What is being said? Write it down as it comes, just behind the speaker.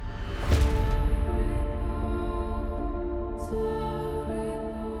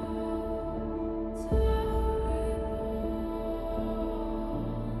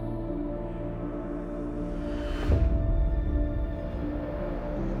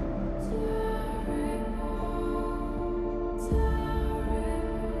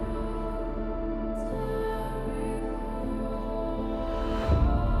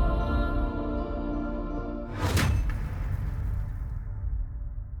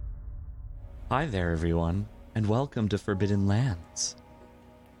Hi there, everyone, and welcome to Forbidden Lands.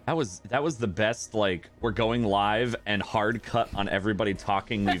 That was the best, like, we're going live and hard cut on everybody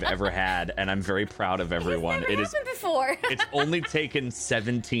talking we've ever had, and I'm very proud of everyone. It has never happened before. It's only taken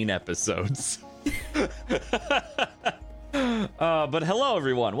 17 episodes. But hello,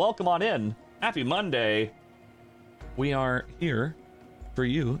 everyone. Welcome on in. Happy Monday. We are here for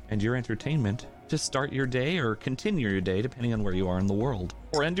you and your entertainment to start your day or continue your day, depending on where you are in the world.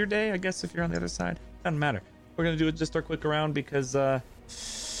 Or end your day, I guess, if you're on the other side. Doesn't matter. We're going to do just our quick around because our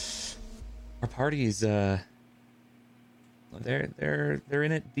party's they're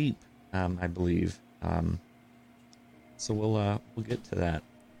in it deep, I believe. So we'll get to that.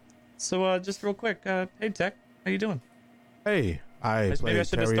 So just real quick, hey Tech, how you doing? Hey, maybe I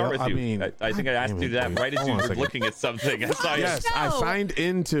should have started with you. I think I asked you that right as you were looking at something. I saw yes, you. I signed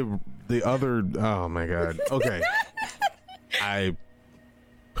into the other. Oh my god. Okay.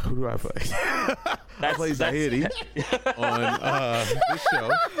 Who do I play? I play Zahedi on this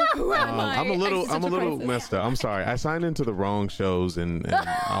show. Who am I? I'm a little messed up. I'm sorry. I signed into the wrong shows and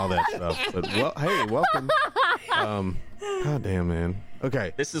all that stuff. But hey, welcome. God damn, man.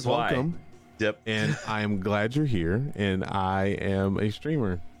 Okay. This is welcome. Why. Yep. And I am glad you're here. And I am a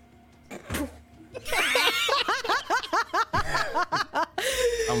streamer.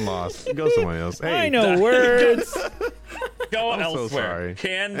 I'm lost. Go somewhere else. Hey, I know words. Go I'm elsewhere. so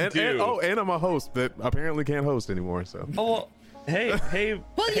sorry. And I'm a host that apparently can't host anymore. So. Oh, hey. Well, hey,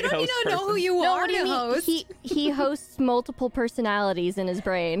 you don't need to know who you No, are what do to you mean? host. He hosts multiple personalities in his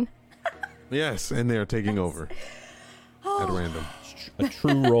brain. Yes, and they're taking over at random. A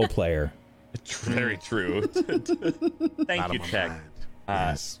true role player. Very true. Thank Out you, of my Tech. mind.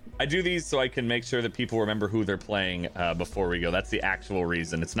 Yes. I do these so I can make sure that people remember who they're playing before we go. That's the actual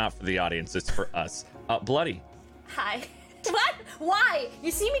reason. It's not for the audience. It's for us. Bloody. Hi. What? Why? You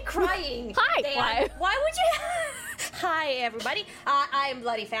see me crying. Hi. Dan. Why would you? Hi, everybody. I am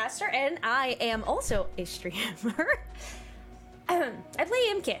Bloody Faster, and I am also a streamer. I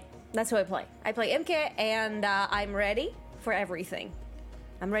play MKit. That's who I play. I play MKit, and I'm ready for everything.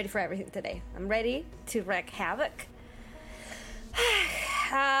 I'm ready for everything today. I'm ready to wreak havoc.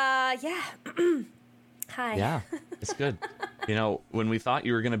 Yeah. Hi. Yeah, it's good. You know, when we thought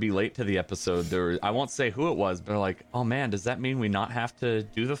you were going to be late to the episode, I won't say who it was, but like, oh man, does that mean we not have to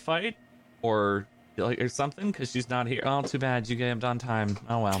do the fight? Or something? Because she's not here. Oh, too bad. You came on time.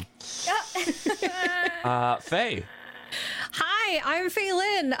 Oh, well. Faye. Hi, I'm Faye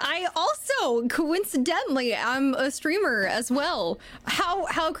Lynn. I also, coincidentally, I'm a streamer as well.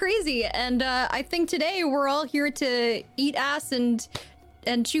 How crazy. And I think today we're all here to eat ass and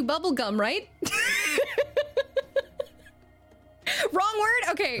chew bubblegum, right? Wrong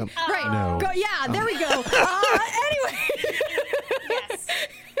word? Okay, right. No. Go, yeah, there we go. Anyway. Yes.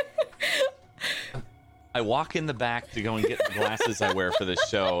 I walk in the back to go and get the glasses I wear for this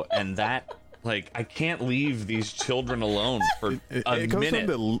show, and that, like, I can't leave these children alone for a It comes minute.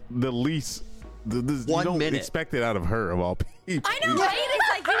 from the least. You 1 don't minute. expect it out of her, of all people. I know, right? It's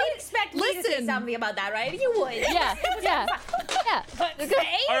like, you didn't expect me to say Listen. something about that, right? You would. Yeah. But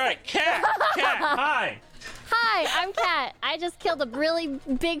Faye? All right, Cat, hi. Hi, I'm Kat. I just killed a really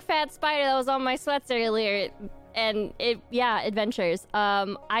big fat spider that was on my sweats earlier, and adventures.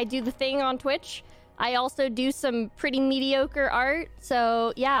 I do the thing on Twitch. I also do some pretty mediocre art.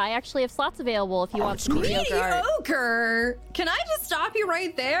 So yeah, I actually have slots available if you want some mediocre art. Mediocre. Can I just stop you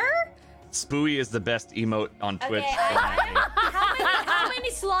right there? Spooey is the best emote on Twitch. Okay, how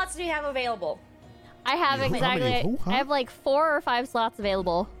many slots do you have available? I have How many exactly. who, huh? I have like 4 or 5 slots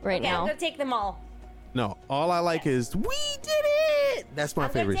available right Okay, I'm now. gonna take them all. No, all I like is we did it. That's my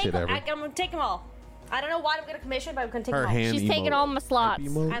favorite shit ever. I'm gonna take them all. I don't know what I'm gonna commission, but I'm gonna take Her them all. hand She's taking emote. all my slots.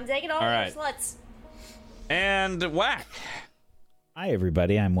 Emote. I'm taking all All the right. slots. And Whack. Hi,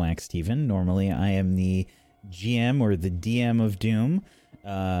 everybody. I'm Wax Steven. Normally, I am the GM or the DM of Doom,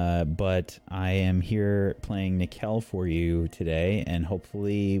 but I am here playing Nikel for you today, and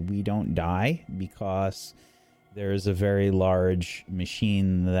hopefully we don't die because there is a very large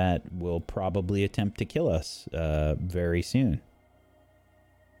machine that will probably attempt to kill us very soon.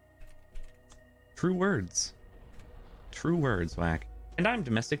 True words. True words, Whack. And I'm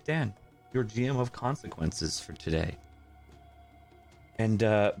Domestic Dan, your GM of Consequences for today. And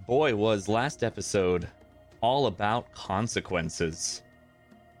boy, was last episode all about consequences.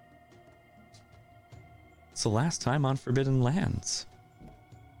 So last time on Forbidden Lands,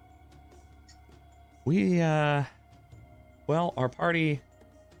 we, our party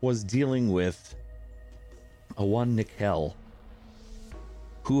was dealing with a one Nikel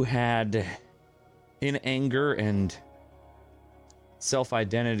who had, in anger and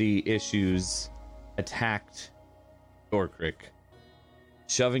self-identity issues attacked Dorkrick,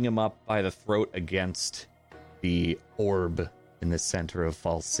 shoving him up by the throat against the orb in the center of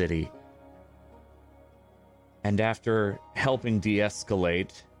False City. And after helping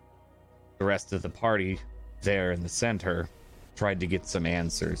de-escalate, the rest of the party there in the center tried to get some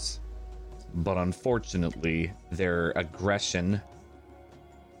answers. But unfortunately, their aggression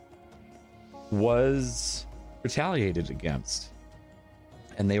was retaliated against.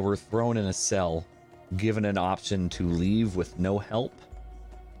 And they were thrown in a cell, given an option to leave with no help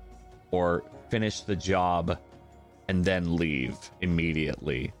or finish the job and then leave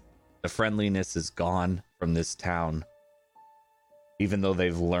immediately. The friendliness is gone from this town, even though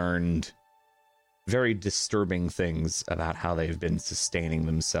they've learned very disturbing things about how they've been sustaining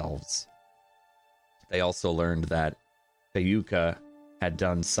themselves. They also learned that Fayuka had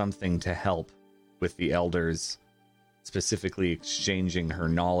done something to help with the elders, specifically exchanging her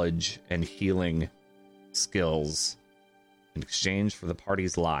knowledge and healing skills in exchange for the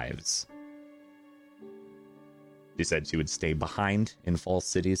party's lives. She said she would stay behind in False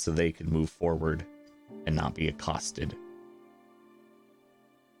City so they could move forward and not be accosted.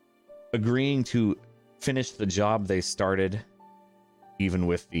 Agreeing to finish the job they started, even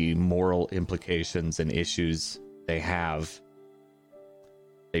with the moral implications and issues they have,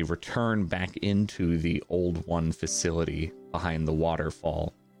 they return back into the Old One facility behind the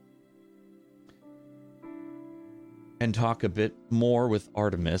waterfall and talk a bit more with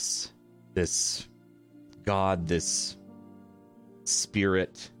Artemis, this god, this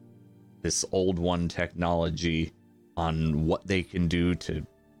spirit, this Old One technology, on what they can do to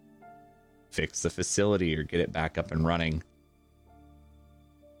fix the facility or get it back up and running.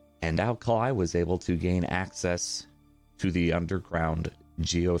 And Alkali was able to gain access to the underground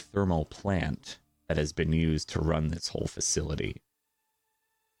geothermal plant that has been used to run this whole facility.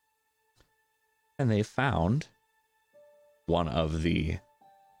 And they found one of the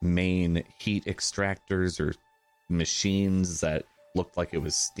main heat extractors or machines that looked like it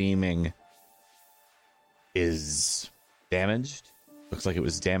was steaming is damaged. Looks like it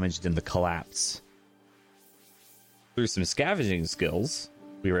was damaged in the collapse. Through some scavenging skills,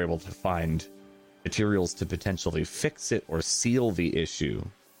 we were able to find materials to potentially fix it or seal the issue,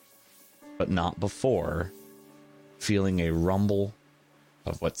 but not before feeling a rumble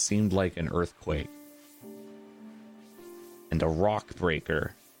of what seemed like an earthquake and a rock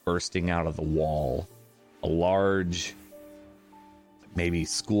breaker bursting out of the wall. A large, maybe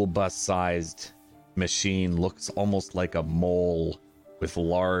school bus sized machine, looks almost like a mole with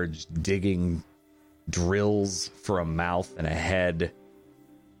large digging drills for a mouth and a head,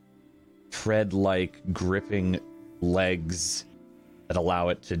 tread-like gripping legs that allow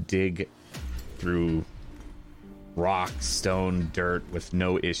it to dig through rock, stone, dirt with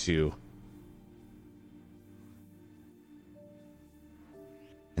no issue.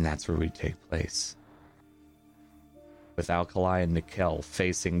 And that's where we take place, with Alkali and Nikel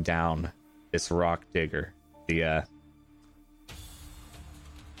facing down this rock digger.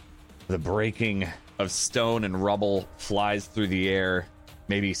 The breaking of stone and rubble flies through the air,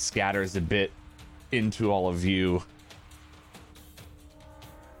 maybe scatters a bit into all of you.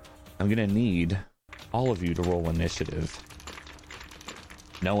 I'm gonna need all of you to roll initiative.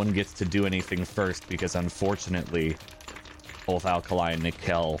 No one gets to do anything first because unfortunately both Alkali and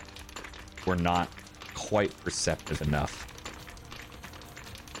Nikel were not quite perceptive enough.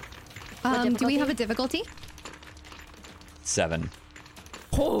 Do we have a difficulty? 7.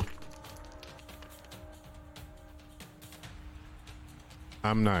 Oh.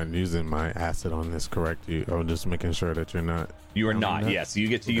 I'm not using my acid on this, correct? I'm just making sure that you're not. You are not, yes. You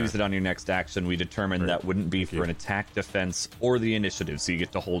get to use it on your next action. We determined that wouldn't be for an attack, defense, or the initiative, so you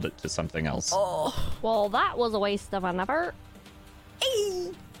get to hold it to something else. Oh, well, that was a waste of an effort.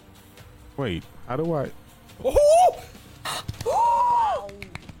 Wait, how do I...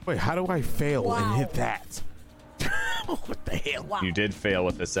 Wait, how do I fail and hit that? What the hell? Wow. You did fail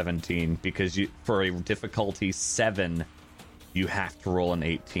with a 17 because for a difficulty 7, you have to roll an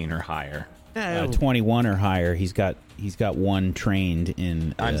 18 or higher. 21 or higher. He's got one trained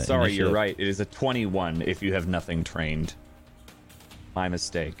in. I'm sorry, initiative. you're right. It is a 21 if you have nothing trained. My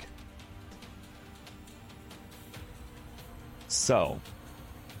mistake. So,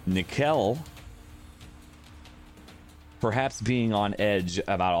 Nikel, perhaps being on edge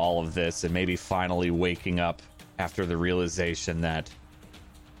about all of this and maybe finally waking up after the realization that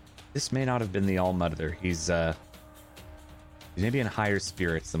this may not have been the All-Mother. He's maybe in higher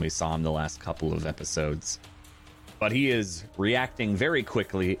spirits than we saw him the last couple of episodes. But he is reacting very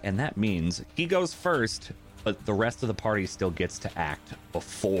quickly, and that means he goes first but the rest of the party still gets to act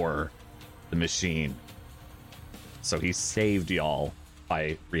before the machine. So he saved y'all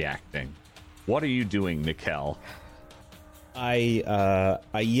by reacting. What are you doing, Nickel? I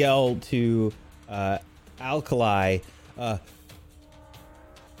yell to Alkali,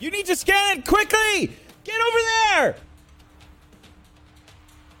 you need to scan it quickly! Get over there!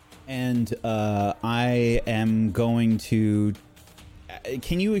 And I am going to...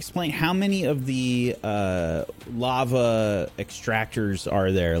 Can you explain how many of the lava extractors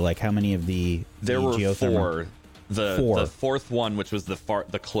are there? Like, how many of the There were geothermal? four. The fourth one, which was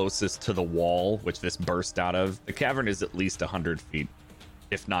the closest to the wall, which this burst out of. The cavern is at least 100 feet,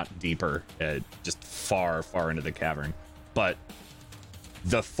 if not deeper, just far, far into the cavern. But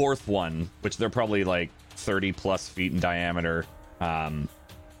the fourth one, which they're probably like 30 plus feet in diameter,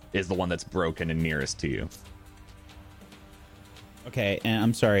 is the one that's broken and nearest to you. Okay, and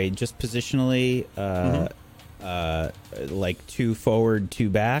I'm sorry, just positionally, like 2 forward, 2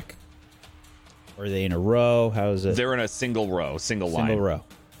 back? Or are they in a row? How is it? They're in a single row, single line. Single row.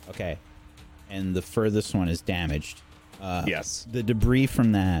 Okay. And the furthest one is damaged. Yes. The debris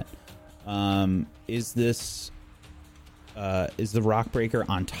from that, is the rock breaker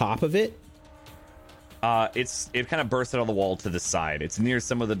on top of it? It kind of burst out of the wall to the side. It's near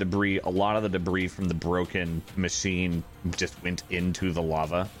some of the debris. A lot of the debris from the broken machine just went into the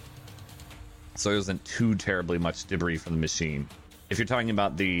lava. So there wasn't too terribly much debris from the machine. If you're talking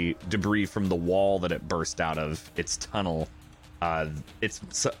about the debris from the wall that it burst out of, its tunnel,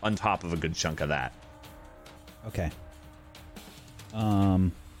 it's on top of a good chunk of that. Okay.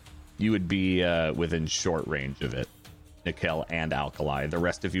 You would be within short range of it, Nickel and Alkali. The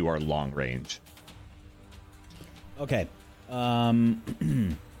rest of you are long range. Okay.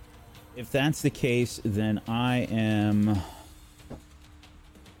 If that's the case, then I'm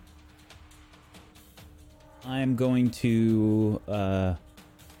going to I'm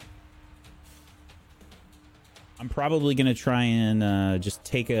probably going to try and just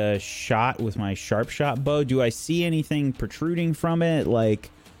take a shot with my sharp shot bow. Do I see anything protruding from it? Like,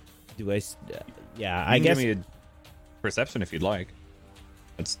 do I yeah, I guess give me a perception if you'd like.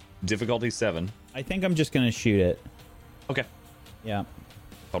 It's difficulty 7. I think I'm just going to shoot it. Okay. Yeah.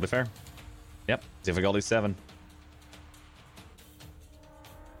 Totally fair. Yep. Difficulty 7.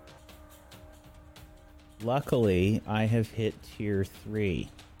 Luckily, I have hit tier 3.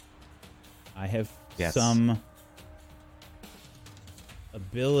 I have Yes. some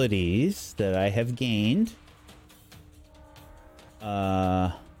abilities that I have gained.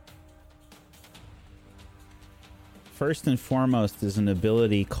 First and foremost is an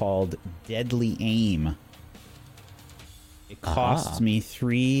ability called Deadly Aim. It costs me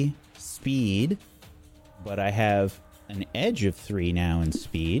 3 speed, but I have an edge of 3 now in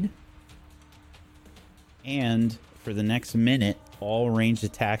speed. And for the next minute, all ranged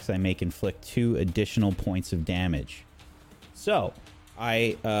attacks I make inflict 2 additional points of damage. So,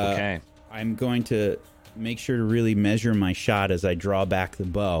 Okay. I'm going to make sure to really measure my shot as I draw back the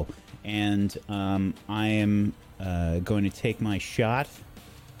bow. And I am going to take my shot,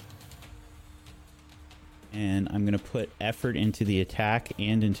 and I'm going to put effort into the attack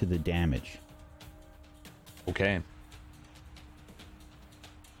and into the damage. Okay.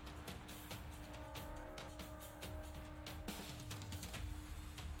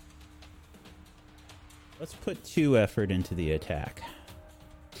 Let's put 2 effort into the attack.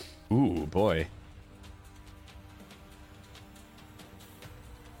 Ooh, boy.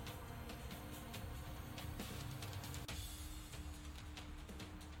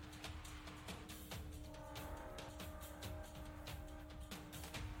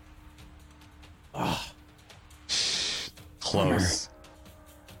 Close.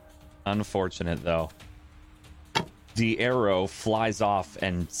 Unfortunate, though. The arrow flies off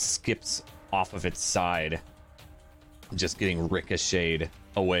and skips off of its side, just getting ricocheted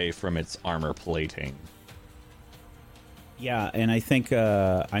away from its armor plating. Yeah, and I think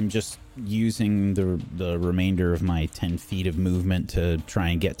I'm just using the remainder of my 10 feet of movement to try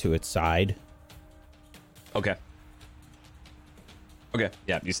and get to its side. Okay. Okay,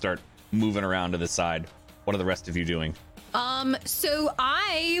 yeah, you start moving around to the side. What are the rest of you doing? So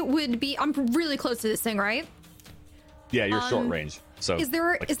I'm really close to this thing, right? Yeah, you're short range. So Is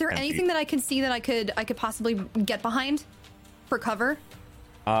there like is there 10 anything feet. that I can see that I could possibly get behind for cover?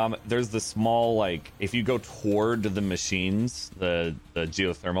 There's the small, like, if you go toward the machines, the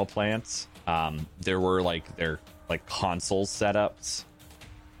geothermal plants, there were their console setups.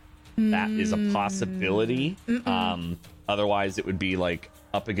 That is a possibility. Otherwise, it would be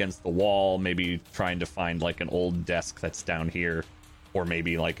up against the wall, maybe trying to find an old desk that's down here, or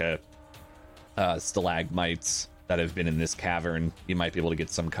maybe a stalagmites that have been in this cavern. You might be able to get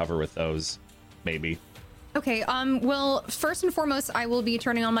some cover with those, maybe. Okay, well, first and foremost, I will be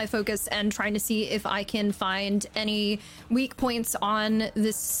turning on my focus and trying to see if I can find any weak points on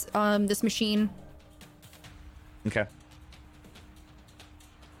this this machine. Okay.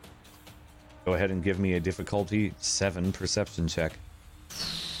 Go ahead and give me a difficulty 7 perception check.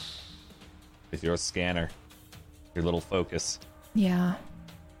 With your scanner. Your little focus. Yeah.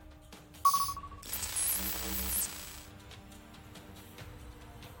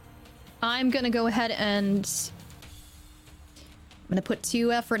 I'm gonna go ahead and I'm gonna put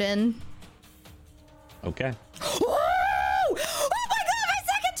 2 effort in. Okay. Whoa! Oh my god, my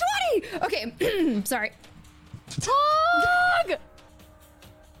second 20! Okay, sorry. Tog!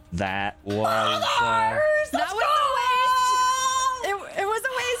 That was... That was a waste! It was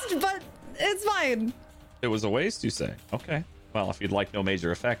a waste, but it's fine. It was a waste, you say? Okay. Well, if you'd like no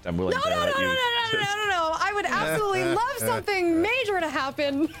major effect, I'm willing to let you... No. I would absolutely love something major to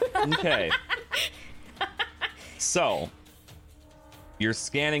happen. Okay. So, you're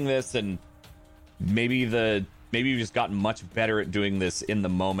scanning this, and maybe you've just gotten much better at doing this in the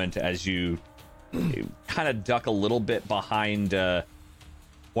moment as you kind of duck a little bit behind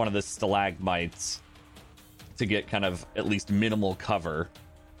one of the stalagmites to get kind of at least minimal cover.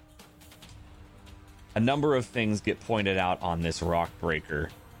 A number of things get pointed out on this rock breaker.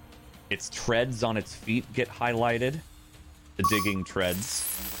 Its treads on its feet get highlighted. The digging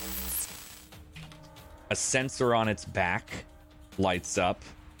treads. A sensor on its back lights up,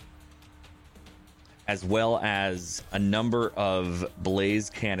 as well as a number of blaze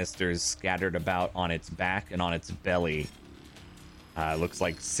canisters scattered about on its back and on its belly. Looks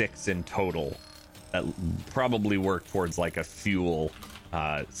like 6 in total that probably work towards like a fuel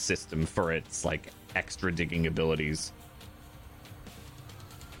system for its extra digging abilities.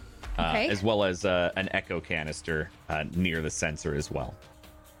 Okay. As well as an echo canister near the sensor as well.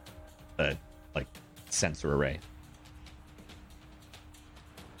 Sensor array.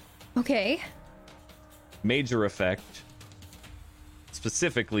 Okay. Major effect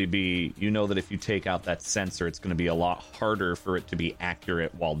specifically be, you know that if you take out that sensor, it's going to be a lot harder for it to be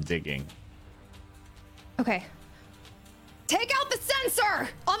accurate while digging. Okay. Take out the sensor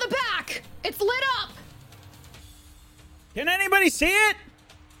on the back. It's lit up. Can anybody see it?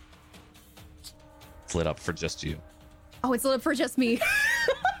 It's lit up for just you. Oh, it's lit up for just me.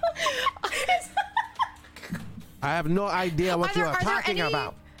 I have no idea what you are talking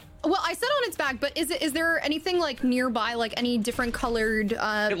about. Well, I said on its back, but is there anything like nearby, like any different colored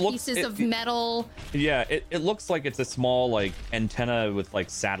pieces of metal? Yeah, it looks like it's a small antenna with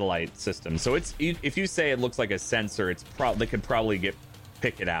satellite system. So it's, if you say it looks like a sensor, they could probably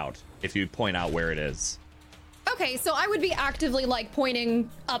pick it out if you point out where it is. Okay, so I would be actively pointing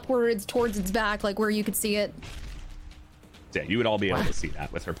upwards towards its back, where you could see it. Yeah, you would all be able to see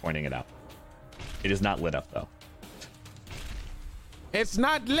that with her pointing it out. It is not lit up though. It's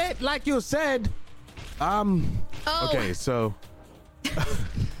not lit like you said. Oh. Okay, so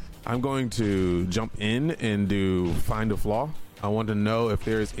I'm going to jump in and do find a flaw. I want to know if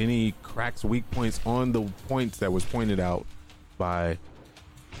there's any cracks, weak points on the points that was pointed out by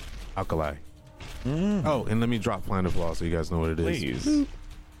Alkali. Oh, and let me drop find a flaw so you guys know what it is. Please.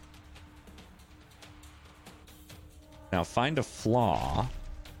 Now find a flaw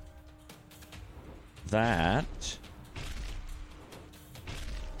that...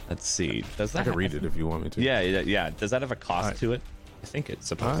 Let's see. Does that I can read it if you want me to. Yeah. Does that have a cost to it? I think it's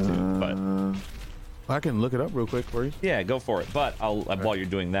supposed to, but I can look it up real quick for you. Yeah, go for it. But while you're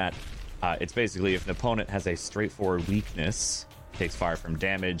doing that, it's basically if an opponent has a straightforward weakness, takes fire from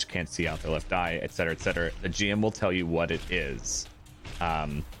damage, can't see out their left eye, etc., etc., the GM will tell you what it is.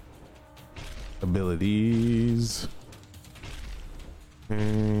 Abilities.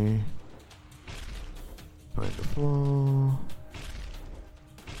 Okay. Find a flaw.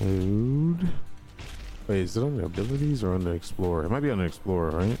 Food. Wait, is it under abilities or under explorer? It might be under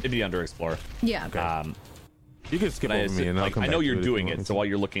explorer, right? It'd be under explorer. Yeah. Okay. You can skip over me and I'll come I back know to you're it doing if you it, want so me while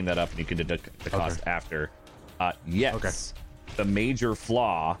you're looking that up and you can deduct the cost after. Yes. The major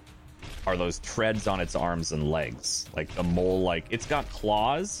flaw are those treads on its arms and legs. The mole, it's got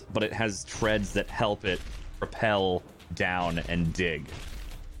claws, but it has treads that help it propel down and dig.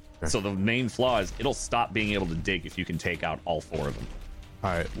 Okay. So the main flaw is it'll stop being able to dig if you can take out all 4 of them. All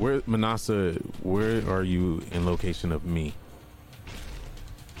right, Manasa, where are you in location of me?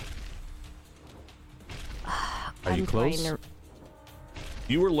 Are you close?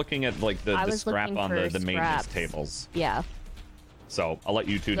 You were looking at the was scrap looking on for the maintenance scraps. tables. Yeah. So I'll let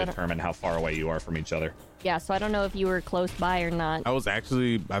you two determine how far away you are from each other. Yeah, so I don't know if you were close by or not. I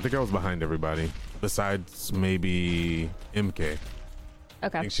think I was behind everybody besides maybe MK. I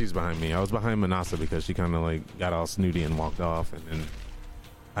Okay. think she's behind me. I was behind Manasa because she kind of like got all snooty and walked off, and then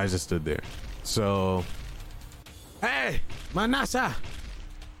I just stood there. So, hey, Manasa,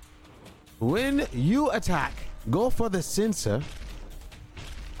 when you attack, go for the sensor.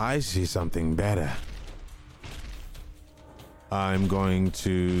 I see something better. I'm going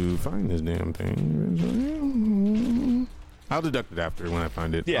to find this damn thing. I'll deduct it after when I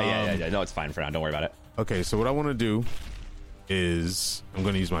find it. Yeah. No, it's fine for now. Don't worry about it. Okay, so what I want to do is I'm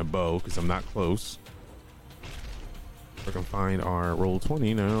going to use my bow because I'm not close. If I can find our roll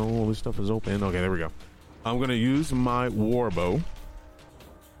 20 now. All this stuff is open. Okay, there we go. I'm going to use my war bow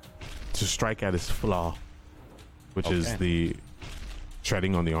to strike at his flaw, which is the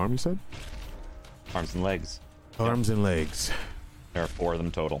treading on the arm, you said? Arms and legs. Arms and legs. There are 4 of them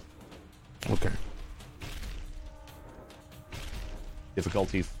total. Okay.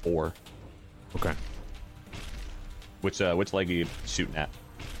 Difficulty 4. Okay. Which leg are you shooting at?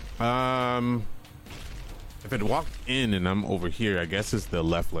 If it walked in and I'm over here, I guess it's the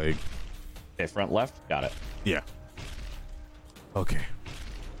left leg. Okay, front left. Got it. Yeah. Okay.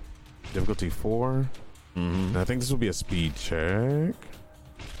 Difficulty 4. And I think this will be a speed check.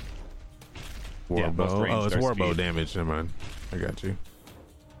 Warbow. Yeah, it's warbow speed. damage. Never mind. I got you.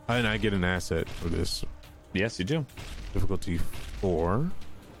 And I get an asset for this. Yes, you do. Difficulty 4.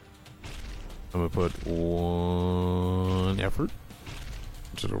 I'm gonna put 1 effort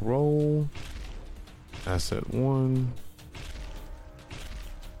to the roll. Asset 1.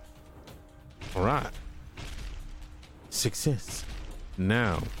 All right. Success.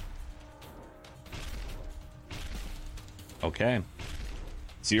 Now. Okay.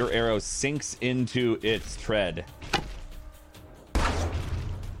 So your arrow sinks into its tread.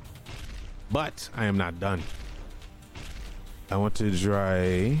 But I am not done. I want to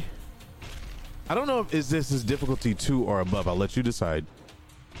try. I don't know if this is difficulty 2 or above. I'll let you decide.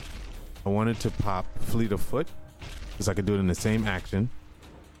 I wanted to pop Fleet of Foot because I could do it in the same action.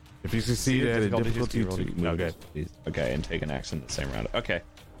 If you succeed at a difficulty 2, okay. Okay, and take an action the same round. Okay.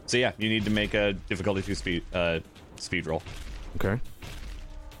 So yeah, you need to make a difficulty 2 speed roll. Okay.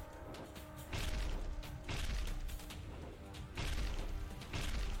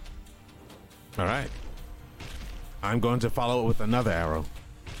 All right. I'm going to follow it with another arrow.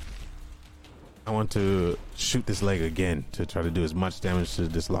 I want to shoot this leg again to try to do as much damage to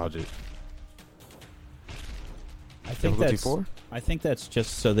dislodge it. I think that's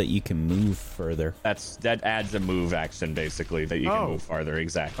just so that you can move further. That adds a move action basically that you can move farther.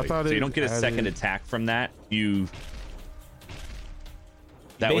 Exactly. So you don't get a second attack from that.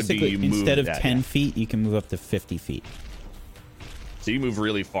 That would be you move instead of that, 10 feet, you can move up to 50 feet. So you move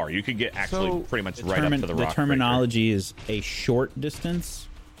really far. You could get actually pretty much right up to the rock. The terminology is a short distance.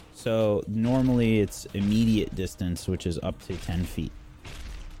 So normally it's immediate distance, which is up to 10 feet.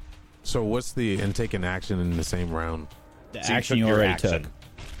 So what's the and take an action in the same round? The So action you already took.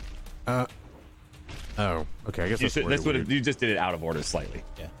 Oh, okay. I guess you just did it out of order slightly.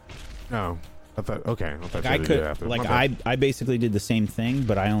 Yeah. Oh, I thought. Okay, I could. I basically did the same thing,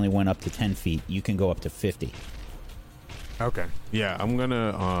 but I only went up to 10 feet. You can go up to 50. Okay. Yeah, I'm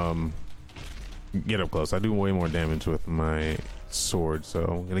gonna get up close. I do way more damage with my sword, so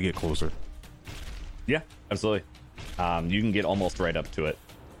I'm gonna get closer. Yeah, absolutely. You can get almost right up to it.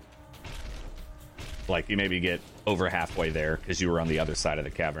 Like you maybe get over halfway there because you were on the other side of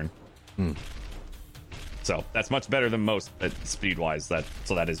the cavern. So that's much better than most speed wise.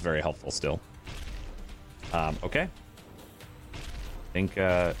 So that is very helpful still. Okay. I think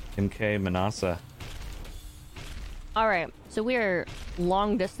MK Manasa. All right, so we are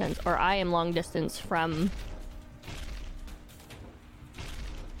long distance, or I am long distance from.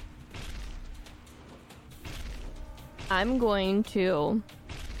 I'm going to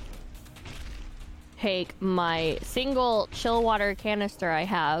take my single chill water canister I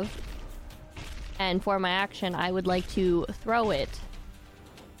have, and for my action, I would like to throw it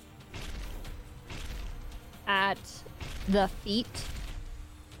at the feet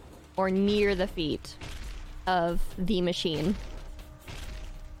or near the feet of the machine.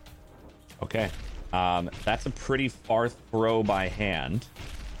 Okay. That's a pretty far throw by hand.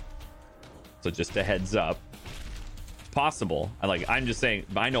 So just a heads up. Possible. I'm just saying,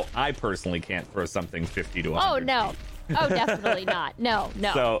 but I know I personally can't throw something 50 to 100 Oh no. feet. Oh, definitely not. No.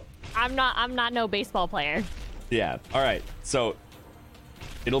 So I'm not no baseball player. yeah. All right. So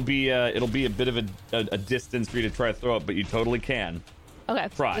it'll be a bit of a distance for you to try to throw it, but you totally can. Okay.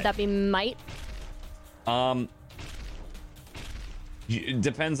 Try. Would that be might? It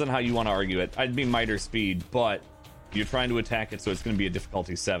depends on how you want to argue it. I'd be might or speed, but you're trying to attack it, so it's going to be a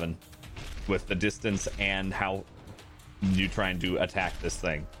difficulty 7 with the distance and how you trying to attack this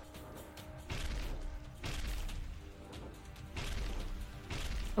thing.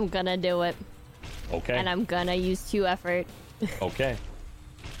 I'm gonna do it, Okay. and I'm gonna use 2 effort. Okay.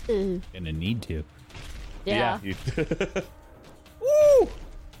 Ugh. Gonna need to. Yeah. You-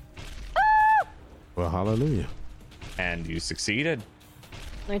 Well, hallelujah. and you succeeded.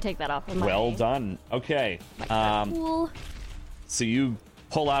 Let me take that off of my. Well done. Okay. Cool. So you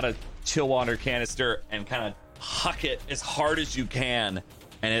pull out a chill water canister and kind of huck it as hard as you can,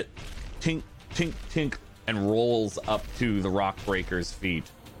 and it tink, tink, tink, and rolls up to the rock breaker's feet.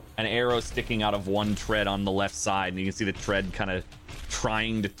 An arrow sticking out of one tread on the left side, and you can see the tread kind of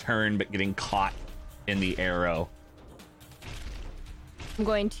trying to turn but getting caught in the arrow. I'm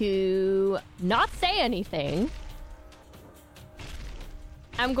going to not say anything.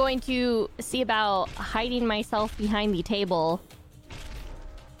 I'm going to see about hiding myself behind the table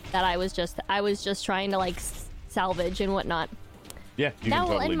that I was just trying to like salvage and whatnot. Yeah, you That can will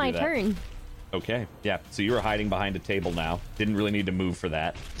totally end my do that. turn. Okay, yeah. So you were hiding behind a table now. Didn't really need to move for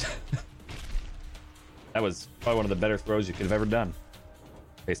that. That was probably one of the better throws you could have ever done,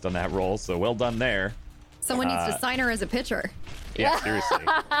 based on that roll. So well done there. Someone needs to sign her as a pitcher. Yeah, seriously.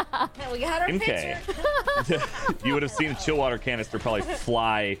 We got our Okay. picture. You would have seen a chill water canister probably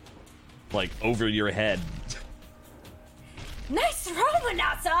fly like over your head. Nice throw,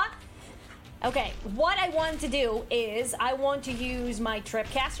 Manasa! Okay, what I want to do is I want to use my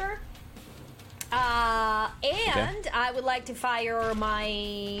Tripcaster. And I would like to fire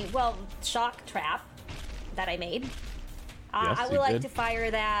my, shock trap that I made. Yes, I would you like did. to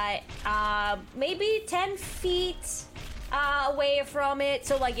fire that maybe 10 feet away from it,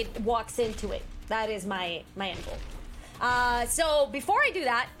 so like it walks into it. That is my end goal. So before I do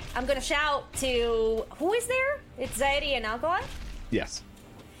that, I'm gonna shout to, who is there? It's Zaidi and Alkali? Yes.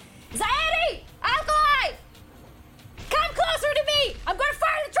 Zaidi! Alkali! Come closer to me! I'm gonna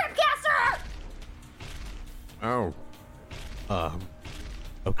fire the Tripcaster! Oh.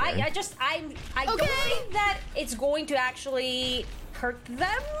 Okay. I don't think that it's going to actually hurt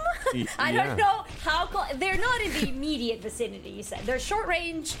them. I yeah. don't know how they're not in the immediate vicinity. You said they're short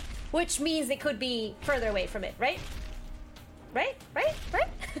range, which means they could be further away from it, right? Right?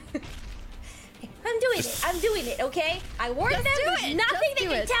 I'm doing it. Okay. I warned them. do There's it. nothing Just they do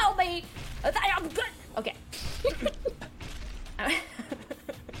can it. tell me. That I'm good. Okay.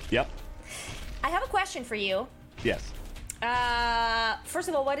 Yep. I have a question for you. Yes. First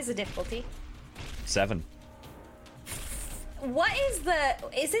of all, what is the difficulty? 7. What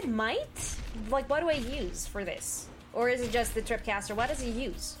is it might? Like, what do I use for this? Or is it just the Tripcaster? What does it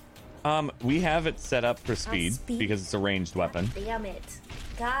use? We have it set up for speed speed. because it's a ranged weapon. Damn it.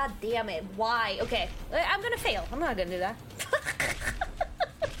 God damn it. Why? Okay, I'm gonna fail. I'm not gonna do that.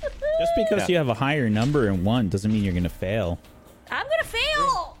 Just because Yeah. you have a higher number in one doesn't mean you're gonna fail. I'm gonna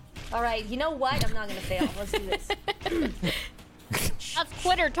fail! Alright, you know what? I'm not gonna fail. Let's do this. That's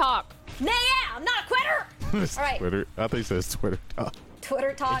quitter talk. Nah, yeah, I'm not a quitter! Alright, Twitter. I think it says Twitter.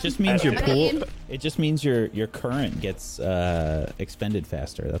 Twitter talk. It just means your I pool. mean- It just means your current gets expended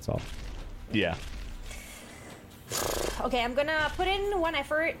faster. That's all. Yeah. Okay, I'm gonna put in one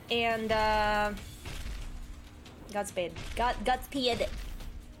effort and Godspeed. Godspeed.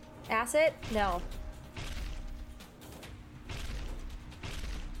 Acid? No.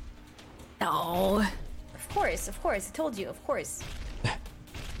 No. Of course. I told you, of course.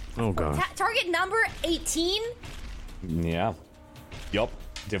 Oh god. Target number 18? Yeah. Yup.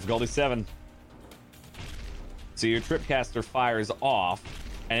 Difficulty 7. So your Tripcaster fires off,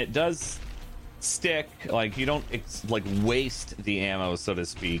 and it does stick. Like, you don't waste the ammo, so to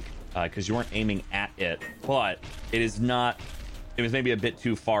speak, because you weren't aiming at it. But it is not. It was maybe a bit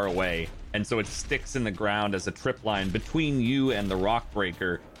too far away, and so it sticks in the ground as a trip line between you and the rock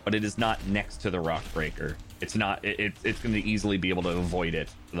breaker. But it is not next to the rock breaker. It's not. It's going to easily be able to avoid it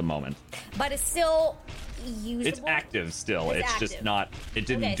for the moment. But it's still usable. It's active still. It's It's just active. not. It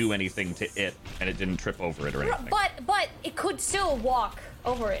didn't Okay. do anything to it, and it didn't trip over it or anything. But it could still walk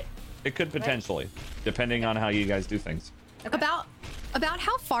over it. It could potentially, depending on how you guys do things. About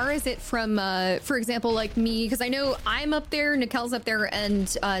how far is it from, for example, like me? Because I know I'm up there, Nikel's up there, and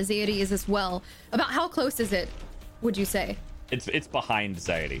Zaidi is as well. About how close is it? Would you say? It's behind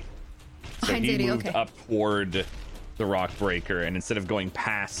Zaidi. So Behind he Zaidi, moved okay. up toward the rock breaker, and instead of going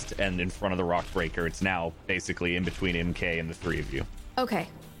past and in front of the rock breaker, it's now basically in between MK and the three of you. Okay.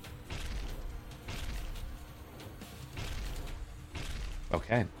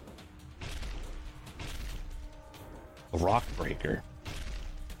 Okay. The rock breaker.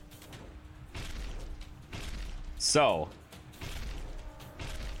 So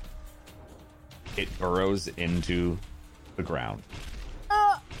it burrows into the ground.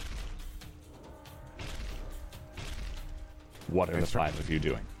 What are the five of you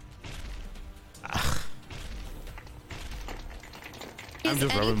doing? I'm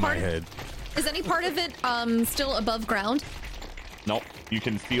just rubbing my head. Is any part of it still above ground? Nope. You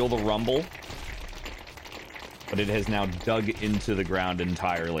can feel the rumble, but it has now dug into the ground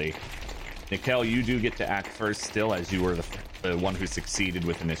entirely. Nikel, you do get to act first still, as you were the one who succeeded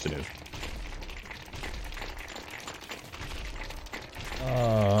with initiative.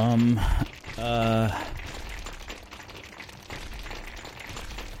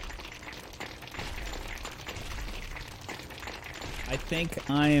 I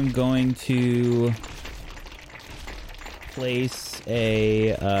think I am going to place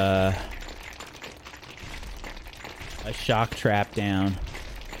a shock trap down.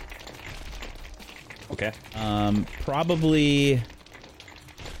 Okay. Probably.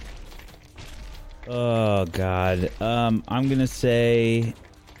 Oh God. I'm gonna say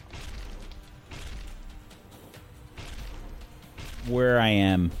where I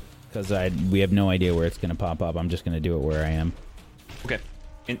am, because we have no idea where it's gonna pop up. I'm just gonna do it where I am. Okay.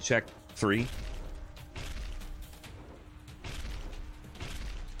 Int check 3.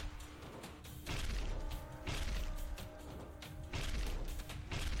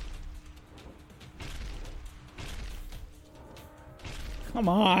 Come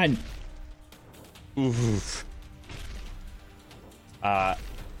on. Oof.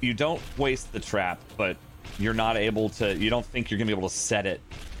 You don't waste the trap, but you're not able to. You don't think you're gonna be able to set it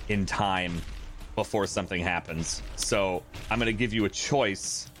in time before something happens. So I'm gonna give you a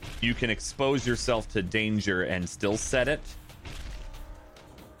choice. You can expose yourself to danger and still set it,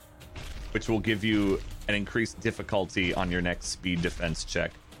 which will give you an increased difficulty on your next speed defense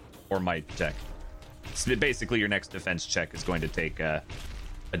check or might check. So basically, your next defense check is going to take a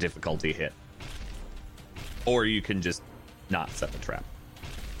difficulty hit. Or you can just not set the trap.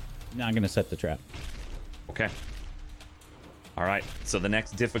 Not gonna set the trap. Okay. All right. So the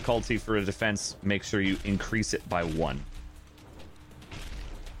next difficulty for a defense, make sure you increase it by 1.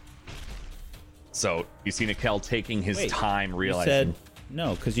 So you see Nikel taking his time realizing. You said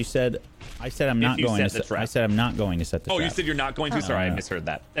no, because you said I said I'm not going to set the trap. I said I'm not going to set the trap. Oh, you said you're not going to? Sorry, I misheard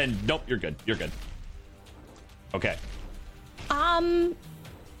that. And nope, you're good. You're good. Okay.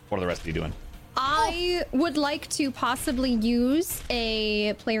 What are the rest of you doing? I would like to possibly use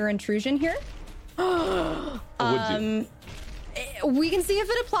a player intrusion here. Would you? We can see if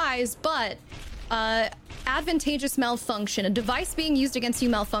it applies, but advantageous malfunction. A device being used against you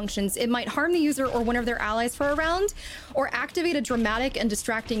malfunctions. It might harm the user or one of their allies for a round, or activate a dramatic and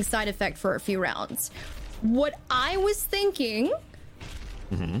distracting side effect for a few rounds. What I was thinking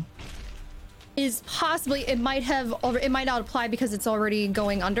is possibly it might not apply because it's already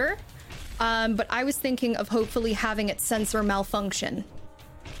going under. But I was thinking of hopefully having it sensor malfunction.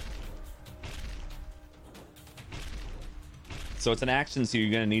 So it's an action, so you're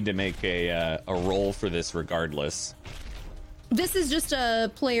going to need to make a roll for this regardless. This is just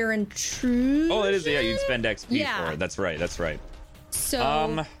a player intrusion? Oh, it is. Yeah, you'd spend XP for it. That's right. That's right.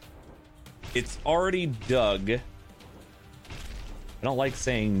 So... it's already dug. I don't like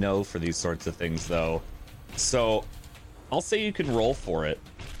saying no for these sorts of things, though. So I'll say you can roll for it.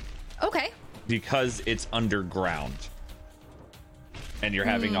 Okay. Because it's underground. And you're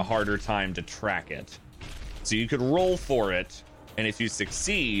having a harder time to track it. So you could roll for it, and if you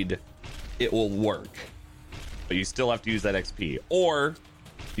succeed, it will work. But you still have to use that XP. Or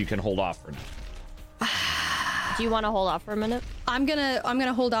you can hold off for now. Do you want to hold off for a minute? I'm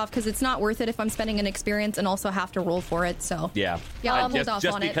gonna hold off because it's not worth it if I'm spending an experience and also have to roll for it. So yeah, I'll hold off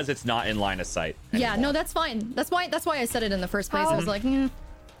just on it. Just because it's not in line of sight anymore. Yeah, no, that's fine. That's why I said it in the first place. I was like,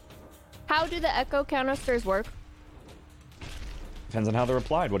 How do the echo canisters work? Depends on how they're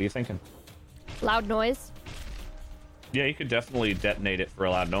applied. What are you thinking? Loud noise. Yeah, you could definitely detonate it for a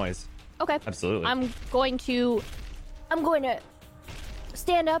loud noise. Okay. Absolutely. I'm going to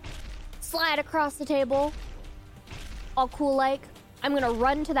stand up, slide across the table, all cool like. I'm going to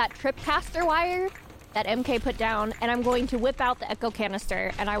run to that trip caster wire that MK put down, and I'm going to whip out the echo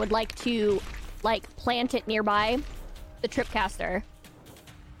canister, and I would like to, plant it nearby the trip caster.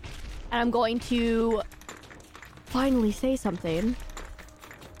 And I'm going to finally say something.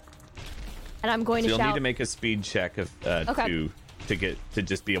 And I'm going to you'll shout. need to make a speed check to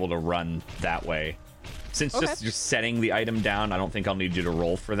just be able to run that way. Since just setting the item down, I don't think I'll need you to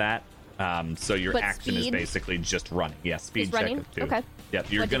roll for that. So your action is basically just running. Yeah, speed Just check running? of 2. Okay.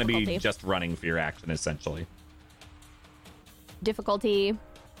 Yep, you're going to be difficulty? just running for your action essentially. Difficulty.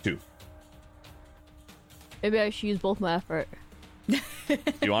 2. Maybe I should use both my effort.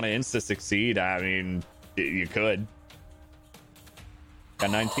 If you want to insta-succeed, I mean, you could.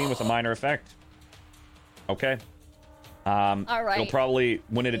 Got 19 with a minor effect. Okay. All right. It'll probably,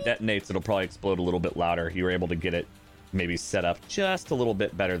 when it detonates, it'll probably explode a little bit louder. You were able to get it maybe set up just a little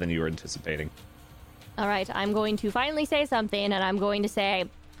bit better than you were anticipating. All right, I'm going to finally say something, and I'm going to say,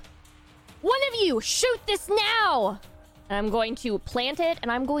 one of you, shoot this now! And I'm going to plant it,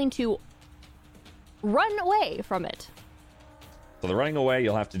 and I'm going to run away from it. So the running away,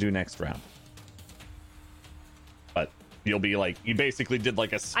 you'll have to do next round. But you'll be like, you basically did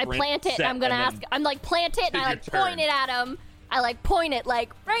like a sprint. I plant it, set, and I'm going to ask, I'm like, plant it, and I like point it at him. I like point it,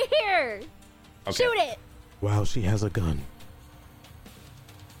 like, right here. Okay. Shoot it. Wow, she has a gun.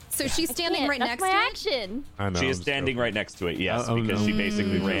 So she's standing right That's next my to it. action. I know. She is I'm standing joking. right next to it, yes, Oh, because no. she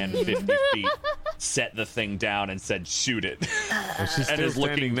basically ran 50 feet, set the thing down, and said, shoot it. And she's and still is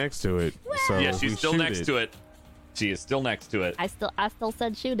looking- standing next to it. So Yeah, if she's we still shoot next to it. She is still next to it. I still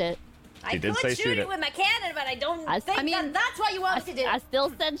said shoot it. I She did could say shoot shoot it it. with my cannon, but I don't I think mean, that's what you want me to do. I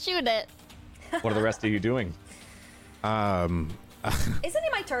still said shoot it. What are the rest of you doing? Isn't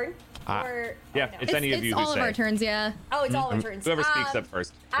it my turn? Or Yeah, oh, no. it's any of you It's who all say. of our turns, yeah. Oh, it's all our turns. Whoever speaks up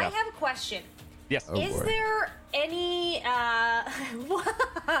first. I Yeah. have a question. Yes. Is boy. there any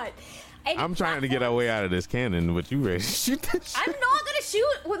what? Any I'm trying to get our way out of this cannon, but you ready to shoot this I'm shit? not gonna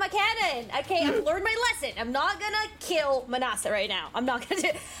shoot with my cannon. Okay, I've learned my lesson. I'm not gonna kill Manasa right now. I'm not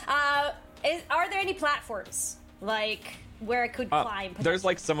gonna. Are there any platforms like where I could climb? There's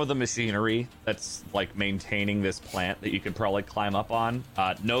like some of the machinery that's like maintaining this plant that you could probably climb up on.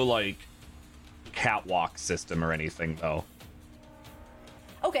 No like catwalk system or anything though.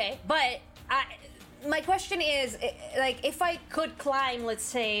 Okay, but my question is, like, if I could climb, let's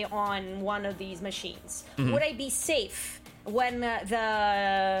say, on one of these machines, would I be safe when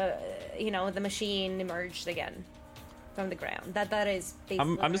the machine emerged again from the ground? That is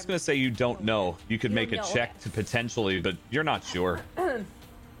basically. I'm just gonna say you don't know. You could You make a don't know, check okay. to potentially, but you're not sure.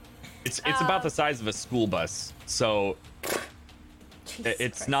 It's about the size of a school bus, so Jesus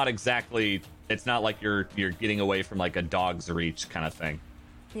it's Christ. not exactly. It's not like you're getting away from like a dog's reach kind of thing.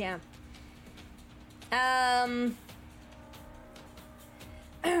 Yeah.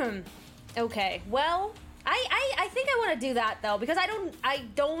 Okay. Well, I think I want to do that though, because I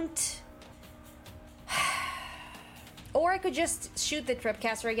don't. Or I could just shoot the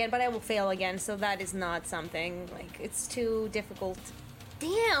tripcaster again, but I will fail again, so that is not something, like, it's too difficult.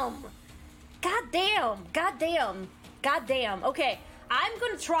 Damn! God damn! God damn! God damn! Okay, I'm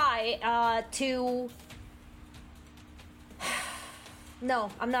gonna try to. No,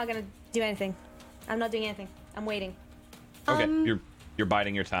 I'm not gonna do anything. I'm not doing anything. I'm waiting. Okay, you're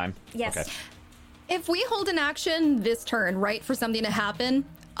biding your time. Yes. Okay. If we hold an action this turn, right, for something to happen,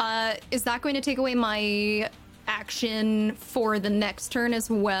 is that going to take away my action for the next turn as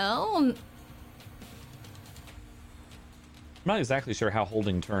well? I'm not exactly sure how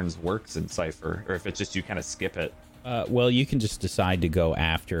holding turns works in Cypher, or if it's just you kind of skip it. Well, you can just decide to go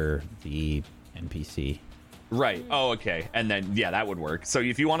after the NPC. Right. Oh, okay. And then yeah, that would work. So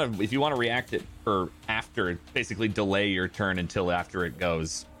if you want to react it or after, basically delay your turn until after it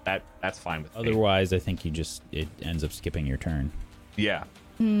goes. That's fine with me. Otherwise, I think it ends up skipping your turn. Yeah.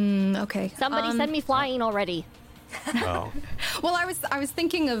 Okay. Somebody send me flying already. Oh. Well, I was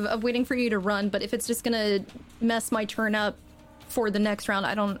thinking of waiting for you to run, but if it's just gonna mess my turn up for the next round,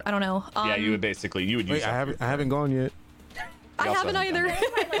 I don't know. Yeah, you would use Wait, I haven't gone yet. I also haven't haven't either.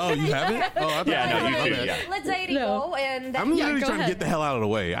 Oh, you haven't? Oh, I thought Yeah, no, my you do, bad. yeah. Let Zaidi No. go, and I'm Yeah, literally go trying to ahead. get the hell out of the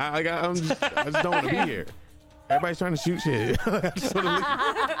way. I just don't want to be here. Everybody's trying to shoot shit. It's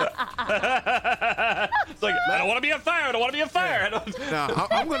like, I don't want to be on fire. I don't want to be on fire. I don't... Now,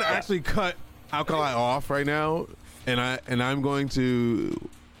 I'm going to actually cut Alkali off right now, and I'm going to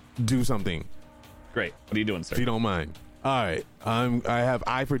do something, Great. What are you doing, sir? if you don't mind. All right, I have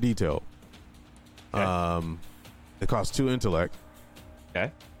eye for detail. Okay. It costs 2 intellect.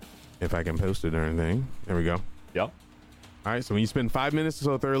 Okay. If I can post it or anything. There we go. Yep. All right, so when you spend 5 minutes or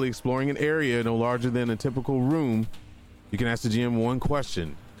so thoroughly exploring an area no larger than a typical room, you can ask the GM one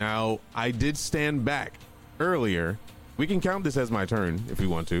question. Now, I did stand back earlier. We can count this as my turn if we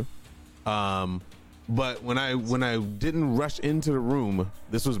want to. But when I didn't rush into the room,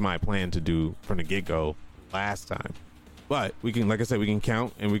 this was my plan to do from the get-go last time. But we can, like I said, we can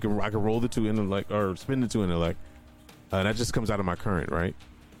count, and I can roll the 2 intellect or spend the 2 intellect. That just comes out of my current, right?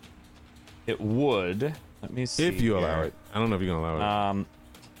 It would. Let me see. If you allow here. it. I don't know if you're gonna allow it.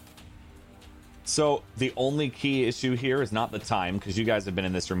 So the only key issue here is not the time, because you guys have been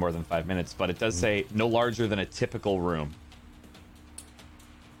in this room more than 5 minutes, but it does say no larger than a typical room.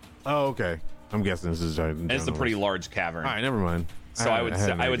 Oh, okay. I'm guessing this is right. And it's a pretty large cavern. All right, never mind. So I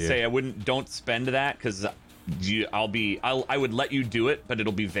would say don't spend that because I would let you do it, but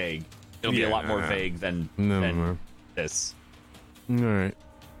it'll be vague. It'll be a lot more vague than this. All right.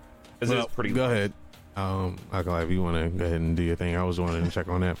 Because it's pretty. Go ahead. Alkali, if you want to go ahead and do your thing, I was wanting to check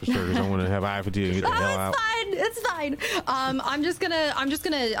on that for sure because I want to have eye for you and get the hell out. It's fine. I'm just gonna,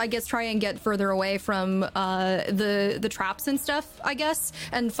 I guess, try and get further away from the traps and stuff, I guess,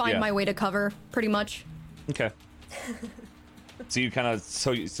 and find my way to cover, pretty much. Okay. So you kind of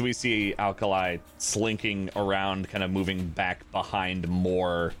so we see Alkali slinking around, kind of moving back behind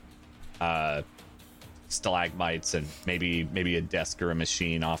more stalagmites and maybe a desk or a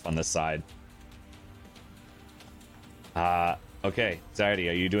machine off on the side. Okay, Zaidi,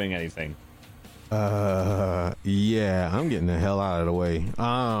 are you doing anything? Yeah, I'm getting the hell out of the way.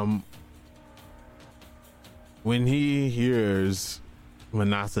 When he hears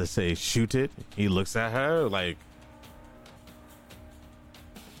Manasa say shoot it, he looks at her like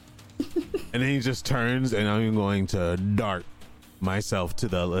and then he just turns, and I'm going to dart myself to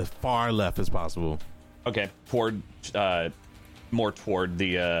the far left as possible. Okay, toward more toward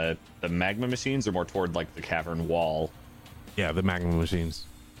the magma machines, or more toward like the cavern wall. Yeah, the magma machines.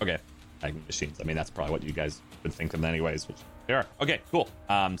 Okay, magma machines. I mean, that's probably what you guys would think of them anyways. Which they are. Okay, cool.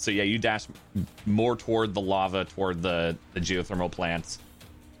 So yeah, you dash more toward the lava, toward the geothermal plants,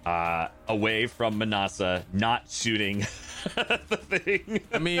 away from Manasa, not shooting the thing.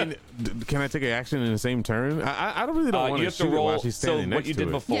 I mean, can I take an action in the same turn? I don't really don't want to shoot her while she's standing next to it. So what you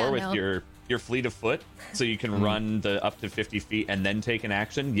did before with your fleet of foot, so you can run the up to 50 feet and then take an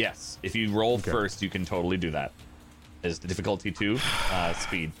action. Yes, if you roll first, you can totally do that. Is the difficulty 2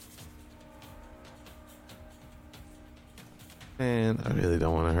 speed? Man, I really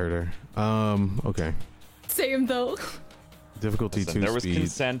don't want to hurt her. Okay. Same though. Difficulty 2 there was speed.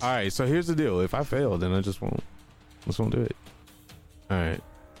 consent. All right, so here's the deal. If I fail, then I just won't do it. All right.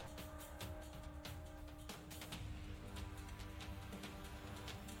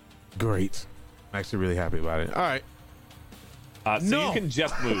 Great. I'm actually really happy about it. All right. So you can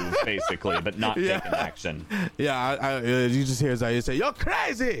just move, basically, but not take an action. Yeah, you just hear Zaire say, "You're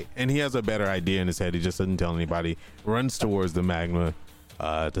crazy!" And he has a better idea in his head. He just doesn't tell anybody. Runs towards the magma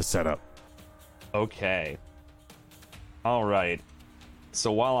to set up. Okay. All right.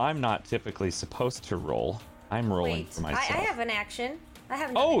 So while I'm not typically supposed to roll, I'm rolling for myself. I have an action. I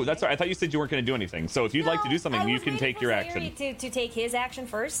haven't. Oh, that's right. I thought you said you weren't going to do anything. So if you'd like to do something, you can take your action. To take his action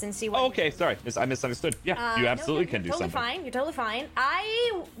first and see what. Oh, okay, sorry. I misunderstood. Yeah, you absolutely can do totally something. Fine. You're totally fine.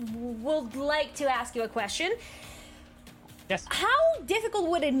 I would like to ask you a question. Yes. How difficult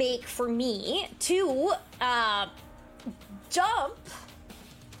would it make for me to jump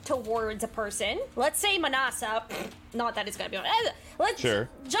towards a person? Let's say Manasa. Not that it's gonna be on. Let's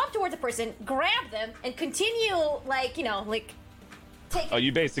jump towards a person, grab them, and continue Oh,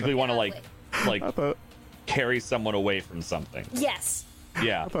 you basically want to like carry someone away from something. Yes.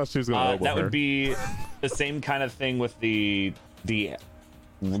 Yeah. I thought she was gonna that would be the same kind of thing with the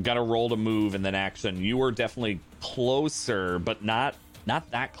gotta roll to move and then action. You were definitely closer, but not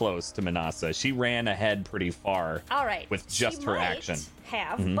that close to Manasa. She ran ahead pretty far. All right. With just her action.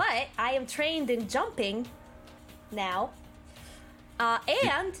 But I am trained in jumping now,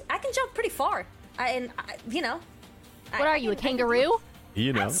 and I can jump pretty far. What are you, a kangaroo?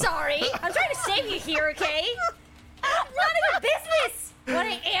 You know. I'm sorry. I'm trying to save you here, okay? I'm none of your business what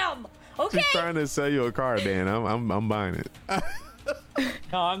I am. Okay. She's trying to sell you a car, Dan. I'm buying it.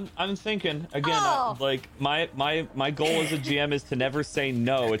 No, I'm thinking again. Like my goal as a GM is to never say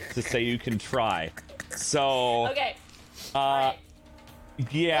no. It's to say you can try. So. Okay.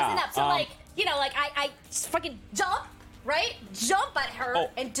 Yeah. Listen up. So I just fucking jump, right? Jump at her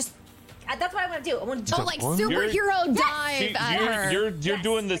and just. That's what I want to do. I want to jump superhero dive at her. You're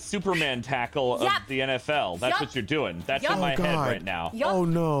doing the Superman tackle of the NFL. That's what you're doing. That's in my head right now. Oh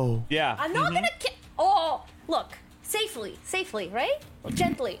no. Yeah. I'm not gonna. Look, safely, right?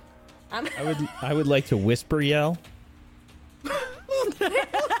 Gently. I would like to whisper yell.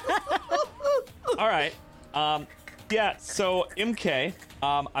 All right. Yeah. So MK,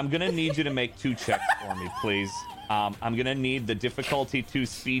 I'm gonna need you to make 2 checks for me, please. I'm gonna need the difficulty 2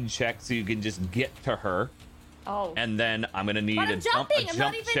 speed check so you can just get to her. Oh. And then I'm gonna need a jump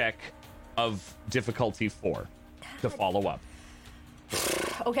check of difficulty 4 to follow up.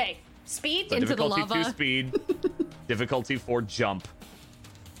 Okay. Speed So into the difficulty lava. 2 speed, difficulty 4 jump.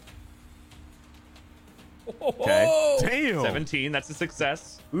 Okay. Damn. 17. That's a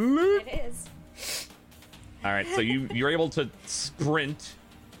success. It is. All right. So you're able to sprint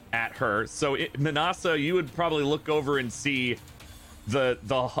at her. So Manasa, you would probably look over and see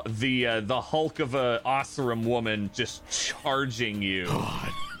the hulk of a Oseram woman just charging you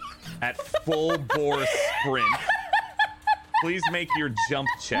at full bore sprint. Please make your jump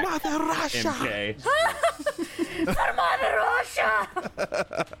check, Mother Russia. MK. Mother Russia!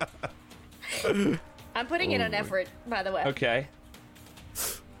 I'm putting in an effort, by the way. Okay.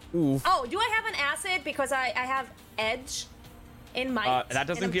 Oof. Oh, do I have an asset because I have edge in might? That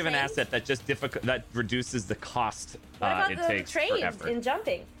doesn't and give an trained? asset. That just that reduces the cost What about it the takes for trained effort. in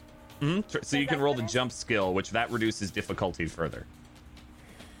jumping? So you can that roll give the an jump skill, which that reduces difficulty further.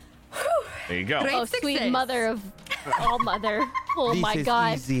 There you go. Great. Oh, sweet success. mother of all mother. Oh This my is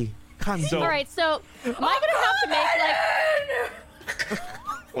god. Easy. Come So- All right, so am I gonna have to make like?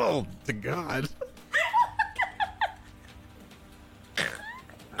 Whoa, to God.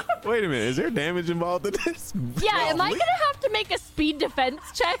 Wait a minute, is there damage involved in this? Yeah, am I gonna have to make a speed defense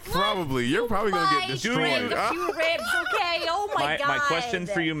check? Probably. You're probably gonna get My destroyed. friend, a few ribs, okay? Oh my god. My question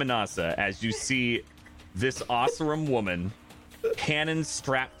for you, Manasa, as you see this Oseram woman, cannon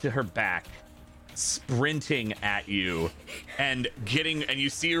strapped to her back, sprinting at you, and you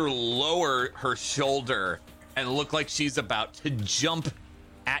see her lower her shoulder and look like she's about to jump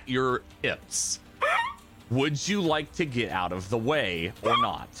at your hips. Would you like to get out of the way or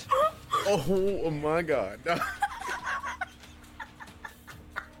not? Oh my God.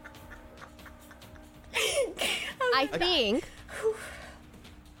 I think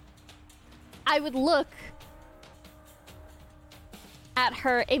I would look at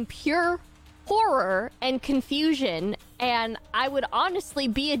her in pure horror and confusion, and I would honestly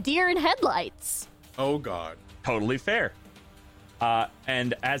be a deer in headlights. Oh God. Totally fair.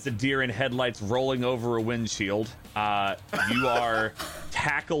 And as a deer in headlights rolling over a windshield, you are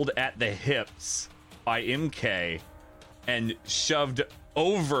tackled at the hips by MK and shoved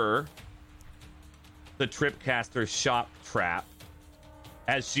over the Tripcaster shock trap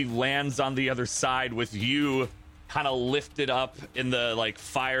as she lands on the other side with you kind of lifted up in the like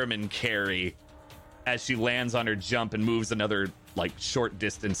fireman carry as she lands on her jump and moves another like short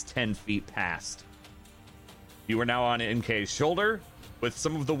distance 10 feet past. You are now on MK's shoulder with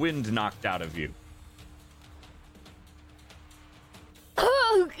some of the wind knocked out of you.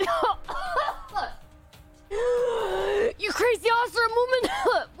 You crazy awesome woman!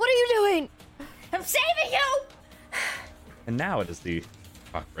 What are you doing? I'm saving you! And now it is the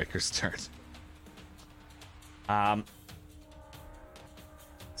Rockbreaker's turn.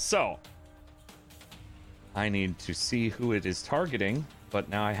 So I need to see who it is targeting, but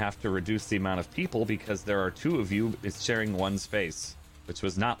now I have to reduce the amount of people because there are two of you is sharing one space, which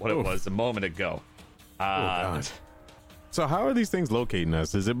was not what it Oof. was a moment ago. God. So how are these things locating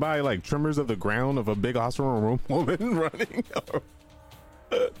us? Is it by like tremors of the ground of a big Oseram woman running?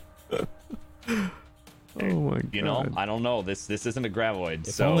 Oh my God. You know, I don't know. This isn't a Gravoid.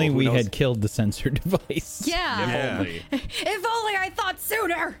 If so only who we knows? had killed the sensor device. Yeah. If only. If only I thought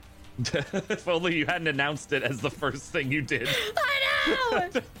sooner. If only you hadn't announced it as the first thing you did.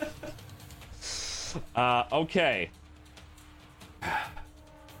 I know. Okay.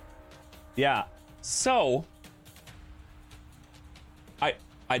 Yeah. So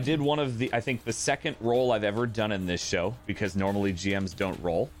I did one of the I think the second roll I've ever done in this show because normally GMs don't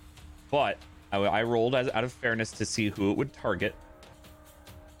roll, but I rolled out of fairness to see who it would target.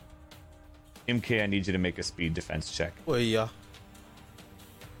 MK, I need you to make a speed defense check. Well, yeah.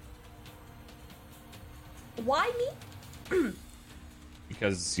 Why me?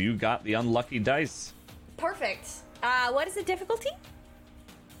 Because you got the unlucky dice. Perfect. What is the difficulty?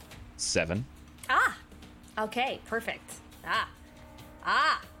 7. Ah. Okay, perfect. Ah.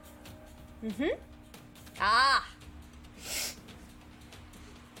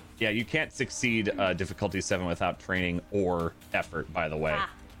 Yeah, you can't succeed difficulty 7 without training or effort, by the way.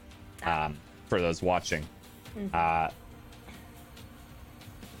 For those watching. That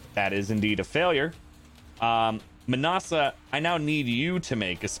is indeed a failure. Manasa, I now need you to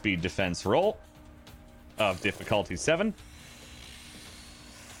make a speed defense roll of difficulty 7.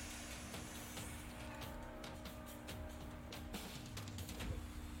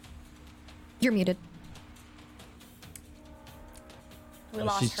 You're muted. We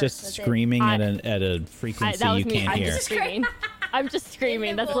lost She's her. just That's it. screaming at a frequency that was you me. can't I'm hear. just screaming. I'm just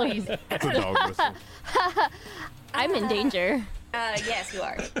screaming. That's what he's. That's a dog whistle. I'm in danger. Yes, you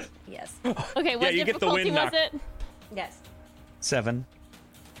are. Yes. Okay, what you get the difficulty wind was knock. it? Yes. 7.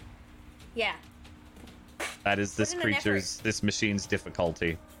 Yeah. That is this Put in an creature's, this machine's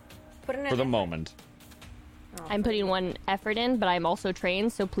difficulty Put in for the moment. I'm putting one effort in, but I'm also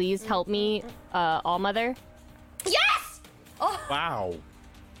trained, so please help me, All Mother. Yes! Oh, Wow.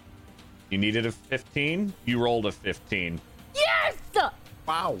 You needed a 15. You rolled a 15. Yes!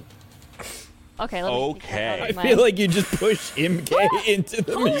 Wow. Okay, let me see. Okay. I feel like you just push MK into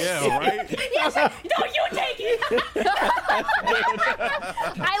the machine. Yeah, right? Yes, don't you take it!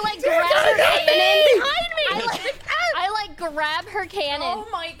 I like grab her cannon. I like grab her cannon. Oh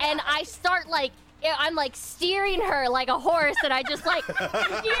my God. And I start like I'm like steering her like a horse, and I just like steer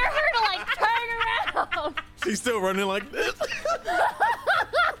her to like turn around. She's still running like this.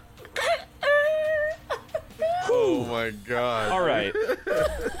 Oh my god. All right.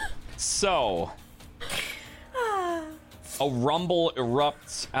 So, a rumble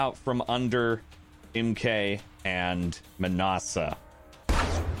erupts out from under MK and Manasa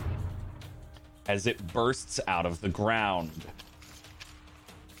as it bursts out of the ground.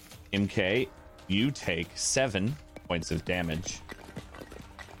 MK, you take 7 points of damage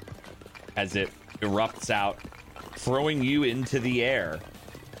as it erupts out, throwing you into the air.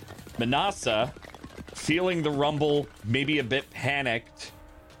 Manasa, feeling the rumble, maybe a bit panicked,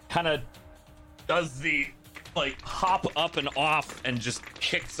 kind of does the hop up and off and just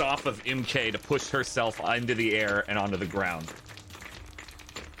kicks off of MK to push herself into the air and onto the ground.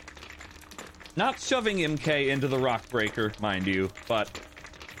 Not shoving MK into the rock breaker, mind you, but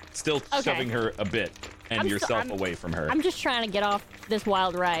still shoving her a bit and yourself away from her. I'm just trying to get off this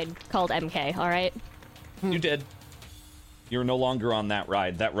wild ride called MK, all right? You did. You're no longer on that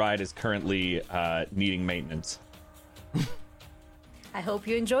ride. That ride is currently needing maintenance. I hope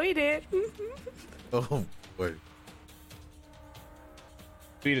you enjoyed it. Oh boy.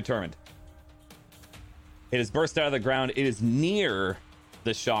 Be determined. It has burst out of the ground. It is near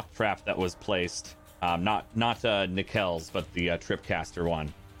the shock trap that was placed. Not Nikel's, but the Tripcaster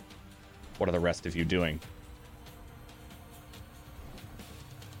one. What are the rest of you doing?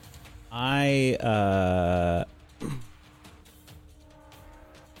 I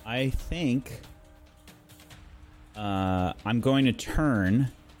think I'm going to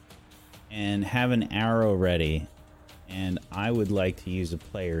turn and have an arrow ready, and I would like to use a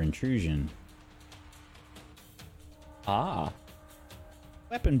player intrusion. Ah.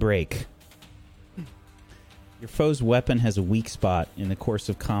 Weapon break. Your foe's weapon has a weak spot. In the course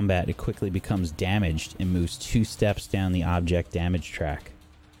of combat, it quickly becomes damaged and moves 2 steps down the object damage track.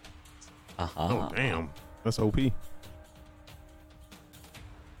 Oh damn. That's OP.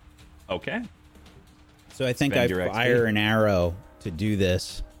 Okay. So I think Spend I your XP. fire an arrow to do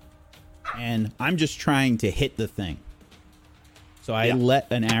this, and I'm just trying to hit the thing. So I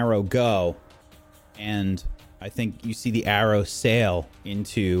let an arrow go, and I think you see the arrow sail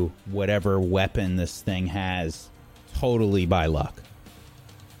into whatever weapon this thing has, totally by luck.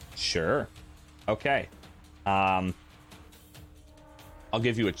 Sure. Okay. I'll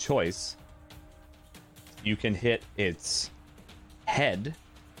give you a choice. You can hit its head,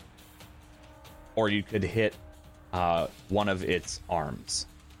 or you could hit one of its arms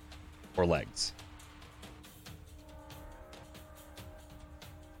or legs.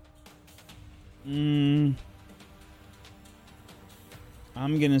 I'm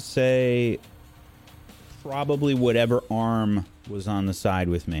gonna say probably whatever arm was on the side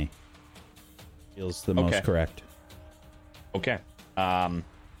with me feels the most correct. Okay. All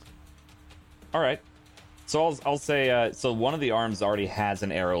right. So I'll say so one of the arms already has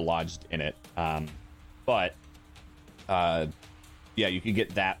an arrow lodged in it. But yeah, you could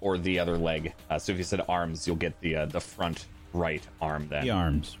get that or the other leg. So if you said arms, you'll get the front right arm then. The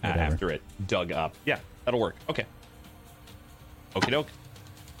arms, whatever. After it dug up. Yeah, that'll work. Okay. Okie doke.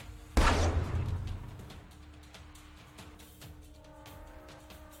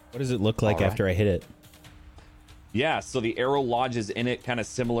 What does it look like All right. after I hit it? Yeah, so the arrow lodges in it, kind of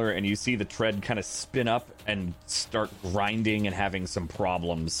similar, and you see the tread kind of spin up and start grinding and having some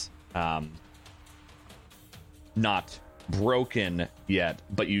problems. Not broken yet,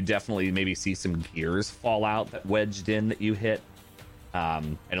 but you definitely maybe see some gears fall out that wedged in that you hit.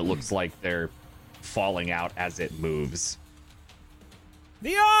 And it looks like they're falling out as it moves.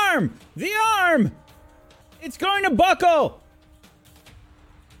 The arm! The arm! It's going to buckle!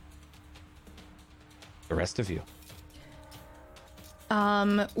 The rest of you.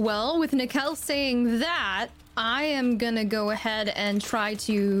 Well, with Nikel saying that, I am gonna go ahead and try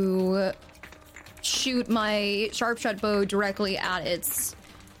to shoot my sharpshot bow directly at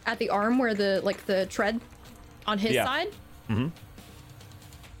the arm where the tread on his side. Mm-hmm.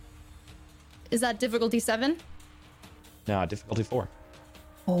 Is that difficulty 7? No, difficulty 4.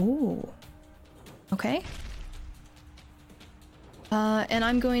 Oh. Okay. And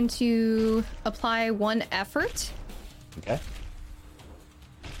I'm going to apply 1 effort. Okay.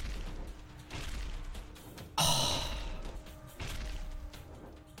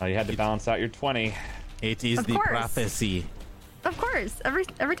 You had to balance out your 20. It is Of the course. prophecy. Of course. Every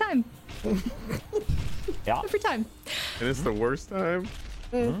time. Yeah. Every time. And it's the worst time.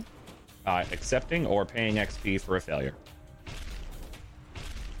 Accepting or paying XP for a failure.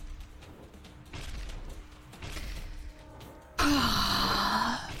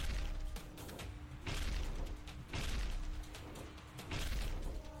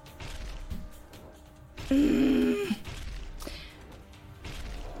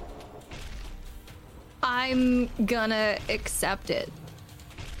 I'm gonna accept it.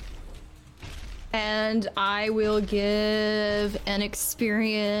 And I will give an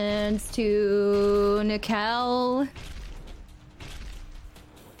experience to Nikel.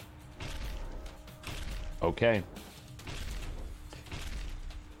 Okay.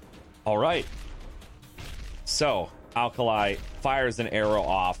 All right. So, Alkali fires an arrow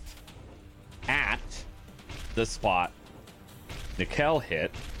off at the spot Nikel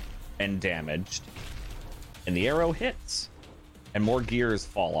hit and damaged. And the arrow hits. And more gears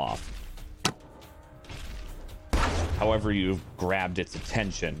fall off. However, you've grabbed its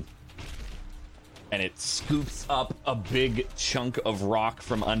attention. And it scoops up a big chunk of rock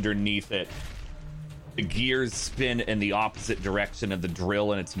from underneath it. The gears spin in the opposite direction of the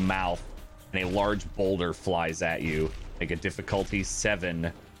drill in its mouth, and a large boulder flies at you. Make a difficulty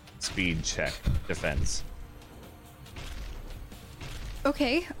 7 speed check defense.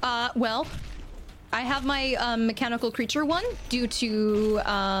 Okay, well, I have my mechanical creature one due to,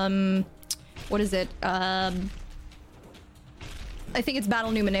 what is it? I think it's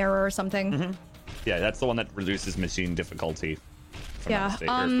Battle Numenera or something. Yeah, that's the one that reduces machine difficulty. if I'm not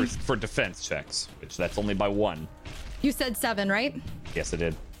mistaken, or for defense checks, which that's only by 1. You said 7, right? Yes, I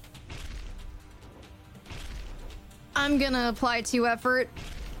did. I'm gonna apply 2 effort.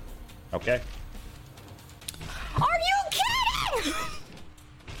 Okay. Are you kidding?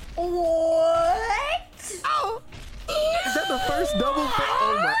 What? Oh! Is that the first double?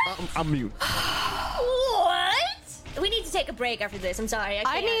 Oh my! I'm mute. What? We need to take a break after this. I'm sorry. I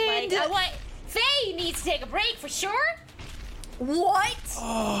can't. need- Faye needs to take a break for sure. What?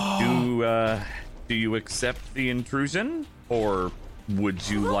 Do you accept the intrusion, or would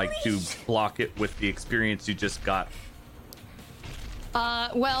you like to block it with the experience you just got?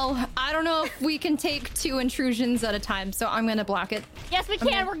 Well, I don't know if we can take 2 intrusions at a time, so I'm gonna block it. Yes, we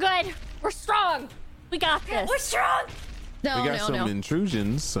can. We're good. We're strong. We got this. We're strong. No, We got some no.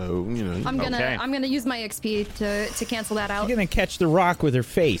 intrusions, so you know. I'm Okay. gonna use my XP to cancel that out. You're gonna catch the rock with her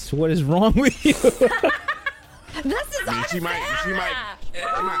face. What is wrong with you? This is I mean, she might.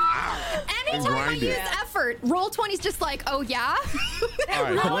 anytime I grind it. use effort, roll 20's just like, oh yeah. All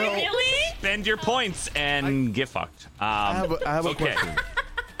right, well, Really? Spend your points and get fucked. I have a Okay. question.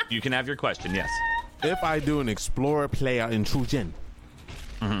 You can have your question, yes. If I do an explorer player intrusion,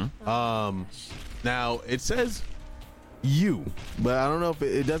 now it says you, but I don't know if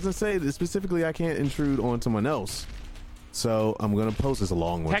it doesn't say that specifically I can't intrude on someone else. So I'm gonna post this a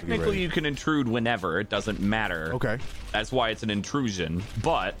long one. Technically, you can intrude whenever. It doesn't matter. Okay. That's why it's an intrusion.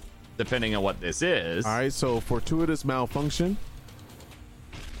 But depending on what this is, All right. So fortuitous malfunction,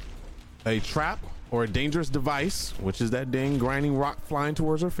 a trap or a dangerous device, which is that dang grinding rock flying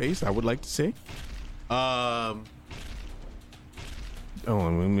towards her face. I would like to see. Oh,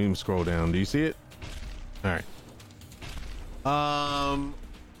 let me scroll down. Do you see it? All right.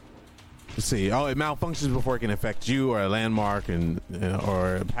 Let's see. Oh, it malfunctions before it can affect you or a landmark, and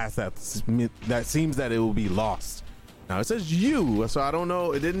or past that seems that it will be lost. Now it says you, so I don't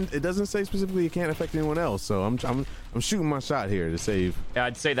know. It doesn't say specifically it can't affect anyone else. So I'm shooting my shot here to save.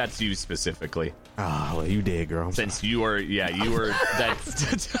 I'd say that's you specifically. Ah, well, you did, girl. I'm Since you are, you were.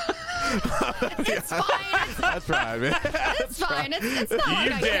 That's It's fine. That's right, man. It's fine. It's not like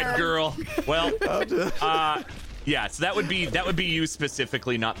you I dead, care. girl. Well, yeah. So that would be you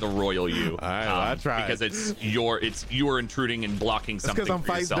specifically, not the royal you. All right, well, I tried. Because you are intruding and blocking That's something because I'm for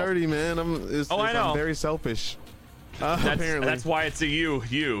fight yourself. dirty, man. I know. I'm very selfish. Apparently. That's why it's a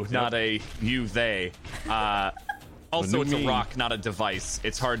you, not a you, they. Also, new it's a me. rock, not a device.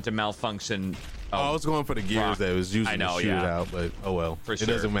 It's hard to malfunction. I was going for the gears rock. that was using I know, to shoot it yeah. out, but oh well. For It sure.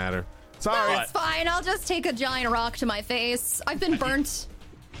 doesn't matter. Sorry. But- It's fine. I'll just take a giant rock to my face. I've been burnt,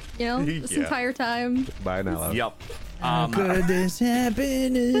 this Yeah. entire time. Bye now. love. Yep. Could this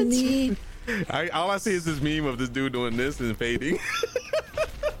happen to me? All I see is this meme of this dude doing this and fading.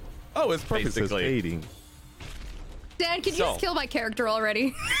 Oh, it's purpose is Basically. fading. Dan, can you So- just kill my character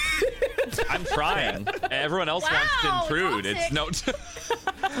already? I'm trying. Everyone else wants to Wow, intrude. It's no.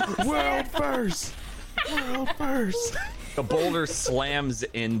 World first. World first. The boulder slams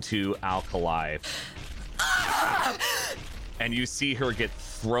into Alkali. and you see her get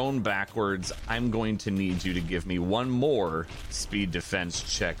thrown backwards. I'm going to need you to give me one more speed defense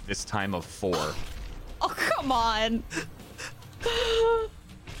check, this time of 4. Oh, come on. Man.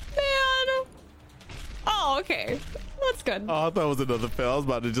 Oh, okay. That's good. Oh, I thought it was another fail. I was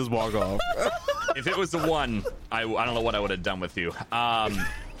about to just walk off. If it was a 1, I don't know what I would have done with you. Throw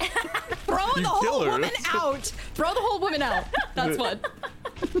the whole woman out. Throw the whole woman out. That's what.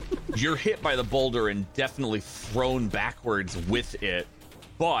 You're hit by the boulder and definitely thrown backwards with it,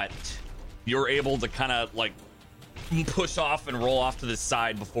 but you're able to kind of like push off and roll off to the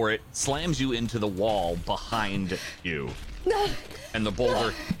side before it slams you into the wall behind you. And the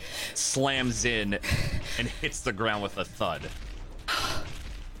boulder slams in and hits the ground with a thud.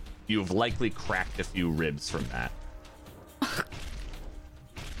 You've likely cracked a few ribs from that.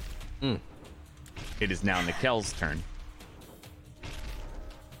 It is now Nikel's turn.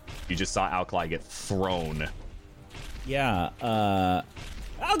 You just saw Alkali get thrown. Yeah,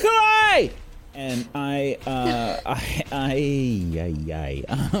 Alkali! And I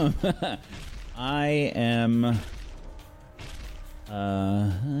am,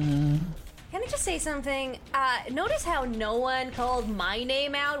 Can I just say something? Notice how no one called my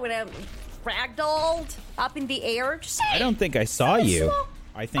name out when I'm ragdolled up in the air? Just say I don't think I saw something you. small.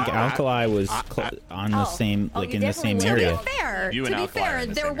 I think Alkali was on the same, like in the same area. You and To be Alkali are fair, in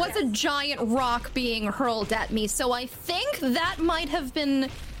the there same was a giant rock being hurled at me, so I think that might have been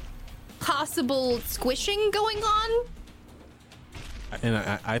possible squishing going on. And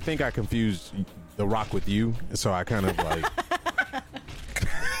I think I confused the rock with you, so I kind of like,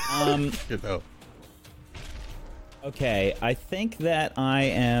 you know. Okay, I think that I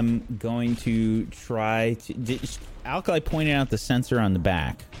am going to try to. Alkali pointed out the sensor on the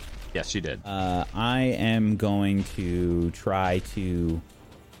back. Yes, you did. I am going to try to.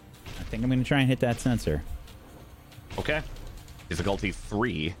 I think I'm going to try and hit that sensor. Okay. Difficulty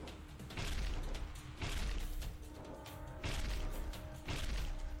 3.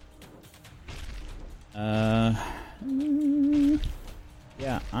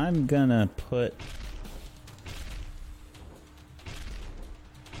 Yeah, I'm gonna put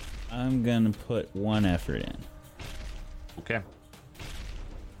one effort in. Okay.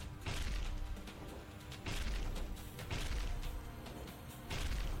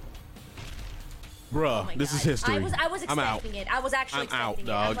 Bruh, Oh my this is God. history. I was I'm out. expecting it. I was actually I'm out, expecting it.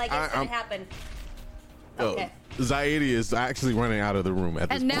 dog. I'm like, it's gonna I'm- happen. Yo, Okay. Zaidi is actually running out of the room at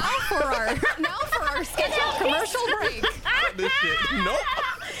this And point. now for our scheduled commercial break. This shit. Nope.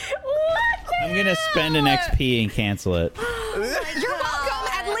 I'm gonna spend an XP and cancel it. You're welcome.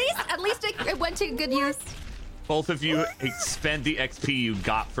 At least it went to good use. Both of you spent the XP you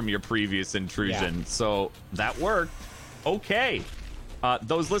got from your previous intrusion, Yeah. so that worked. Okay.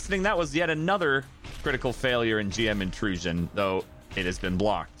 Those listening, that was yet another critical failure in GM intrusion, though it has been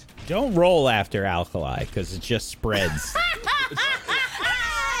blocked. Don't roll after Alkali, because it just spreads.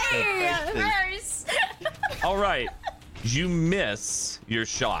 Reverse. All right. You miss your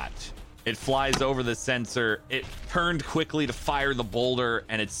shot. It flies over the sensor. It turned quickly to fire the boulder,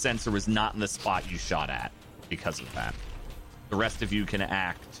 and its sensor was not in the spot you shot at because of that. The rest of you can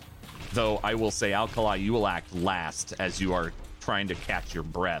act, though I will say, Alkali, you will act last as you are trying to catch your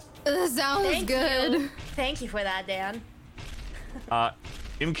breath. Sounds Thank good. you. Thank you for that, Dan.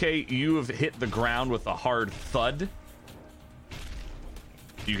 MK, you have hit the ground with a hard thud.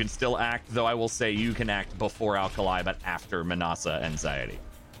 You can still act, though I will say you can act before Alkali, but after Manasa and Zaidi.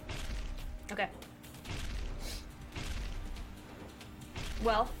 Okay.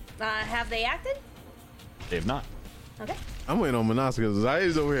 Well, have they acted? They have not. Okay. I'm waiting on Manasa because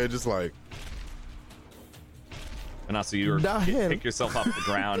Zaidi's over here just like, Manasa, you Not him. pick yourself off the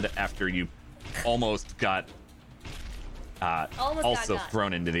ground after you almost got Almost also got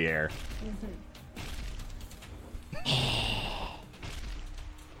thrown into the air.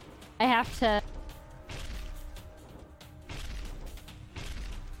 I have to.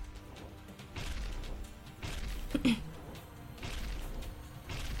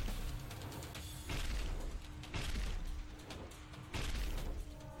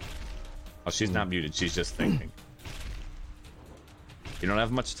 Oh, she's not muted. She's just thinking. You don't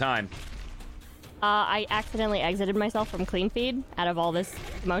have much time. I accidentally exited myself from Clean Feed out of all this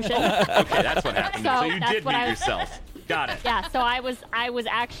commotion. Okay, that's what happened. So So you that's did what mute I was- yourself. Got it. Yeah, so I was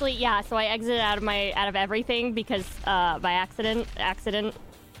actually so I exited out of everything because by accident.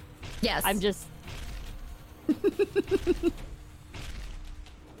 Yes. I'm just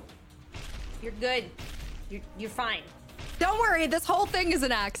You're good. You're fine. Don't worry, this whole thing is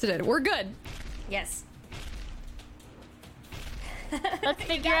an accident. We're good. Yes. Let's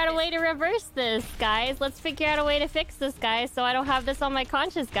figure out a way to reverse this, guys. Let's figure out a way to fix this, guys, so I don't have this on my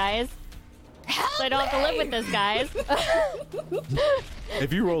conscience, guys. So I don't have to live with this, guys.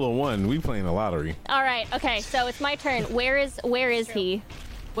 If you roll a 1, we playing the lottery. All right, okay, so it's my turn. Where is he?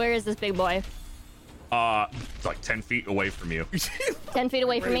 Where is this big boy? It's like 10 feet away from you. 10 feet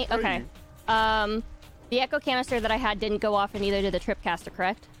away from me? Okay. The echo canister that I had didn't go off, and neither did the tripcaster,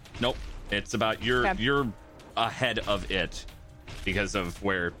 correct? Nope. It's about you're Okay. ahead of it because of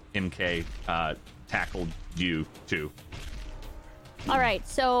where MK tackled you to. All right,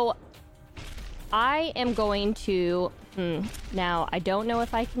 so I am going to. Now, I don't know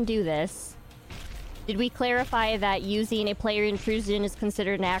if I can do this. Did we clarify that using a player intrusion is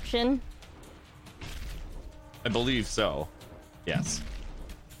considered an action? I believe so. Yes.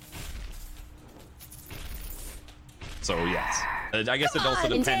 So yes. I guess it also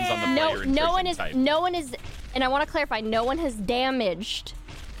depends on the player intrusion No one is. type. No one is. And I want to clarify. No one has damaged.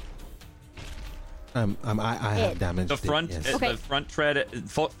 I have damaged The front, it, yes. Okay. the front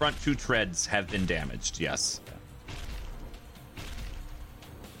front 2 treads have been damaged. Yes.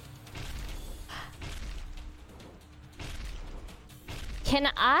 Can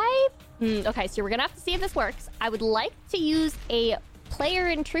I? Okay, so we're gonna have to see if this works. I would like to use a player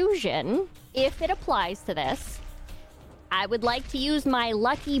intrusion if it applies to this. I would like to use my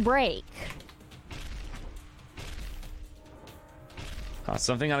lucky break.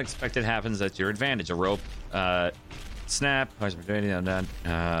 Something unexpected happens at your advantage. A rope snap. Some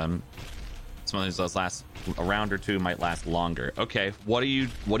of these last a round or two, might last longer. Okay, what are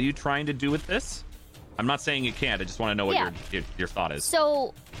you trying to do with this? I'm not saying you can't. I just want to know what your thought is.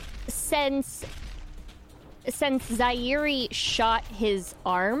 So, since Zaire shot his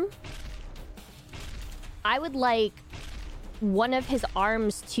arm, I would like one of his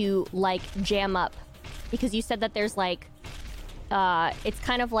arms to like jam up, because you said that there's like it's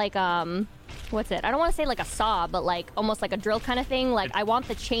kind of like what's it? I don't want to say like a saw, but like almost like a drill kind of thing. Like I want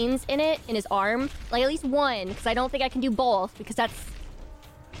the chains in his arm, like at least one, because I don't think I can do both, because that's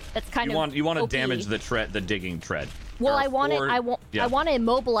kind of you want to OP. damage the digging tread. Well, There I are want four- I want yeah. to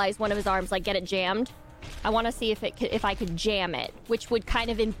immobilize one of his arms, like get it jammed. I want to see if I could jam it, which would kind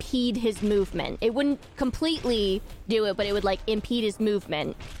of impede his movement. It wouldn't completely do it, but it would like impede his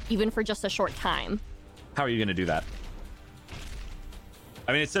movement, even for just a short time. How are you going to do that?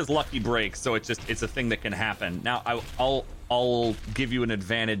 I mean, it says lucky break, so it's a thing that can happen. Now, I'll give you an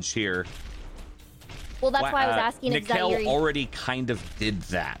advantage here. Well, that's why I was asking if Nickel Zaire. already kind of did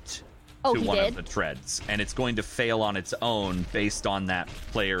that Oh, to he one did? of the treads, and it's going to fail on its own based on that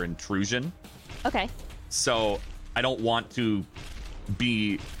player intrusion. Okay. So I don't want to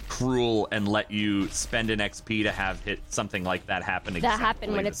be cruel and let you spend an XP to have hit something like that happen exactly That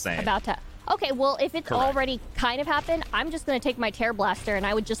happened when the it's same. about to. Okay, well, if it's Correct. already kind of happened, I'm just going to take my Tear Blaster and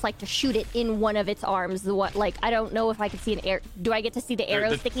I would just like to shoot it in one of its arms. I don't know if I could see an arrow. Do I get to see the arrow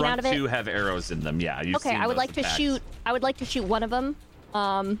the sticking front out of it? two have arrows in them. Yeah. You've Okay, seen I would those like to attacks. shoot. I would like to shoot one of them.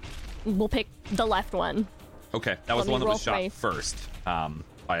 We'll pick the left one. Okay, that was Let the one me that was roll shot for first.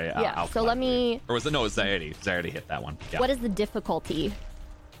 By Yeah, Alpha so let me- Or was it? No, it was Zaire. Zaire hit that one. Yeah. What is the difficulty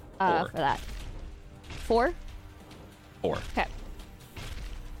 4. for that? 4? 4. Okay.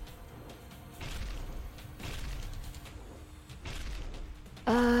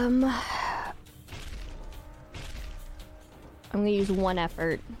 I'm gonna use one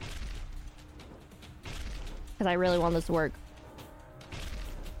effort because I really want this to work.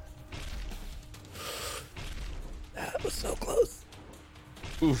 That was so close.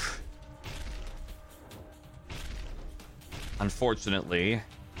 Oof. Unfortunately,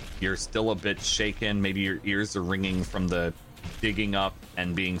 you're still a bit shaken. Maybe your ears are ringing from the digging up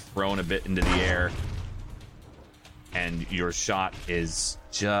and being thrown a bit into the air. And your shot is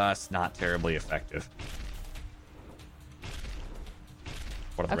just not terribly effective.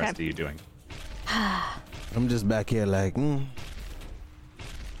 What are the Okay. rest of you doing? I'm just back here like, I'm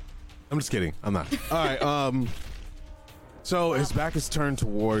just kidding. I'm not. All right. So his back is turned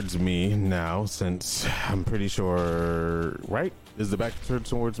towards me now, since I'm pretty sure. Right? Is the back turned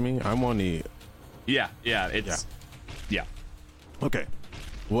towards me? I'm on the. Yeah, it's... Yeah. Okay.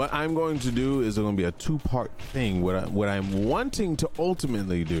 What I'm going to do is going to be a 2-part thing. What I'm wanting to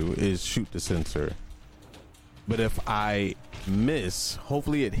ultimately do is shoot the sensor. But if I miss,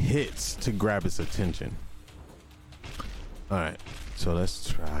 hopefully it hits to grab its attention. All right. So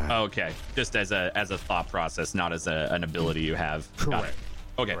let's try. Okay, just as a thought process, not as an ability you have. Got it. Correct.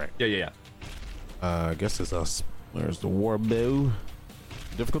 Okay. Correct. Yeah. I guess it's us. There's the war bow.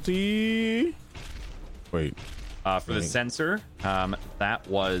 Difficulty. Wait. For the Right. sensor, that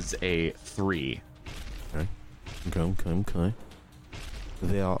was a 3. Okay.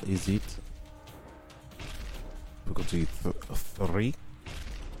 There is it. Difficulty 3.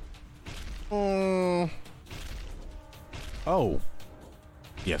 Oh.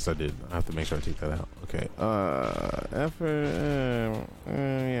 Yes, I did. I have to make sure I take that out. Okay. Effort.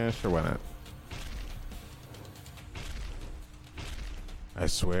 Yeah, sure. Why not? I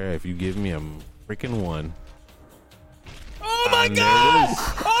swear, if you give me a freaking 1. Oh my god!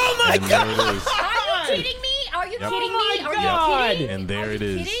 Oh my god! Are you kidding me? Are you kidding me? Are you kidding? And there it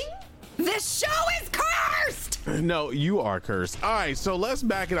is. This show is cursed! No, you are cursed. All right, so let's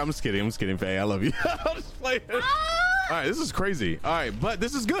back it. I'm just kidding. Faye. I love you. I'll just play it. All right, this is crazy. All right, but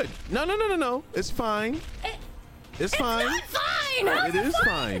this is good. No. It's fine. It's fine. Not fine! It is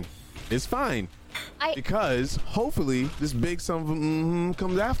fine. It's fine. Because hopefully this big son of a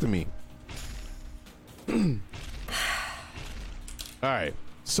comes after me. All right,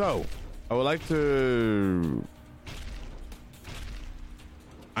 so I would like to.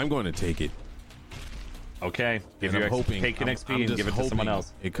 I'm going to take it. Okay. Give And your I'm hoping. take an I'm XP and just give it to someone hoping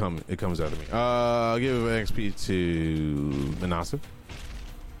else. It comes out of me. I'll give an XP to Manasa.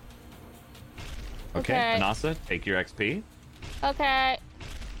 Okay. Manasa, take your XP. Okay.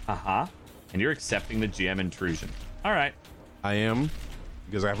 Uh-huh. And you're accepting the GM intrusion. All right. I am,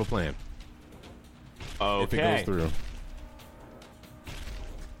 because I have a plan. Okay. If it goes through.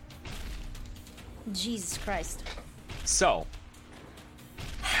 Jesus Christ. So,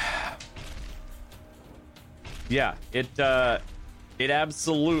 yeah, it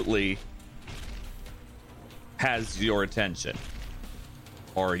absolutely has your attention,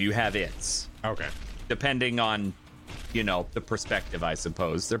 or you have its. Okay. Depending on, the perspective, I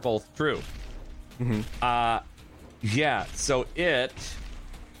suppose. They're both true. Yeah. So it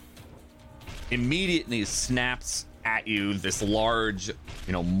immediately snaps at you. This large,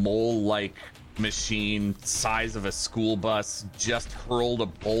 mole-like machine size of a school bus just hurled a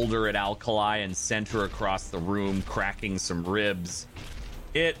boulder at Alkali and sent her across the room, cracking some ribs.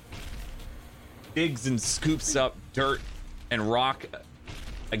 It digs and scoops up dirt and rock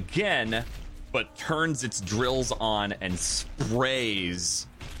again, but turns its drills on and sprays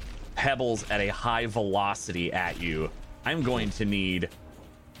pebbles at a high velocity at you. I'm going to need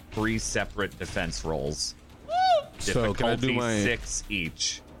 3 separate defense rolls. So can I do Difficulty my 6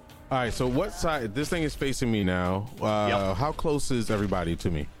 each. All right, so what side? This thing is facing me now. Yep. How close is everybody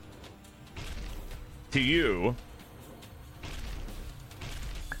to me? To you.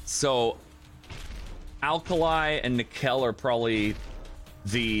 So, Alkali and Nikel are probably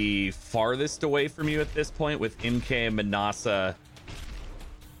the farthest away from you at this point, with MK and Manasa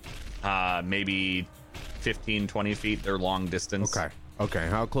maybe 15, 20 feet. They're long distance. Okay.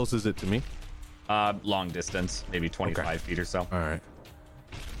 How close is it to me? Long distance, maybe 25 feet or so. All right.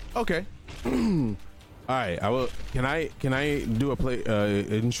 Okay. All right. I will. Can I do a play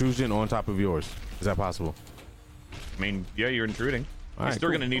intrusion on top of yours? Is that possible? I mean, yeah, you're intruding. All You're right, still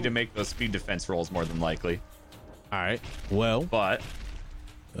cool, going to need to make those speed defense rolls more than likely. All right. Well, But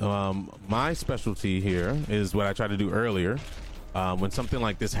my specialty here is what I tried to do earlier. When something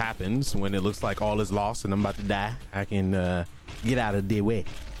like this happens, when it looks like all is lost and I'm about to die, I can get out of the way.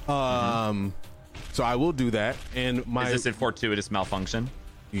 So I will do that. And my is this a fortuitous malfunction?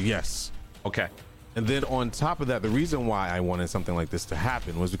 yes. Okay. And then on top of that, the reason why I wanted something like this to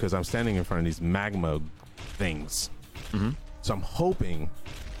happen was because I'm standing in front of these magma things. So I'm hoping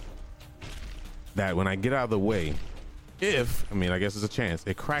that when I get out of the way, I guess there's a chance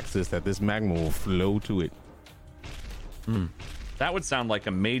it cracks this, that this magma will flow to it. That would sound like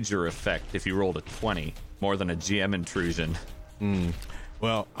a major effect if you rolled a 20, more than a GM intrusion.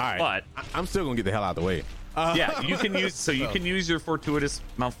 Well, all right. But I'm still gonna get the hell out of the way. yeah, you can use your fortuitous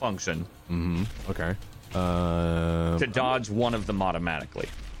malfunction Okay. to dodge one of them automatically.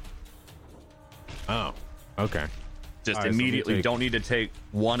 Oh. Okay. Just All right, so we immediately take- don't need to take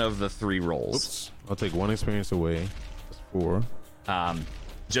one of the 3 rolls. Oops. I'll take 1 experience away. That's 4.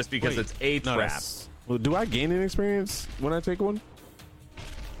 Just because Wait, it's a no, trap. well, do I gain an experience when I take one?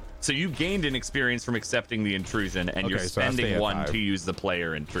 So you gained an experience from accepting the intrusion, and you're Okay, so I stay spending at 1 5. to use the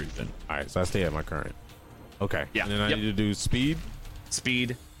player intrusion. All right, so I stay at my current. Okay. Yeah, And then I yep. need to do speed.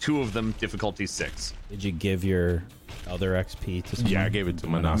 Speed, 2 of them, difficulty 6. Did you give your other XP to someone? Yeah, I gave it to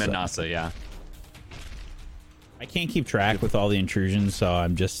Manasa. Manasa, yeah. I can't keep track with all the intrusions, so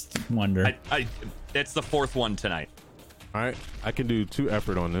I'm just wondering. It's the 4th one tonight. All right, I can do 2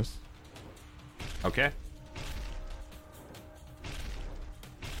 effort on this. Okay.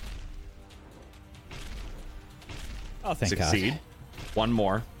 Oh, thank Succeed. God. 1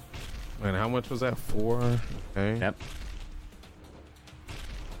 more. And how much was that? 4. Okay. Yep.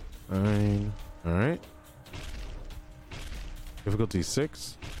 9. All right. Difficulty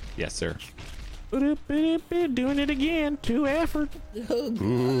 6. Yes, sir. Doing it again. 2 effort.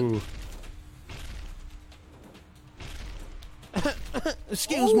 Ooh.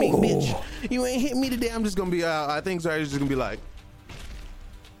 Excuse me, bitch. You ain't hit me today. I'm just gonna be. I think Zarya's just gonna be like.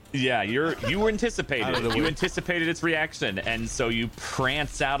 Yeah, you anticipated Out of the it. You way. anticipated its reaction, and so you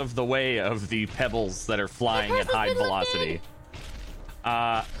prance out of the way of the pebbles that are flying at high velocity.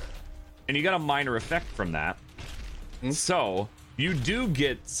 And you got a minor effect from that. So you do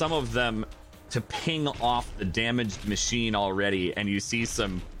get some of them to ping off the damaged machine already, and you see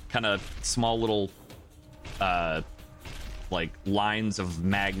some kind of small little like lines of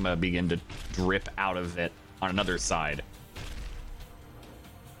magma begin to drip out of it on another side.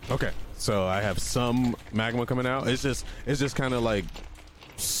 Okay, so I have some magma coming out. It's just kind of like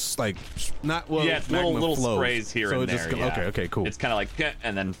not well. Yeah, it's magma little flows. sprays here So and it just there. Yeah. Okay, cool. It's kind of like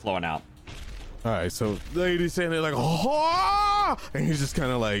and then flowing out. All right, so lady's saying it like, oh, and he's just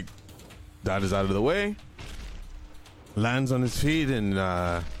kind of like dodges out of the way, lands on his feet, and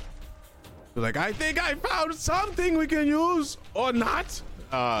like, I think I found something we can use or not.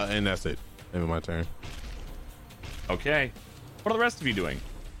 And that's it. End of my turn. Okay, what are the rest of you doing?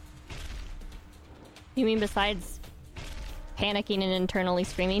 You mean besides panicking and internally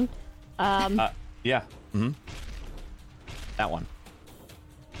screaming? Yeah. Mm-hmm. That one.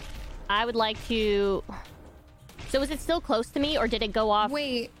 I would like to. So is it still close to me, or did it go off?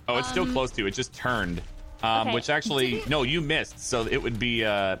 Wait. Oh, it's still close to you. It just turned. Okay. Which actually, no, you missed. So it would be,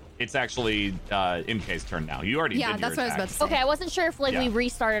 it's actually MK's turn now. You already Yeah, did that's your what I was attack. about to say. Okay, I wasn't sure if like Yeah. we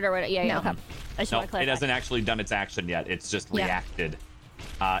restarted or what. Yeah, No. okay. I just No, want to clarify. it hasn't actually done its action yet. It's just Yeah. reacted.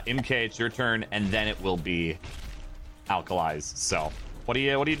 MK, it's your turn, and then it will be Alkali's. So, what are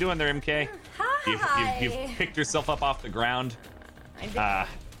you doing there, MK? Hi. You've picked yourself up off the ground I did-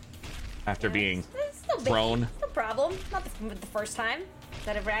 after being It's no biggie. thrown. No problem. Not the first time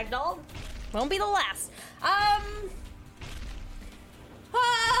that I've ragdolled. Won't be the last.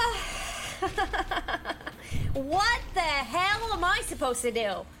 What the hell am I supposed to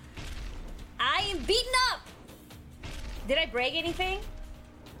do? I am beaten up. Did I break anything?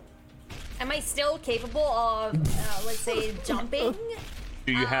 Am I still capable of, let's say, jumping?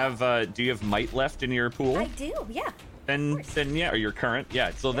 Do you have might left in your pool? I do, yeah. Then yeah, or your current,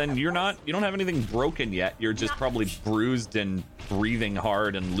 yeah. So then you don't have anything broken yet. You're just Not- probably bruised and breathing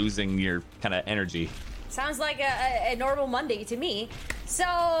hard and losing your kind of energy. Sounds like a normal Monday to me.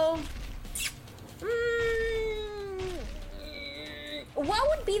 So, what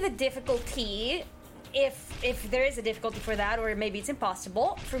would be the difficulty, if there is a difficulty for that, or maybe it's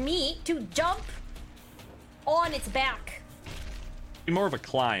impossible, for me to jump on its back? Be more of a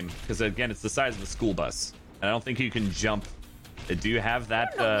climb, because again, it's the size of a school bus, and I don't think you can jump. Do you have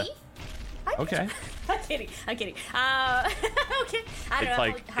that? No, me. Okay. I'm kidding. Okay. I don't It's know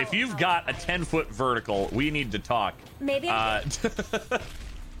like how- if you've how- got a 10-foot vertical, we need to talk. Maybe I do.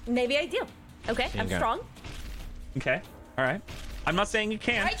 Maybe I do. Okay, I'm Okay. strong. Okay. All right. I'm not saying you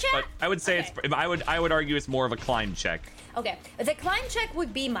can't, Right, chat? but I would say Okay. it's. I would argue it's more of a climb check. Okay, the climb check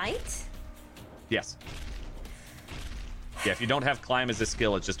would be might. Yes. Yeah. If you don't have climb as a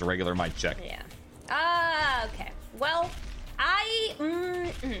skill, it's just a regular might check. Yeah. Okay. Well, I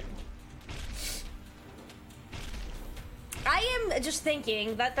am just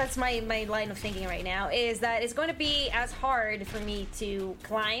thinking that's my line of thinking right now is that it's going to be as hard for me to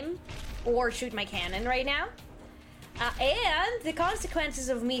climb or shoot my cannon right now. And the consequences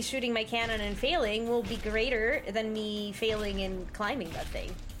of me shooting my cannon and failing will be greater than me failing in climbing that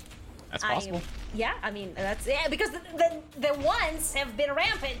thing. That's possible. I mean that's because the ones have been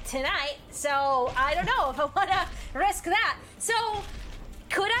rampant tonight, so I don't know if I want to risk that. So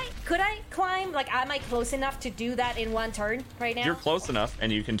could I climb? Like, am I close enough to do that in one turn right now? You're close enough, and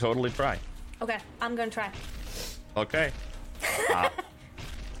you can totally try. Okay, I'm gonna try. Okay.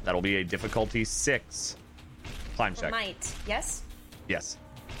 That'll be a difficulty 6 climb check. Might, yes. Yes.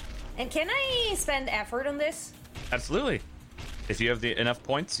 And can I spend effort on this? Absolutely. If you have enough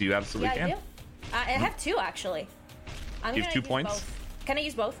points, you absolutely Yeah, can. I do. I have 2 actually. I'm You have gonna 2 use points? both. Can I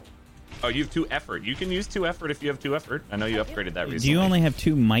use both? Oh, you have 2 effort. You can use 2 effort if you have 2 effort. I know you upgraded that recently. Do you only have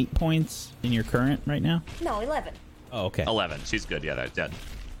 2 might points in your current right now? No, 11. Oh, okay. 11. She's good. Yeah, that's dead.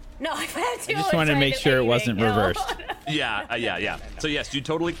 No, if I have 2. I just wanted to make sure it wasn't reversed. Yeah, yeah. So yes, you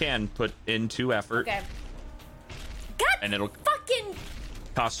totally can put in 2 effort, Okay. God and it'll fucking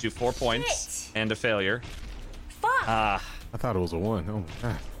cost you 4 points Shit. and a failure. fuck. I thought it was a 1. Oh my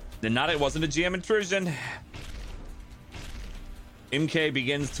god. Then it wasn't a GM intrusion. MK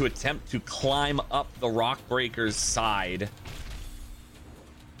begins to attempt to climb up the rock breaker's side,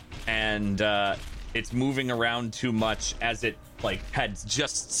 and it's moving around too much as it like had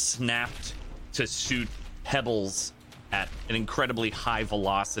just snapped to shoot pebbles at an incredibly high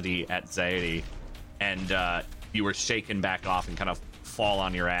velocity at Zaidi, and you were shaken back off and kind of fall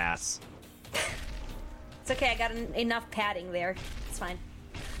on your ass. It's okay. I got enough padding there. It's fine.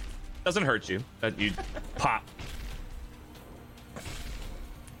 Doesn't hurt you. You pop.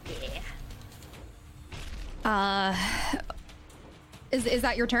 Yeah. Is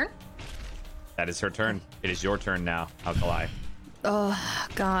that your turn? That is her turn. It is your turn now, Alkali. Oh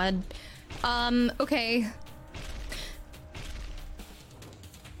God. Okay.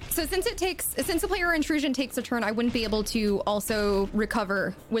 So since the player intrusion takes a turn, I wouldn't be able to also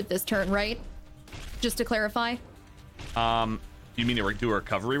recover with this turn, right? Just to clarify. You mean to do a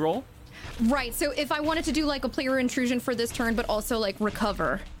recovery roll? Right. So if I wanted to do like a player intrusion for this turn, but also like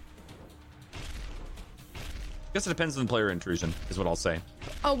recover. I guess it depends on player intrusion, is what I'll say.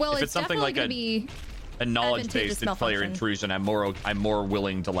 Oh well, If it's something definitely like gonna be a knowledge-based advantageous player malfunction. intrusion, I'm more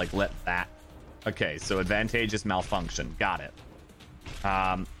willing to like let that. Okay, so advantageous malfunction. Got it.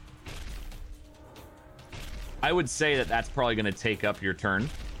 I would say that that's probably going to take up your turn.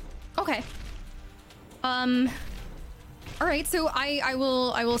 Okay. All right, so I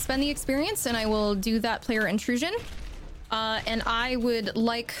will spend the experience and I will do that player intrusion. And I would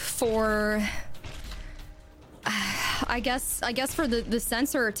like for I guess for the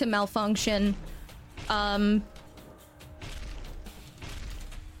sensor to malfunction. Okay.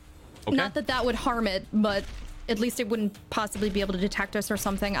 Not that would harm it, but at least it wouldn't possibly be able to detect us or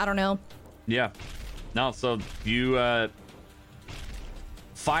something. I don't know. Yeah. No, so you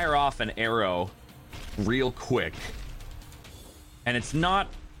fire off an arrow real quick. And it's not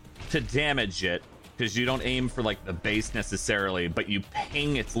to damage it, because you don't aim for like the base necessarily, but you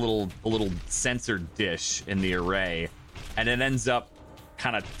ping its little sensor dish in the array, and it ends up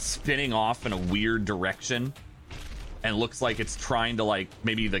kind of spinning off in a weird direction, and looks like it's trying to like,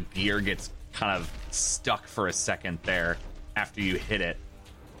 maybe the gear gets kind of stuck for a second there after you hit it.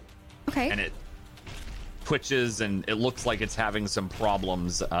 Okay. And it twitches, and it looks like it's having some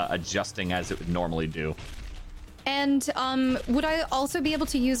problems adjusting as it would normally do. And would I also be able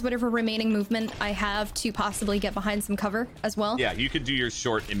to use whatever remaining movement I have to possibly get behind some cover as well? Yeah, you could do your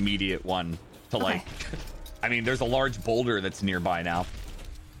short, immediate one to like... I mean, there's a large boulder that's nearby now.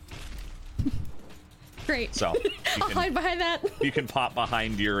 Great. So I'll hide behind that. You can pop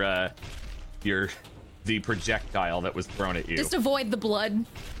behind the projectile that was thrown at you. Just avoid the blood.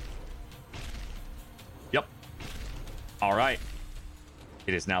 Yep. All right.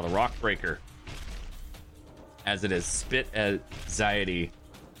 It is now the Rock Breaker. As it is spit at Zaidi,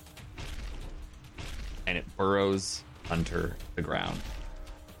 and it burrows under the ground.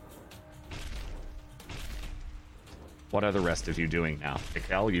 What are the rest of you doing now?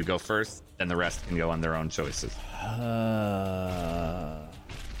 Mikkel, you go first, then the rest can go on their own choices.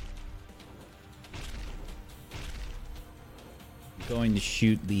 Going to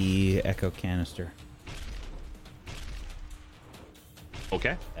shoot the echo canister.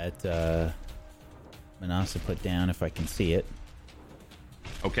 Okay. That Manasa put down if I can see it.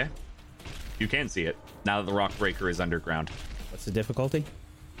 Okay. You can see it now that the Rock Breaker is underground. What's the difficulty?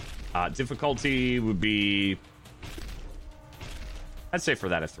 Difficulty would be... I'd say for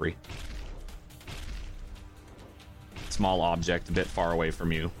that a 3. Small object, a bit far away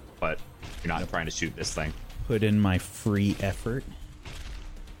from you, but you're not trying to shoot this thing. Put in my free effort.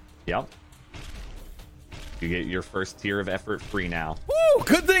 Yep. You get your first tier of effort free now. Woo!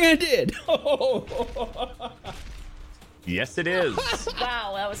 Good thing I did! Yes, it is.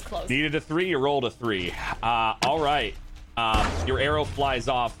 Wow, that was close. Needed a 3, you rolled a 3. All right. Your arrow flies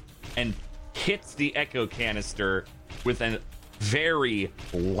off and hits the echo canister with a very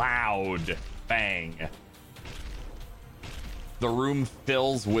loud bang. The room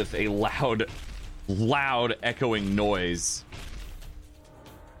fills with a loud echoing noise.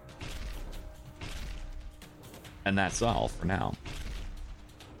 And that's all for now.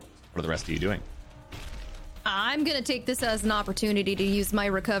 What are the rest of you doing? I'm gonna take this as an opportunity to use my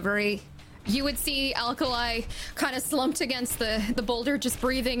recovery. You would see Alkali kind of slumped against the boulder, just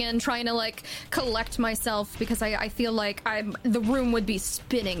breathing in, trying to like collect myself, because I feel like the room would be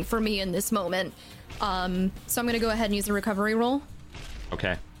spinning for me in this moment. So I'm gonna go ahead and use a recovery roll.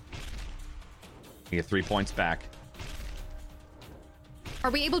 Okay. You get 3 points back.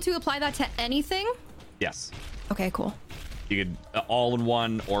 Are we able to apply that to anything? Yes. Okay, cool. You could all in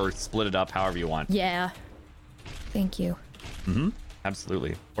one or split it up however you want. Yeah. Thank you. Mm-hmm.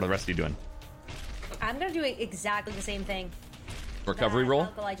 Absolutely. What are the rest of you doing? I'm gonna do exactly the same thing. Recovery roll?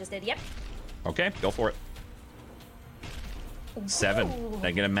 Alkali just did. Yep. Okay, go for it. 7.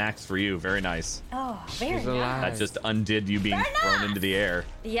 They get a max for you. Very nice. Oh, very She's nice. alive. That just undid you being thrown into the air.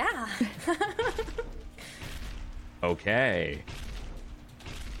 Yeah. Okay.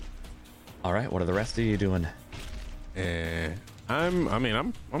 All right. What are the rest of you doing?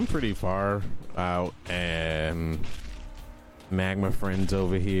 I'm pretty far out, and Magma friends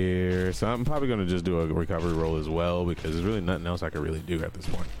over here, so I'm probably gonna just do a recovery roll as well because there's really nothing else I can really do at this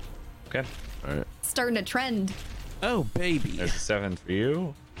point. Okay. All right. Starting a trend. Oh baby. There's a 7 for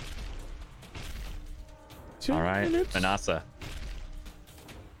you. 2 All right. minutes. Manasa.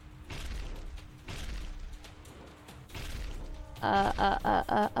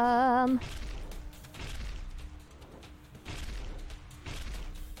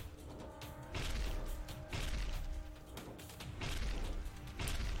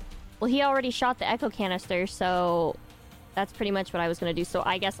 Well, he already shot the echo canister, so that's pretty much what I was gonna do. So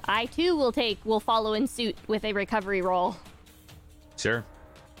I guess I too will follow in suit with a recovery roll. Sure.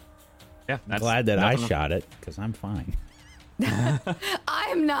 Yeah. I'm glad that I shot it because I'm fine.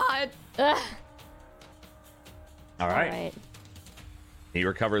 I'm not. Ugh. All right. He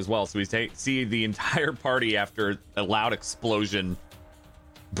recovers well. So we see the entire party after a loud explosion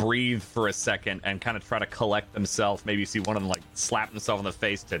breathe for a second and kind of try to collect themselves. Maybe you see one of them like slap himself in the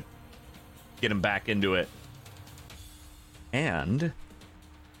face to get him back into it. And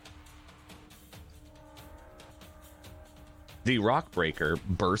the rock breaker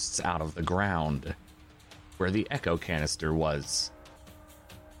bursts out of the ground where the echo canister was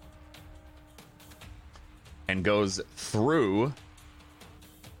and goes through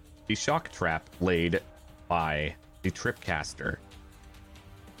the shock trap laid by the tripcaster.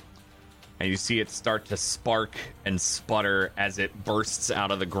 And you see it start to spark and sputter as it bursts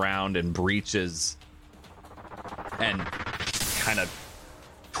out of the ground and breaches and kind of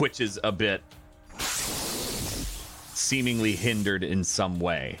twitches a bit, seemingly hindered in some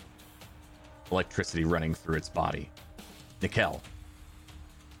way. Electricity running through its body. Nikel.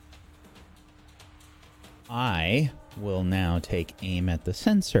 I will now take aim at the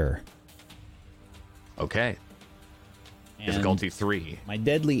sensor. Okay. And Difficulty 3. my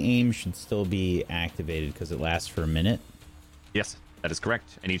deadly aim should still be activated because it lasts for a minute. Yes, that is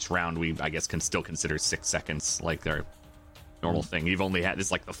correct. And each round we, I guess, can still consider 6 seconds like their normal thing. You've only had this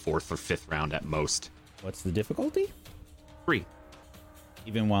is like the 4th or 5th round at most. What's the difficulty? 3.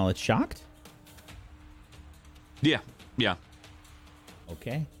 Even while it's shocked? Yeah.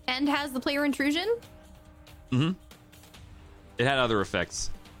 Okay. And has the player intrusion? It had other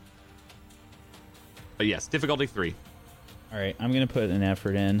effects. But yes, difficulty 3. All right, I'm going to put an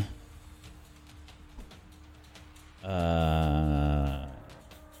effort in.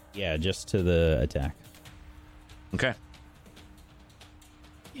 Yeah, just to the attack. Okay.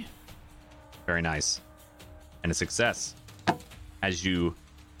 Very nice. And a success. As you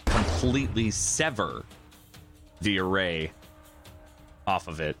completely sever the array off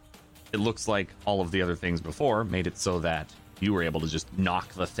of it, it looks like all of the other things before made it so that you were able to just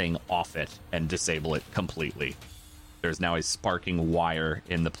knock the thing off it and disable it completely. There's now a sparking wire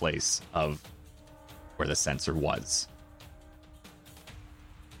in the place of where the sensor was.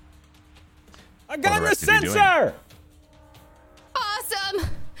 I What are got the the rest of you doing? sensor! Awesome!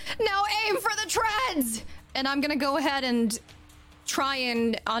 Now aim for the treads! And I'm gonna go ahead and try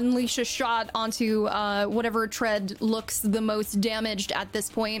and unleash a shot onto whatever tread looks the most damaged at this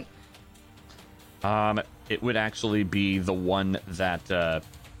point. It would actually be the one that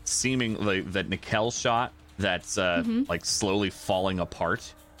seemingly that Nikel shot that's like slowly falling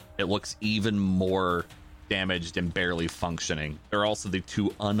apart. It looks even more damaged and barely functioning. There are also the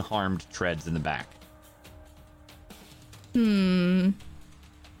 2 unharmed treads in the back.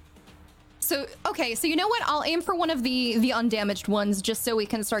 So, okay, so you know what? I'll aim for one of the undamaged ones just so we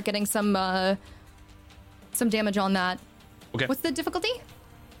can start getting some damage on that. Okay. What's the difficulty?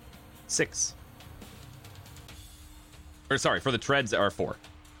 6. Or sorry, for the treads are 4.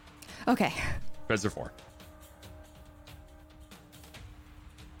 Okay. Treads are 4.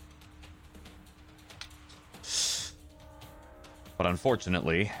 But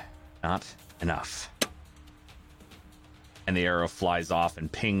unfortunately, not enough. And the arrow flies off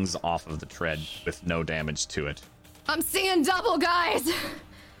and pings off of the tread with no damage to it. I'm seeing double, guys!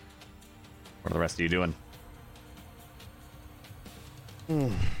 What are the rest of you doing?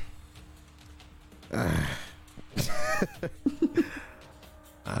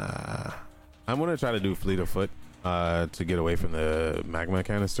 I'm gonna try to do fleet of foot to get away from the magma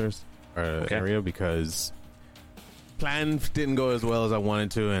canisters area because plan didn't go as well as I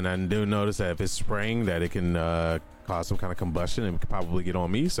wanted to, and I do notice that if it's spraying, that it can cause some kind of combustion and could probably get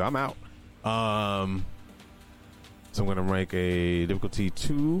on me. So I'm out. So I'm going to make a difficulty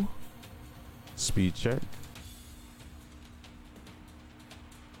 2 speed check.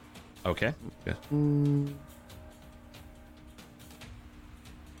 Okay. Yeah.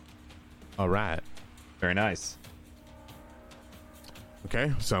 All right. Very nice.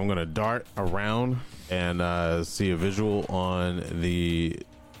 Okay, so I'm going to dart around and see a visual on the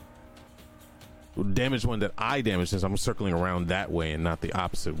damaged one that I damaged, since I'm circling around that way and not the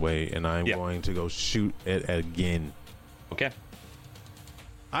opposite way, and I'm going to go shoot it again. Okay.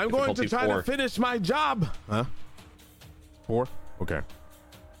 I'm going to try 4. to finish my job. Huh? 4? Okay.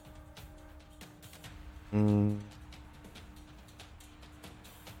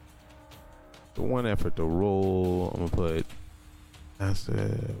 The one effort to roll. I'm gonna put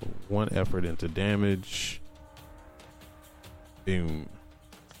one effort into damage. Boom.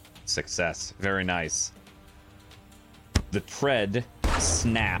 Success. Very nice. The tread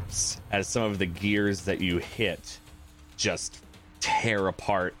snaps as some of the gears that you hit just tear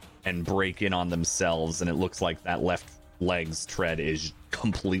apart and break in on themselves, and it looks like that left leg's tread is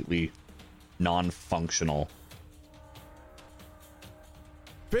completely non-functional.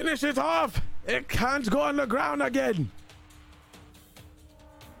 Finish it off! It can't go on the ground again!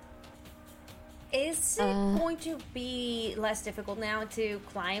 Is it going to be less difficult now to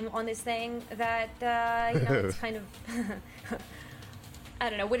climb on this thing that, it's kind of... I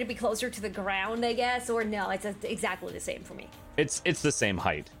don't know, would it be closer to the ground, I guess? Or no, it's exactly the same for me. It's the same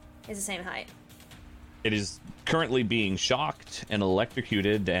height. It's the same height. It is currently being shocked and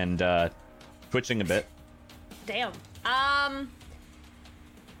electrocuted and twitching a bit. Damn.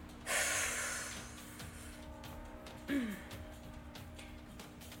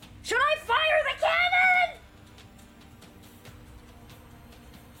 Should I fire the cannon?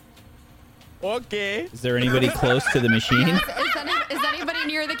 Okay. Is there anybody close to the machine? Is anybody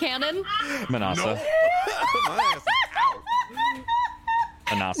near the cannon? Manasa.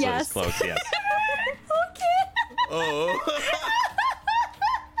 Manasa Yes. is close, yes. Okay. Oh.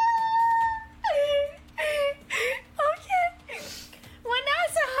 Okay.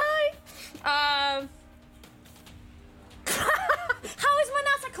 Manasa, hi. How is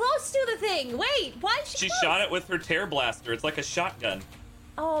Manasa close to the thing? Wait, why is she She close? shot it with her tear blaster. It's like a shotgun.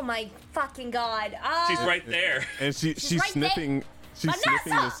 Oh my fucking god. She's right there. And she's right sniffing. She's Vanessa!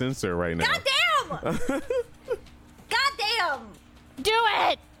 sniffing the sensor right now. God damn! God damn! Do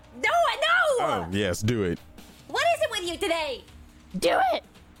it! No! Oh yes, do it. What is it with you today? Do it!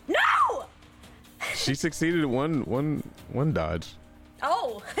 No! She succeeded one dodge.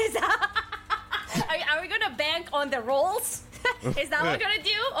 Oh, is that... are we gonna bank on the rolls? Is that what we're gonna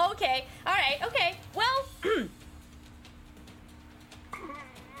do? Okay. All right. Okay. Well.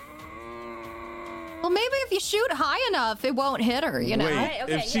 Well, maybe if you shoot high enough, it won't hit her. You know. Wait, Okay,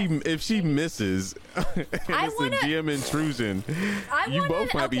 okay, if she misses, and it's wanna- a GM intrusion, I you wanna-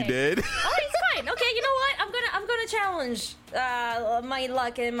 both might be okay. dead. Oh, it's fine. Okay. You know what? I'm gonna challenge my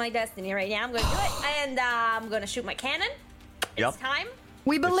luck and my destiny right now. I'm gonna do it, and I'm gonna shoot my cannon. Yep. It's time.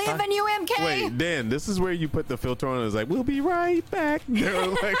 We believe in you, MK. Wait, Dan, this is where you put the filter on. It's like, we'll be right back. They're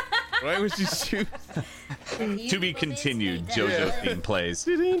like, right when she shoots. To be continued, JoJo theme plays.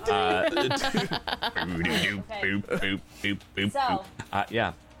 So-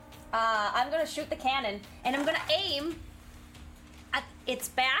 Yeah. I'm gonna shoot the cannon, and I'm gonna aim at its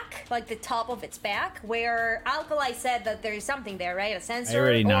back, like the top of its back, where Alkali said that there's something there, right? A sensor. I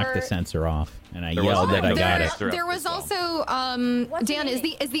already knocked or- the sensor off, and I There was yelled an that I echo got it. canister up There as was well. also What's Dan. Is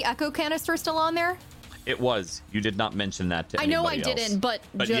remaining? the echo canister still on there? It was. You did not mention that to I know I anybody else. didn't, but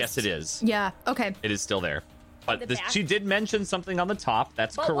But just, yes, it is. Yeah. Okay. It is still there. But The this, back? she did mention something on the top.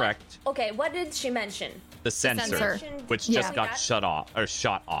 That's But what- correct. Okay, what did she mention? The sensor, sensor. which Yeah. just got shut off or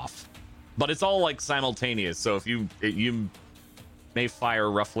shot off. But it's all like simultaneous. So if you may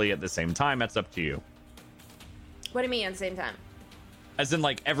fire roughly at the same time, that's up to you. What do you mean at the same time? As in,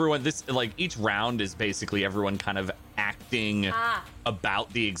 like, everyone, this, like, each round is basically everyone kind of acting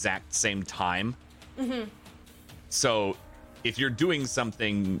about the exact same time. Mm-hmm. So if you're doing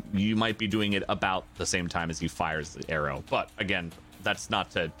something, you might be doing it about the same time as he fires the arrow. But again, that's not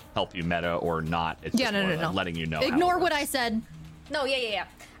to help you meta or not. It's Yeah. just No. more No. No. letting you know. how Ignore it what works. I said. No, yeah.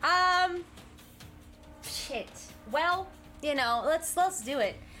 Shit. Well, let's do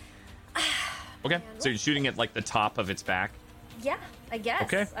it. Okay, so you're shooting at, like, the top of its back. Yeah, I guess.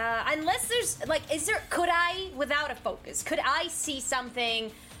 Okay. Unless there's could I, without a focus, could I see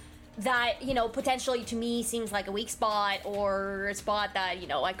something that, potentially to me seems like a weak spot or a spot that,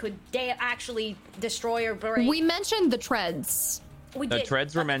 I could actually destroy or break? We mentioned the treads. We The did,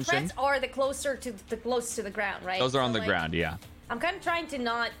 treads were but the mentioned. treads are the closest to the ground, right? Those are So, on the like, ground, yeah. I'm kind of trying to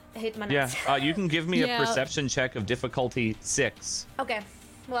not hit my Yeah, nuts. you can give me a Yeah. perception check of difficulty 6 Okay.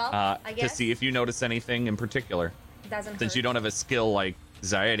 Well, I to guess. see if you notice anything in particular. Doesn't Since hurt. you don't have a skill like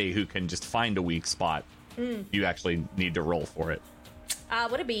Zaidi who can just find a weak spot, you actually need to roll for it.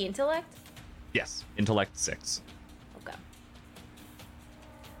 Would it be intellect? Yes, intellect 6. Okay.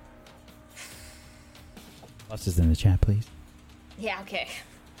 Pluses in the chat, please. Yeah, okay.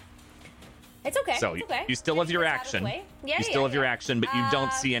 It's okay. So it's okay. you still have your It's out of the action. way. Yeah, You still have your action, but you don't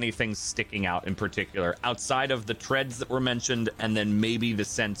Uh, see anything sticking out in particular outside of the treads that were mentioned, and then maybe the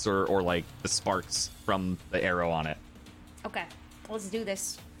sensor or like the sparks from the arrow on it. Okay, let's do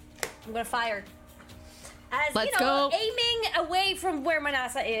this. I'm gonna fire. As Let's you know, go. aiming away from where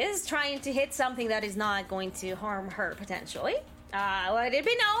Manasa is, trying to hit something that is not going to harm her potentially. Let it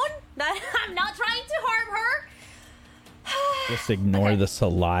be known that I'm not trying to harm her. Just ignore Okay. the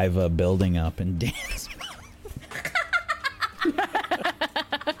saliva building up and dance.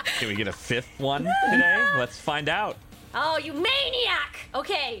 Can we get a 5th one today? Let's find out. Oh, you maniac!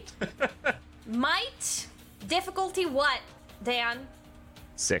 Okay. Might difficulty what, Dan?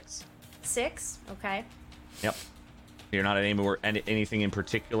 6. 6. Okay. Yep. You're not anywhere anything in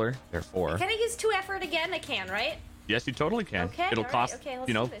particular, therefore. Can I use 2 effort again? I can, right? Yes, you totally can. Okay, It'll all right, cost, okay, let's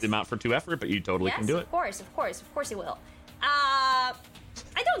you know, do this. the amount for 2 effort, but you totally Yes, can do it. of course it will. I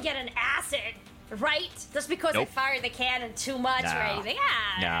don't get an acid, right? Just because Nope. I fired the cannon too much or Nah. anything.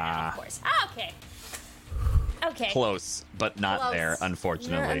 Nah. Of course. Okay. Okay. Close, but not Close. there,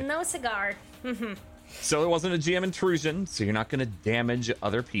 unfortunately. No cigar. So it wasn't a GM intrusion, so you're not going to damage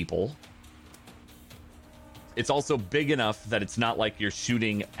other people. It's also big enough that it's not like you're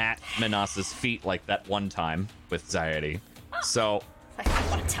shooting at Manasa's feet like that one time with Zaidi. So Like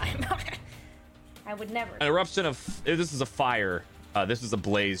one time. I would never. an eruption of this is a fire. This is a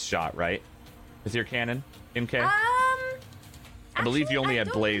blaze shot, right? With your cannon, MK. I believe you only had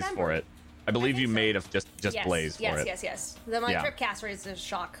blaze for it. I believe you made of just yes, blaze for it. Yes. My Yeah. trip caster is a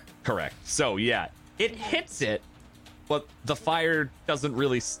shock. Correct. So yeah, it hits it, but the fire doesn't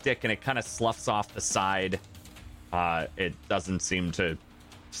really stick, and it kind of sloughs off the side. It doesn't seem to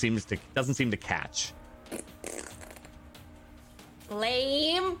catch.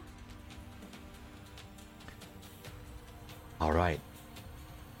 Lame. All right.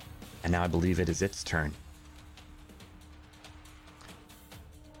 And now I believe it is its turn.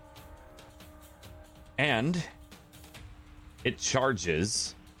 And it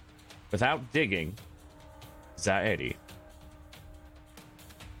charges without digging Zaedi.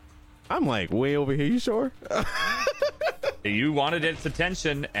 I'm like way over here. You sure? You wanted its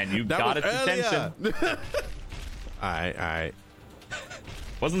attention, and you got its attention. All right.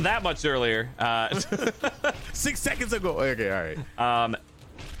 Wasn't that much earlier. 6 seconds ago. Okay, all right.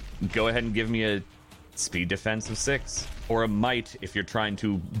 Go ahead and give me a speed defense of 6, or a might if you're trying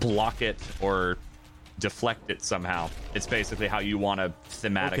to block it or deflect it somehow. It's basically how you want to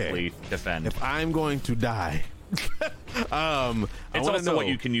thematically defend. If I'm going to die, It's I wanna also what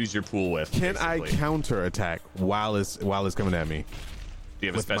know, you can use your pool with. Can I basically. counter attack while it's coming at me? Do you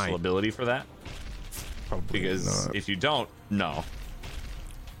have a with special might? ability for that? Probably Because not. if you don't, no.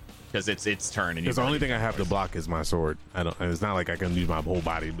 Because it's its turn, and you Because the only thing I have to block is my sword. I don't. It's not like I can use my whole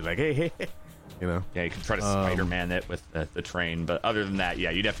body to be like, hey, you know. Yeah, you can try to Spider-Man it with the train, but other than that,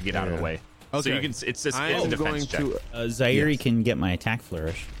 yeah, you'd have to get out of the Yeah. way. So Okay. you can. It's just I it's a am defense going check. to. Zairi Yes. can get my attack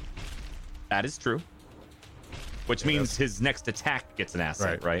flourish. That is true. Which means his next attack gets an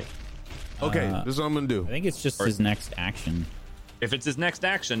asset, right? Okay, this is what I'm gonna do. I think it's just his next action. If it's his next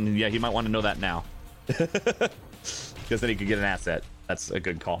action, yeah, he might want to know that now. Because then he could get an asset. That's a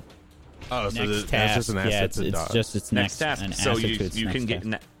good call. Oh, so Next that's task. just an asset Yeah, to it's dodge. just its Next task. an So asset you to its you next can get.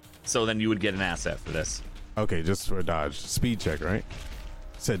 task. So then you would get an asset for this. Okay, just for a dodge. Speed check, right?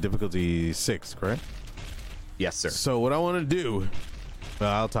 Said difficulty 6, correct? Yes, sir. So what I want to do,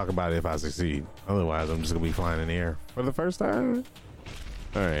 well, I'll talk about it if I succeed. Otherwise, I'm just gonna be flying in the air for the first time.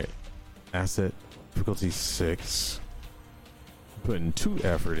 All right, asset difficulty 6. Putting 2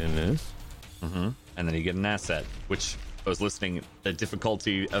 effort in this. And then you get an asset, which I was listening. The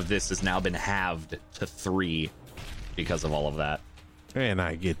difficulty of this has now been halved to 3 because of all of that. And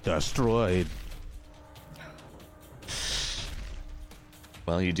I get destroyed.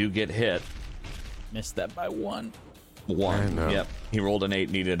 Well, you do get hit. Missed that by 1. 1. I know. Yep. He rolled an 8,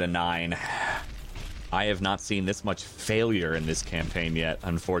 needed a 9. I have not seen this much failure in this campaign yet,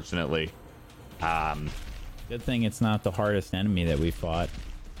 unfortunately. Good thing it's not the hardest enemy that we fought.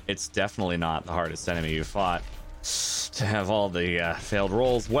 It's definitely not the hardest enemy you fought. To have all the failed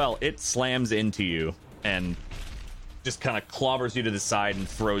rolls, well, it slams into you and just kind of clobbers you to the side and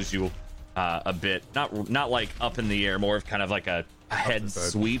throws you a bit, not like up in the air, more of kind of like a head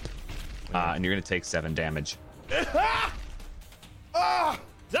sweep, and you're gonna take 7 damage.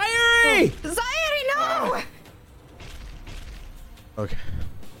 Zaire! Zaire, no! Okay.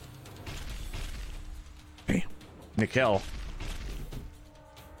 Hey, Nikel.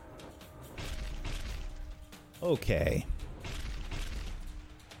 Okay.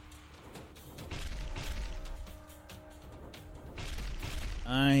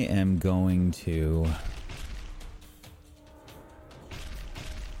 I am going to...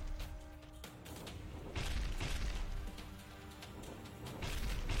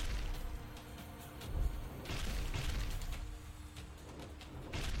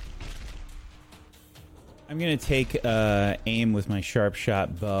 I'm going to take aim with my sharp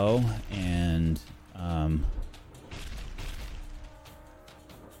shot bow and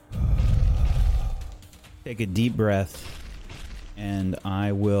take a deep breath, and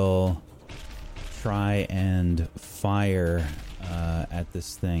I will try and fire at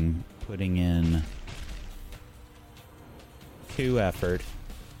this thing, putting in 2 effort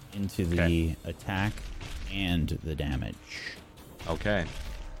into the attack and the damage. Okay.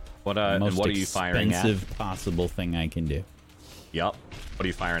 What and what are you firing at? Most expensive possible thing I can do. Yup. What are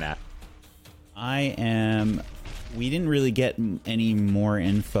you firing at? We didn't really get any more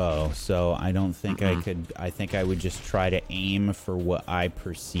info, so I don't think I could. I think I would just try to aim for what I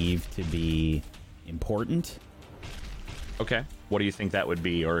perceive to be important. Okay. What do you think that would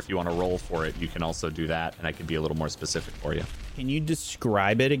be? Or if you want to roll for it, you can also do that, and I could be a little more specific for you. Can you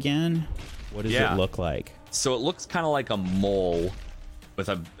describe it again? What does it look like? So it looks kind of like a mole with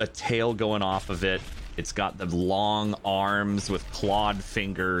a tail going off of it. It's got the long arms with clawed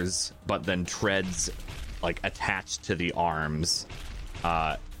fingers, but then treads like attached to the arms.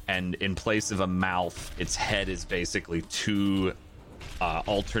 And in place of a mouth, its head is basically 2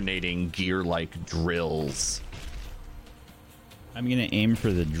 alternating gear-like drills. I'm going to aim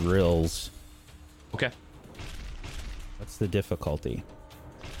for the drills. Okay. What's the difficulty?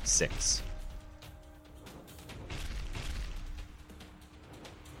 6.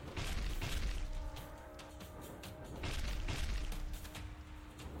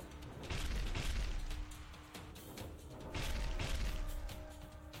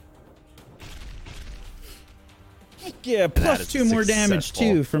 Yeah, plus 2 more damage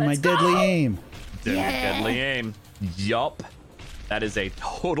too from my deadly aim. Deadly aim. Yup. That is a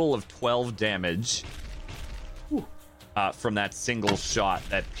total of 12 damage from that single shot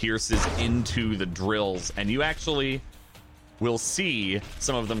that pierces into the drills. And you actually will see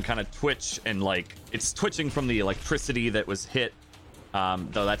some of them kind of twitch, and like it's twitching from the electricity that was hit,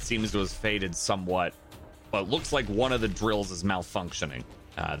 though that seems to have faded somewhat. But it looks like one of the drills is malfunctioning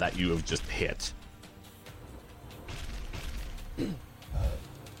that you have just hit.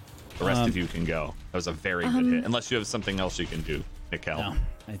 The rest of you can go. That was a very good hit. Unless you have something else you can do, Nikel. No,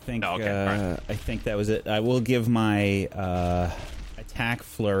 I think right. I think that was it. I will give my attack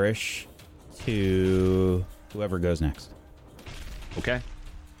flourish to whoever goes next. Okay.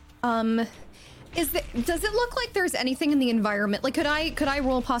 Does it look like there's anything in the environment? Like, could I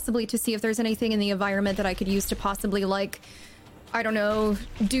roll possibly to see if there's anything in the environment that I could use to possibly, like, I don't know,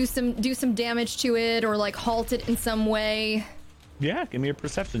 do some damage to it, or like halt it in some way? Yeah, give me a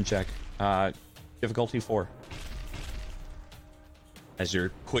perception check. Difficulty 4. As you're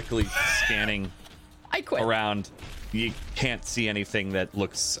quickly scanning around, you can't see anything that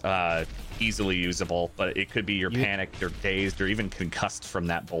looks easily usable, but it could be you're panicked or dazed or even concussed from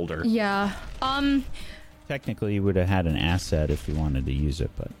that boulder. Yeah. Technically, you would have had an asset if you wanted to use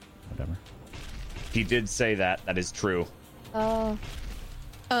it, but whatever. He did say that. That is true. Oh.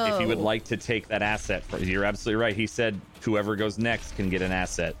 If you would like to take that asset, you're absolutely right. He said whoever goes next can get an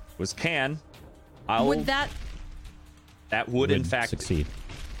asset. Would that would in fact succeed?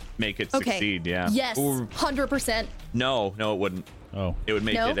 Make it succeed, yeah. Yes, 100%. No, it wouldn't. Oh. It would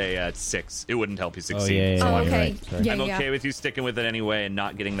make it a 6. It wouldn't help you succeed. Yeah, so okay. Right. Yeah, I'm okay with you sticking with it anyway and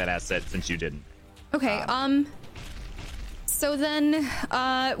not getting that asset since you didn't. Okay, so then,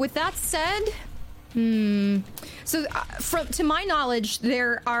 with that said, so to my knowledge,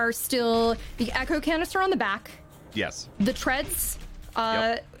 there are still the echo canister on the back. Yes. The treads,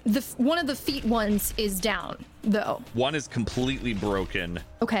 Yep. one of the feet ones is down, though. One is completely broken.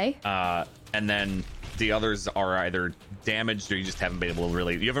 Okay. And then the others are either damaged or you just haven't been able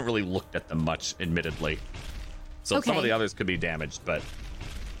to you haven't really looked at them much, admittedly. So some of the others could be damaged, but.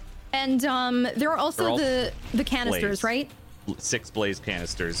 And there are also the canisters, blaze. right? 6 blaze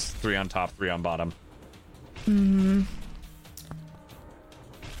canisters, 3 on top, 3 on bottom.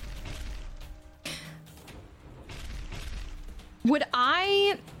 Would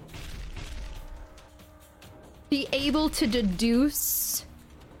I be able to deduce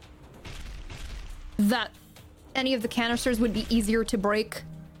that any of the canisters would be easier to break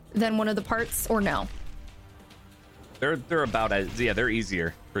than one of the parts, or no? They're about as they're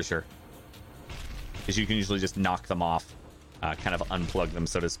easier for sure. Because you can usually just knock them off, kind of unplug them,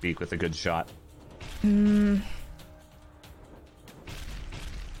 so to speak, with a good shot. All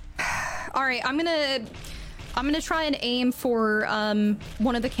right, I'm gonna try and aim for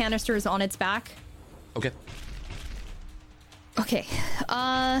one of the canisters on its back. Okay. Okay.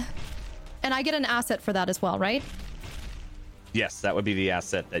 And I get an asset for that as well, right? Yes, that would be the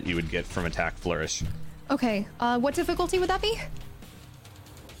asset that you would get from Attack Flourish. Okay. What difficulty would that be?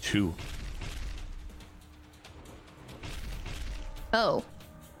 2. Oh.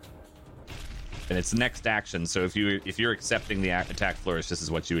 And it's next action, so if you're accepting the Attack Flourish, this is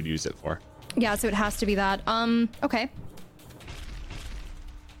what you would use it for. Yeah, so it has to be that. Okay.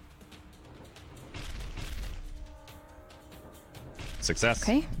 Success.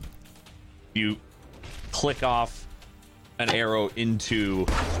 Okay. You click off an arrow into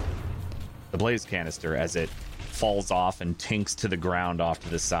the blaze canister as it falls off and tinks to the ground off to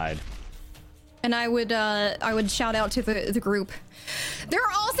the side. And I would shout out to the group. There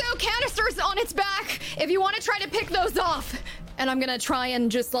are also canisters on its back if you want to try to pick those off. And I'm gonna try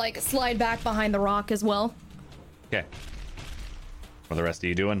and just like slide back behind the rock as well. Okay. What are the rest of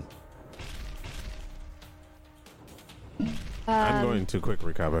you doing? I'm going to quick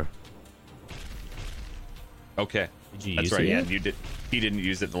recover. Okay. Did you That's use right. it Yeah, yet? you did. He didn't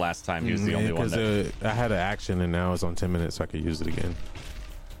use it the last time. He was the only one that. I had an action and now it's on 10 minutes, so I could use it again.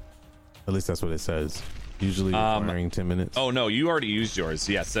 At least that's what it says. Usually requiring 10 minutes. Oh no, you already used yours.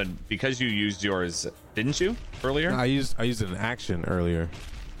 Yes, and because you used yours, didn't you earlier? No, I used an action earlier.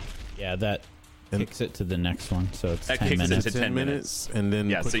 Yeah, that And- kicks it to the next one, so it's That 10 kicks it minutes. to 10 minutes, and then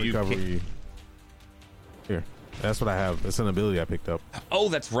Yeah, quick so you recovery. Here, that's what I have. It's an ability I picked up. Oh,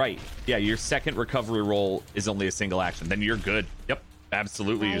 that's right. Yeah, your second recovery roll is only a single action. Then you're good. Yep,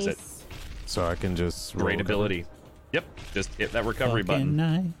 absolutely use it. Nice. So I can just roll Great recovery. ability. Yep, just hit that recovery Fucking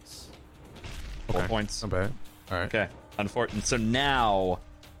button. nice. 4 points. Not bad. All right. Okay, unfortunate. So now,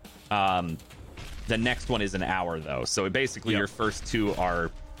 the next one is an hour though. So basically, your first 2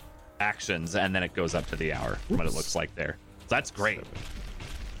 are actions, and then it goes up to the hour. From what it looks like there. So that's great.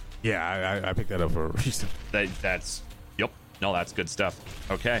 Yeah, I picked that up for a reason. That's yep. No, that's good stuff.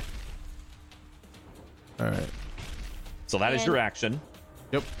 Okay, All right. so that is And- your action.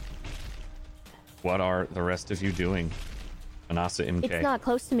 Yep. What are the rest of you doing? Manasa MK. It's not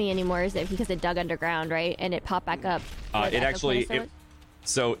close to me anymore, is it? Because it dug underground, right? And it popped back up. where the It echo actually, canister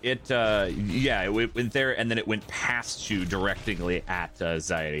was? so it, yeah, it went there, and then it went past you directly at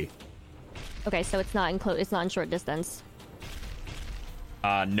Zaidi. Okay, so it's not in it's not in short distance.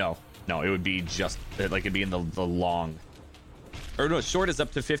 No, it would be just like it'd be in the long. Or no, short is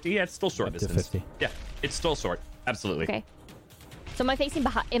up to 50. Yeah, it's still short Up to distance. 50. Yeah, it's still short. Absolutely. Okay. So am I facing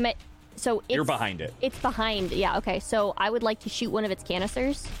behind? So it's, You're behind it. It's behind. Yeah. Okay. So I would like to shoot one of its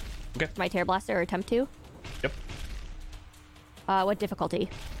canisters. Okay. My tear blaster, or attempt to. Yep. What difficulty?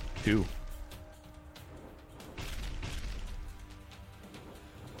 2.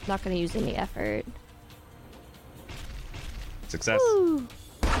 Not going to use any effort. Success. Woo.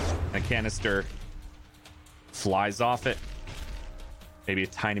 A canister flies off it. Maybe a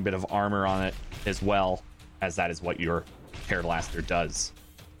tiny bit of armor on it as well, as that is what your tear blaster does.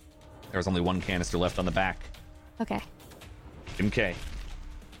 There's only 1 canister left on the back. Okay. MK,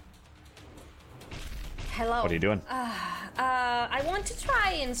 Hello. what are you doing? I want to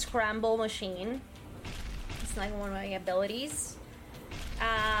try and scramble machine. It's like one of my abilities.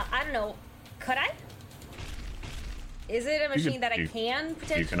 I don't know. Could I? Is it a machine that I can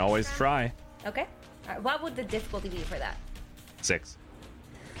potentially? You can always scramble? try. Okay. All right. What would the difficulty be for that? 6.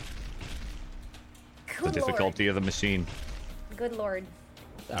 Good The difficulty of the machine. Lord. Good lord.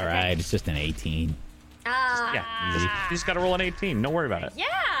 All right, it's just an 18. Yeah, you just gotta roll an 18. Don't worry about it.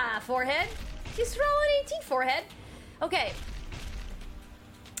 Yeah, forehead. Just roll an 18 forehead. Okay.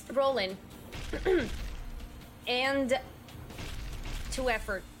 Rolling. And 2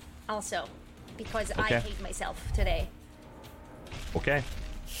 effort also. Because I Okay. hate myself today. Okay.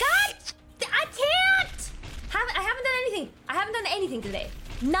 God! I can't! I haven't done anything. I haven't done anything today.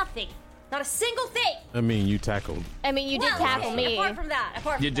 Nothing. Not a single thing. I mean, you tackled. I mean, you did Well, tackle okay, me. Apart from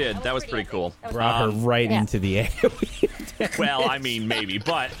that. You did. That was pretty cool. I think. That was Brought her right yeah. into the AoE. Well, I mean, maybe,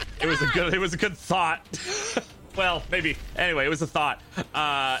 but it was a good thought. Well, maybe. Anyway, it was a thought.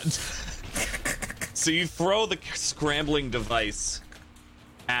 So you throw the scrambling device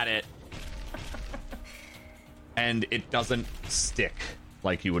at it, and it doesn't stick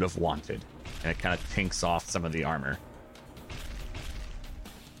like you would have wanted. and it kind of tinks off some of the armor.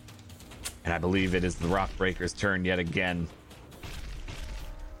 And I believe it is the Rockbreaker's turn yet again,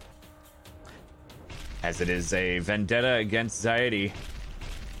 as it is a vendetta against Zaidi,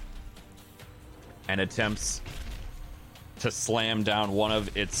 and attempts to slam down one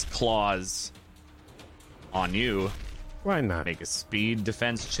of its claws on you. Why not? Make a speed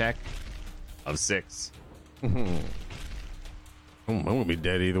defense check of 6. I'm gonna be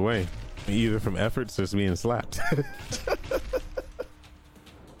dead either way, either from efforts or just being slapped.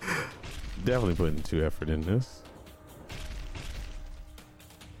 Definitely putting 2 effort in this.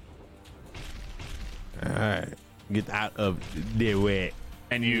 All right, get out of the way.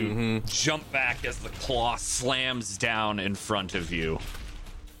 And you jump back as the claw slams down in front of you.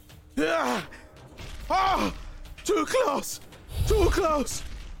 Ah! Ah! Too close! Too close!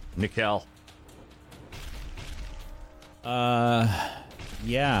 Nickel.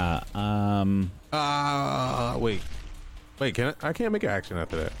 Yeah. Wait, can I can't make an action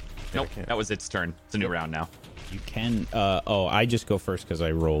after that. Nope, I can't. that was its turn. It's a new round now. You can. I just go first because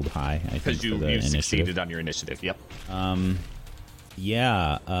I rolled high. I think Because you for the initiative. succeeded on your initiative. Yep.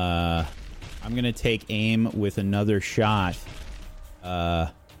 Yeah. I'm gonna take aim with another shot. And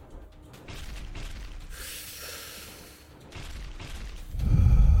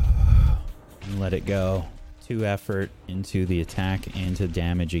let it go. 2 effort into the attack and to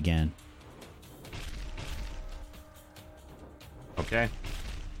damage again. Okay.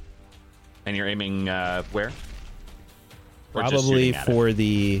 And you're aiming where? Or just Probably shooting at it? for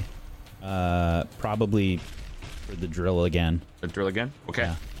the. Probably for the drill again. The drill again? Okay.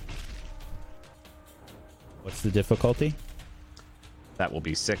 Yeah. What's the difficulty? That will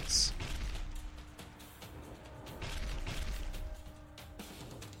be 6.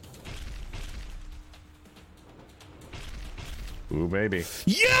 Ooh, baby.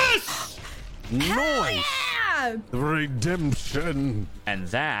 Yes! Noise! Yeah! Redemption! And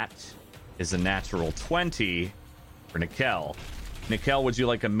that is a natural 20 for Nickel. Nickel, would you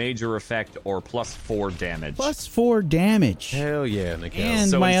like a major effect or +4 damage? +4 damage. Hell yeah, Nickel. And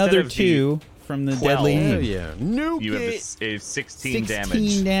So my instead other of the 2 from the 12, deadly Hell aim. yeah. Nuke You have it! a 16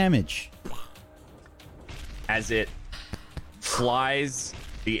 16 damage. As it flies,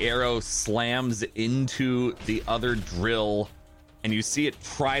 the arrow slams into the other drill, and you see it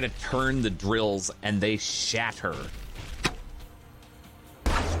try to turn the drills, and they shatter.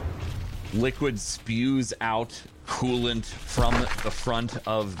 Liquid spews out coolant from the front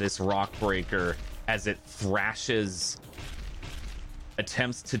of this rock breaker as it thrashes,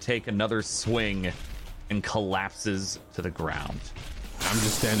 attempts to take another swing, and collapses to the ground. I'm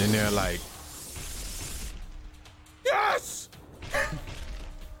just standing there like, yes!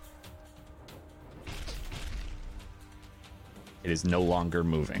 It is no longer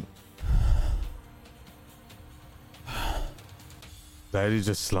moving. Daddy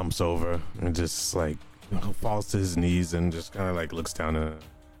just slumps over and just like falls to his knees and just kind of like looks down at it.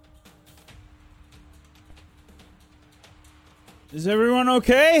 Is everyone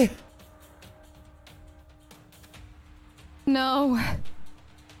okay? No.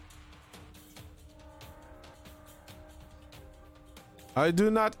 I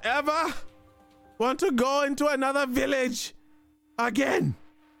do not ever want to go into another village again.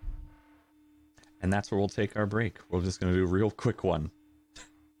 And that's where we'll take our break. We're just going to do a real quick one.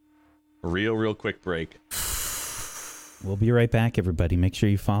 Real quick break. We'll be right back, everybody. Make sure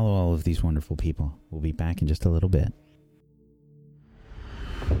you follow all of these wonderful people. We'll be back in just a little bit.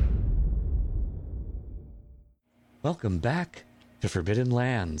 Welcome back to Forbidden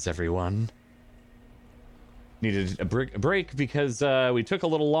Lands, everyone. Needed a break because we took a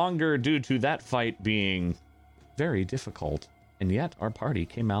little longer due to that fight being very difficult. And yet our party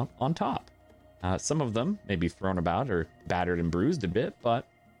came out on top. Some of them may be thrown about or battered and bruised a bit, but,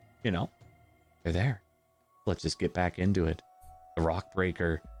 you know, they're there. Let's just get back into it. The rock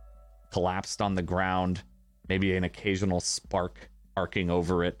breaker collapsed on the ground, maybe an occasional spark arcing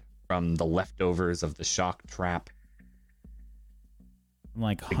over it from the leftovers of the shock trap. I'm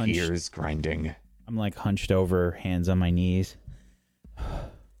like The hunched. gears grinding. I'm like hunched over, hands on my knees.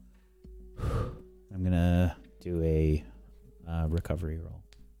 I'm gonna do a recovery roll.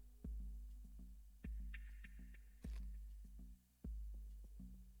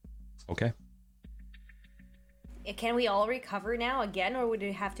 Okay. Can we all recover now again, or would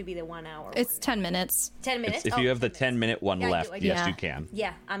it have to be the 1 hour? It's 10 minutes. 10 minutes. If you have the 10 10-minute one Yeah, I do, left, I do. yes, Yeah. you can.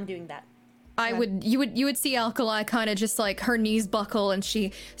 Yeah, I'm doing that. You would see Alkali kind of just like her knees buckle and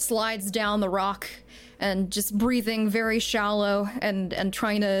she slides down the rock and just breathing very shallow and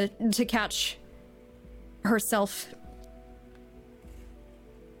trying to catch herself.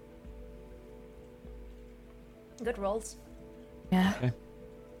 Good rolls. Yeah. Okay.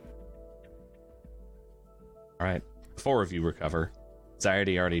 All right. 4 of you recover.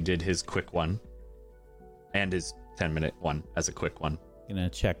 Zaidi already did his quick one. And his 10-minute one as a quick one. Gonna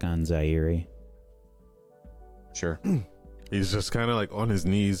check on Zaire. Sure. He's just kind of like on his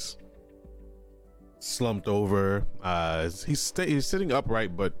knees, slumped over. He's sitting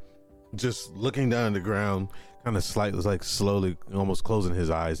upright, but just looking down at the ground, kind of slightly, like slowly, almost closing his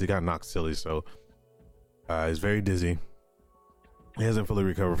eyes. He got knocked silly, so he's very dizzy. He hasn't fully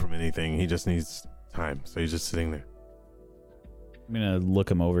recovered from anything. He just needs time, so he's just sitting there. I'm gonna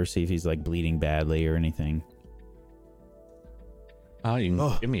look him over, see if he's like bleeding badly or anything. Oh, you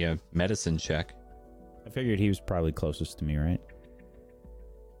can give me a medicine check. I figured he was probably closest to me, right?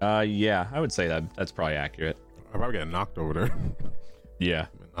 Yeah, I would say that's probably accurate. I probably got knocked over there. Yeah.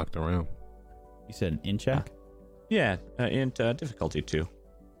 Knocked around. You said in check? Yeah, and difficulty 2.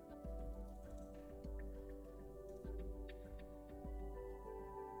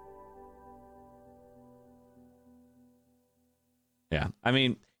 Yeah, I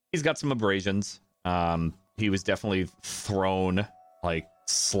mean, he's got some abrasions. He was definitely thrown, like,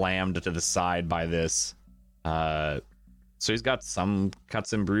 slammed to the side by this. So he's got some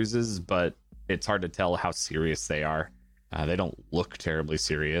cuts and bruises, but it's hard to tell how serious they are. They don't look terribly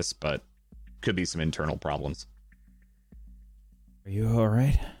serious, but could be some internal problems. Are you all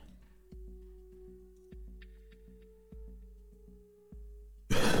right?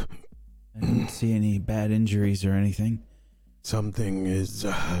 I didn't see any bad injuries or anything. Something is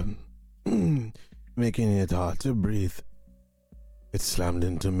making it hard to breathe. It slammed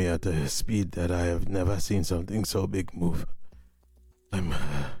into me at a speed that I have never seen something so big move. I'm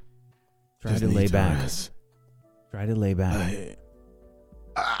Try just to need lay back. rest. Try to lay back.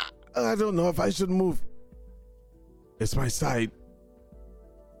 I don't know if I should move. It's my side.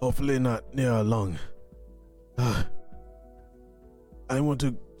 Hopefully not near a lung. I want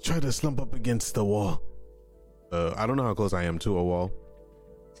to try to slump up against the wall. I don't know how close I am to a wall.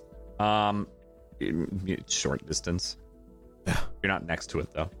 Short distance. Yeah. You're not next to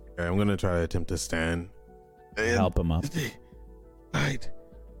it, though. Okay, I'm gonna try to attempt to stand. Help him up. Right.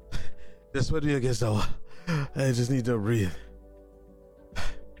 Just put me against the wall. I just need to breathe.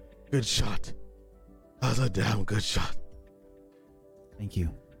 Good shot. That was a damn good shot. Thank you.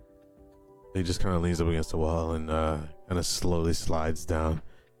 He just kind of leans up against the wall and kind of slowly slides down.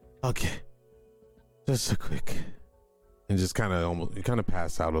 Okay. Just a quick. And just kind of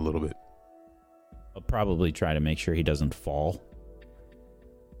pass out a little bit. I'll probably try to make sure he doesn't fall.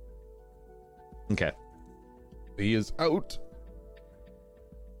 Okay. He is out.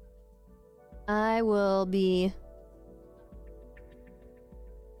 I will be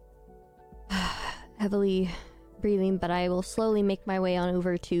heavily breathing, but I will slowly make my way on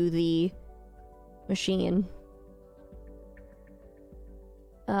over to the machine.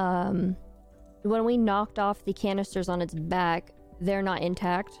 When we knocked off the canisters on its back, they're not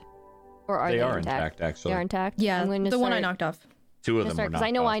intact? Or are they They are intact, actually. They are intact? Yeah, I'm going to the one I start- knocked off. 2 of them were because knocked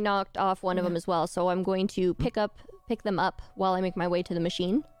I know off. I knocked off one of them as well, so I'm going to pick them up while I make my way to the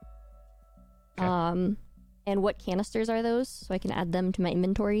machine. Okay. And what canisters are those, so I can add them to my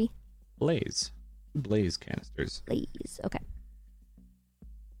inventory? Blaze canisters. Please. Okay.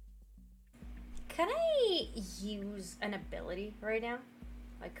 Can I use an ability right now?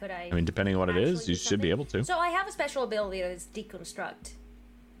 Like, could I? I mean, depending on what it actually is, do you should be something? able to. So I have a special ability that is deconstruct.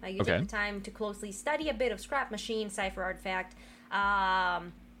 Like, you Okay. take the time to closely study a bit of scrap machine, cipher artifact,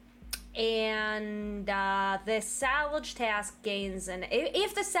 and the salvage task gains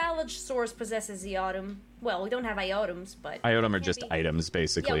if the salvage source possesses the item. Well, we don't have items, but Iotum are can just be- items,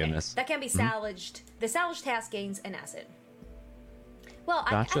 basically, Yeah, in okay. this. That can be salvaged. The salvage task gains an asset. Well,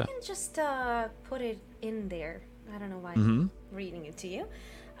 I Gotcha. can just put it in there. I don't know why Mm-hmm. I'm reading it to you.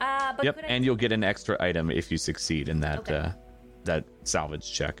 But Yep, could I- and you'll get an extra item if you succeed in that Okay. that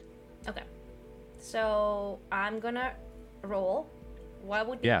salvage check. Okay. So I'm gonna roll. What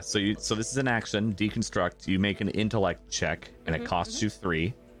would? Yeah, so this is an action, deconstruct. You make an intellect check, and Mm-hmm, it costs you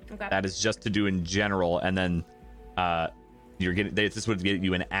 3. Okay. That is just to do in general, and then this would get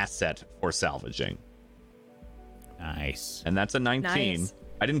you an asset for salvaging, Nice. and that's a 19. Nice.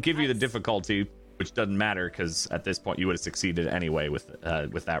 I didn't give you the Nice. difficulty, which doesn't matter because at this point you would have succeeded anyway with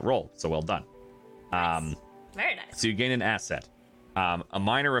that roll. So well done. Very nice. So you gain an asset. A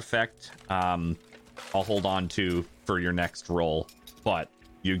minor effect I'll hold on to for your next roll, but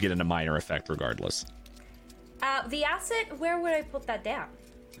you get a minor effect regardless. The asset. Where would I put that down?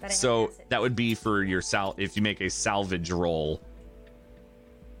 That I have an So asset? that would be for your if you make a salvage roll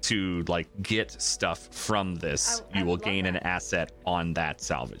to like get stuff from this, I you will love gain an that. asset on that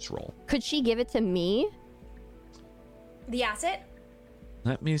salvage roll. Could she give it to me? The asset?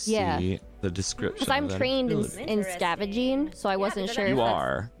 Let me see Yeah. the description. Because I'm of that trained in ability. Interesting. scavenging, so I wasn't because sure. I'm- If You that's-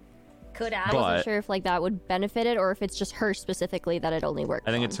 are. Could I? I wasn't But- sure if like that would benefit it, or if it's just her specifically that it only works.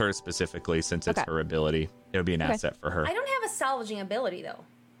 I think on. it's her specifically, since it's Okay. her ability. It would be an Okay. asset for her. I don't have a salvaging ability though.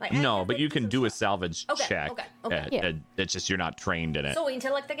 Like, I No, have, but like, you can some do a stuff. salvage Okay, check. okay. Yeah. It's just you're not trained in it. So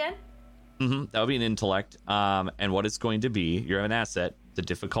intellect again? That would be an intellect. And what it's going to be, you have an asset, the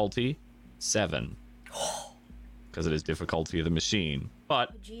difficulty 7. Because it is difficulty of the machine.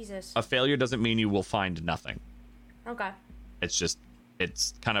 But Jesus. a failure doesn't mean you will find nothing. Okay.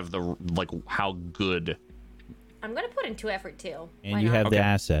 It's kind of the, like, how good. I'm gonna put in 2 effort too. And Why you not? have the Okay.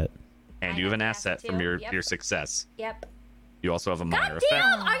 asset. And I you have have an an asset asset from too. your, Yep. your success. Yep. You also have a minor God effect.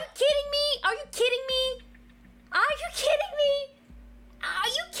 damn! Are you kidding me? Are you kidding me? Are you kidding me? Are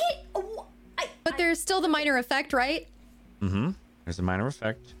you kidding? Oh, But there's still the minor effect, right? There's a minor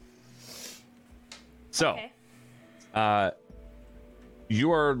effect. So, Okay.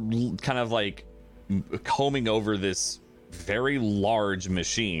 you are kind of like combing over this very large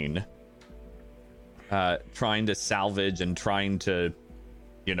machine, trying to salvage and trying to,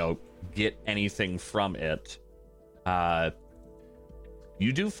 get anything from it.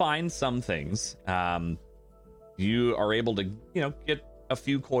 You do find some things. You are able to, get a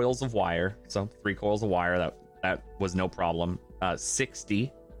few coils of wire. So 3 coils of wire, that was no problem.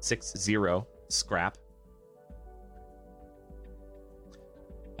 60 scrap.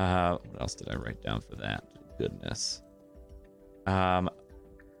 What else did I write down for that? Goodness.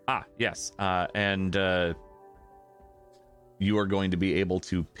 Yes. And you are going to be able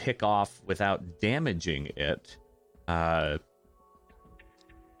to pick off without damaging it. Where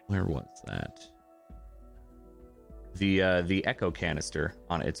was that? The echo canister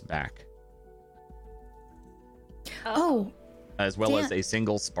on its back, Oh, as well as Damn. a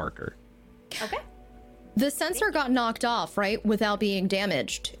single sparker. Okay. the sensor got knocked off, right? Without being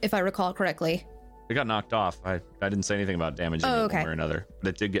damaged, if I recall correctly. It got knocked off. I didn't say anything about damaging Oh, it okay. one way or another. But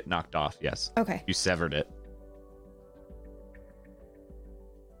it did get knocked off, yes. Okay. You severed it.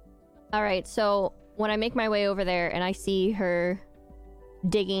 All right, so when I make my way over there and I see her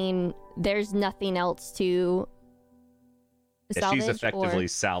digging, there's nothing else to Yeah, salvage. she's effectively or...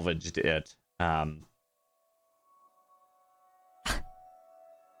 salvaged it.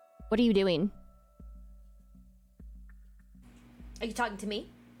 What are you doing? Are you talking to me?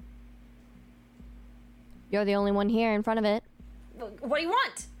 You're the only one here in front of it. What do you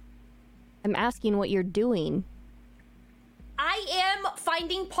want? I'm asking what you're doing. I am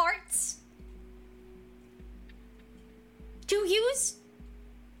finding parts to use.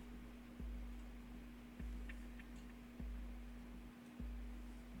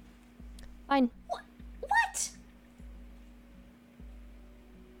 Fine. What?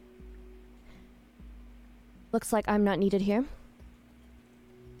 Looks like I'm not needed here.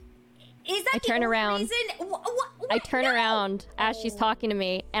 Is that I the turn only around. reason? I turn No! around as she's talking to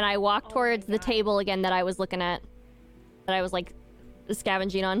me, and I walk towards the table again that I was looking at, that I was like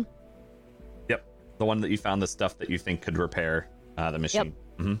scavenging on. Yep. The one that you found the stuff that you think could repair the machine.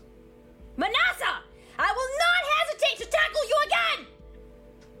 Mm-hmm. Manasa! I will not hesitate to tackle you again!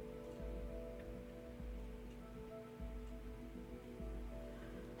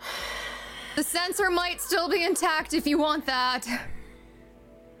 The sensor might still be intact if you want that.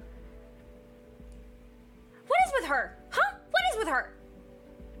 What is with her? Huh? What is with her?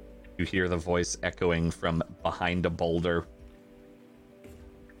 You hear the voice echoing from behind a boulder.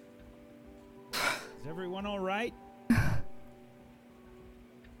 Is everyone all right?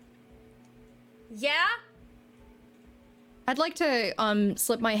 Yeah? I'd like to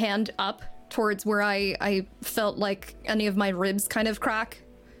slip my hand up towards where I felt like any of my ribs kind of crack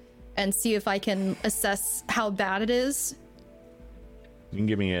and see if I can assess how bad it is. You can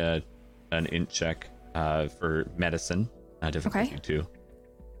give me an int check for medicine. Difficulty Okay. 2.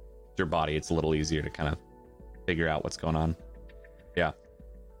 Your body, it's a little easier to kind of figure out what's going on. Yeah,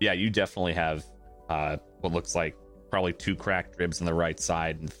 you definitely have what looks like probably 2 cracked ribs on the right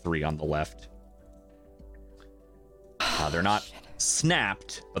side and 3 on the left. They're not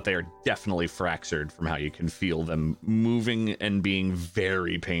snapped, but they are definitely fractured from how you can feel them moving and being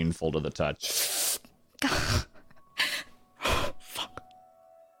very painful to the touch.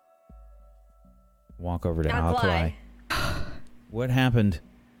 Walk over to Not Alkali. What happened?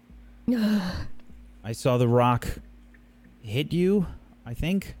 I saw the rock hit you, I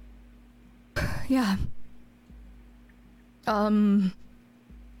think. Yeah.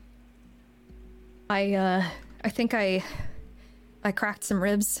 I think I cracked some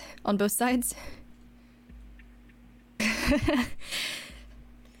ribs on both sides.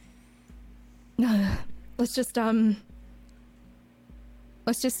 Let's just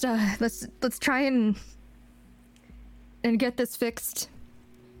let's just let's try and get this fixed.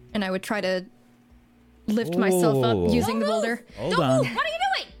 And I would try to lift myself up Ooh. using the boulder. Hold Don't on. move. What are you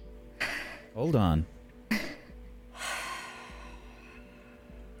doing? Hold on.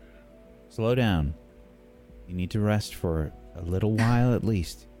 Slow down. You need to rest for a little while at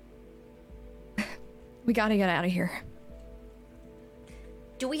least. We gotta get out of here.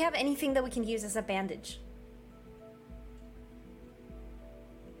 Do we have anything that we can use as a bandage?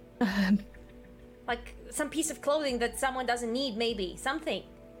 Like some piece of clothing that someone doesn't need, maybe. Something.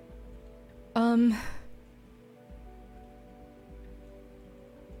 I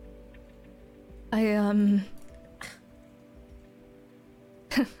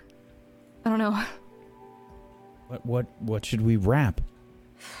don't know. What should we wrap?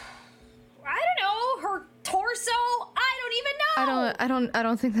 I don't know. Her torso? I don't even know. I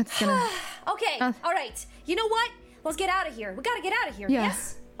don't think that's gonna. Okay. All right. You know what? Let's get out of here. We gotta get out of here. Yeah.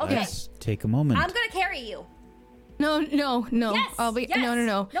 Yes? Okay. Let's take a moment. I'm gonna carry you. No. Yes. I'll be. Yes. No.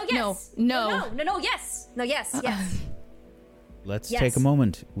 No, yes. No. No, yes. No, yes. Yes. Let's Yes. take a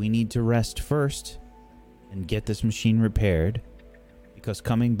moment. We need to rest first and get this machine repaired. Because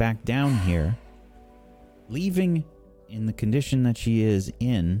coming back down here, leaving in the condition that she is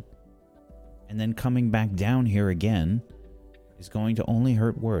in, and then coming back down here again, is going to only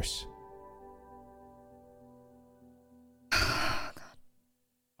hurt worse.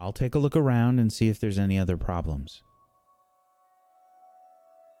 I'll take a look around and see if there's any other problems.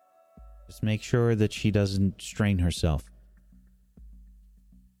 Just make sure that she doesn't strain herself.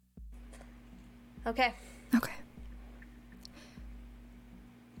 Okay. Okay.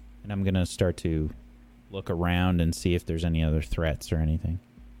 And I'm going to start to look around and see if there's any other threats or anything.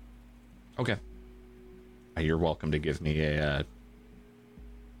 Okay. You're welcome to give me a... I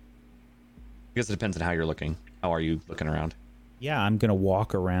guess it depends on how you're looking. How are you looking around? Yeah, I'm going to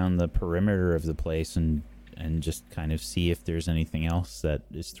walk around the perimeter of the place and just kind of see if there's anything else that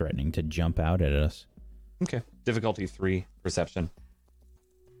is threatening to jump out at us. Okay. Difficulty 3, perception.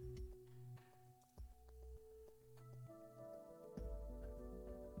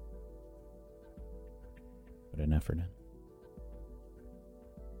 Put an effort in.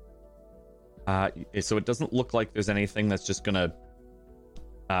 So it doesn't look like there's anything that's just gonna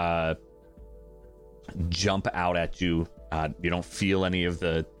jump out at you. You don't feel any of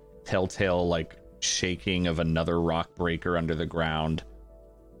the telltale like shaking of another rock breaker under the ground.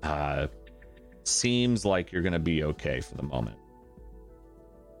 Seems like you're gonna be okay for the moment.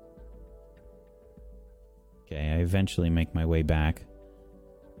 Okay, I eventually make my way back.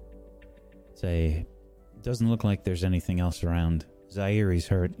 Say, doesn't look like there's anything else around. Zairi's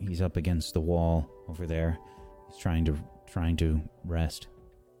hurt. He's up against the wall over there. He's trying to rest.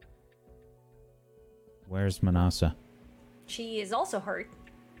 Where's Manasa? She is also hurt.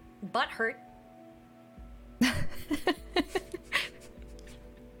 Butt hurt.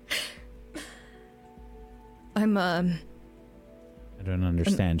 I'm I don't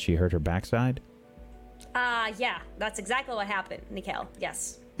understand. She hurt her backside? Yeah, that's exactly what happened, Nikel.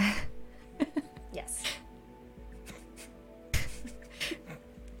 Yes. Yes.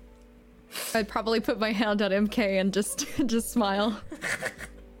 I'd probably put my hand on MK and just smile.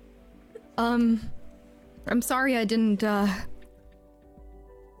 I'm sorry I didn't I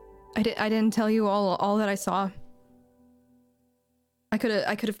didn't tell you all that I saw. I could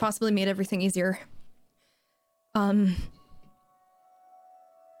have possibly made everything easier. But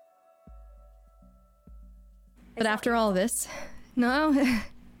after all this, no.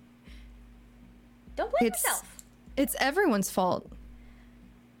 Don't blame yourself. It's everyone's fault.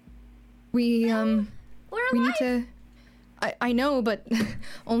 We We're alive. need to. I know, but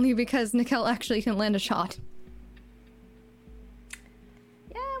only because Nikel actually can land a shot.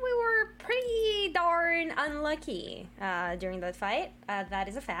 Yeah, we were pretty darn unlucky during that fight. That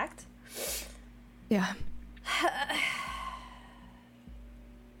is a fact. Yeah.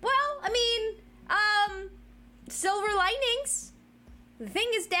 Well, I mean, silver linings. The thing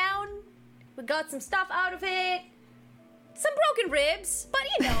is down. We got some stuff out of it. Some broken ribs, but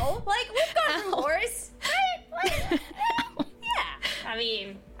you know, like, we've gone through worse, right? Like, yeah. I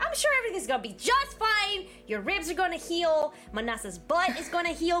mean, I'm sure everything's gonna be just fine. Your ribs are gonna heal. Manasa's butt is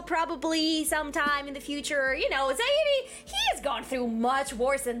gonna heal probably sometime in the future. You know, Zairi, he has gone through much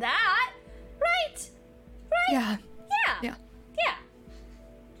worse than that, right? Right? Yeah. Yeah. Yeah. Yeah.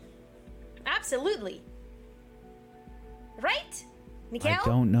 Absolutely. Right? Nikel? I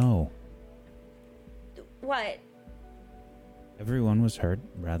don't know. What? Everyone was hurt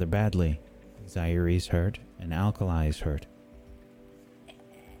rather badly. Zairi's hurt and Alkali's hurt.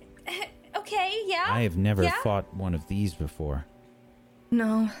 Okay, yeah. I have never yeah. fought one of these before.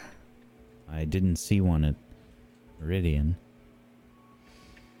 No. I didn't see one at Meridian.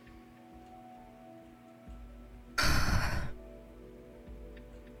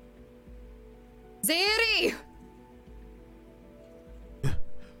 Zairi!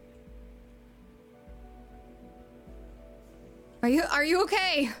 Are you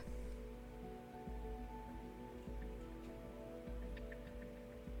okay?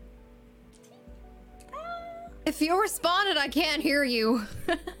 If you responded, I can't hear you.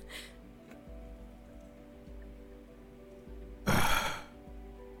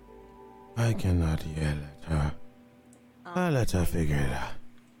 I cannot yell at her. I'll let her figure it out.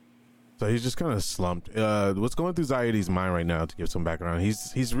 So he's just kind of slumped. What's going through Zairi's mind right now, to give some background,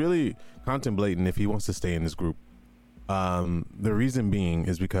 he's really contemplating if he wants to stay in this group. The reason being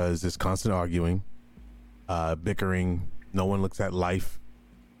is because there's constant arguing, bickering. No one looks at life.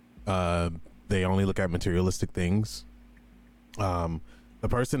 They only look at materialistic things. The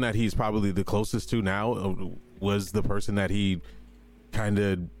person that he's probably the closest to now was the person that he kind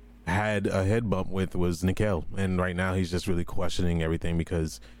of had a head bump with, was Nikel. And right now he's just really questioning everything,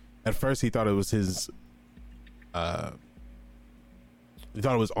 because at first he thought it was his, he thought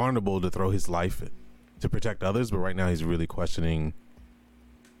it was honorable to throw his life to protect others, but right now he's really questioning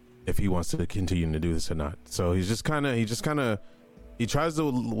if he wants to continue to do this or not. So he tries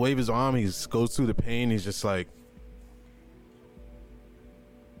to wave his arm, he goes through the pain, he's just like,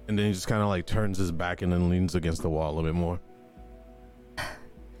 and then he just kind of like turns his back and then leans against the wall a little bit more.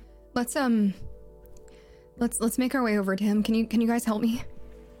 Let's make our way over to him. Can you guys help me?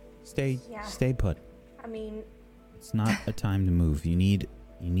 Stay put. I mean, It's not a time to move. You need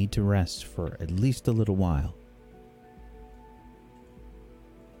to rest for at least a little while.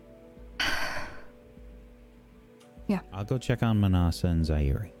 Yeah. I'll go check on Manasa and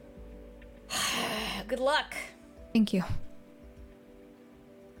Zairi. good luck. Thank you.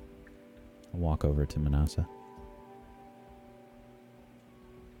 I'll walk over to Manasa.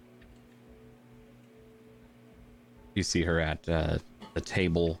 You see her at the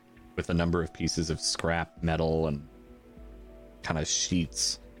table with a number of pieces of scrap metal and kind of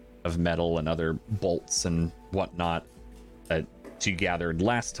sheets of metal and other bolts and whatnot that she gathered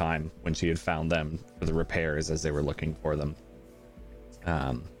last time when she had found them for the repairs as they were looking for them.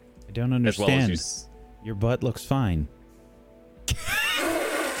 I don't understand. As well as Your butt looks fine.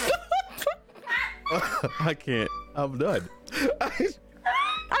 I can't. I'm done. I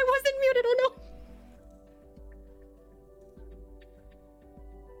wasn't muted. Oh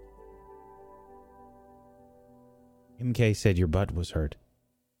no. MK said your butt was hurt.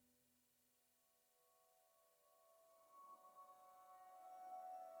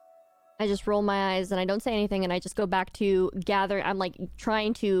 I just roll my eyes and I don't say anything and I just go back to gather. I'm like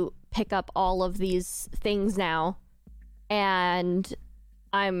trying to pick up all of these things now and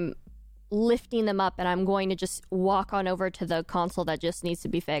I'm lifting them up and I'm going to just walk on over to the console that just needs to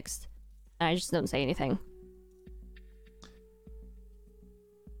be fixed. And I just don't say anything.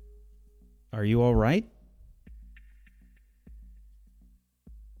 Are you all right?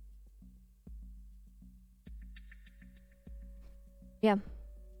 Yeah.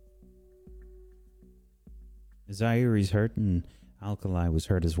 Zairi's hurt and Alkali was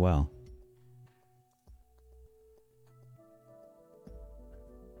hurt as well.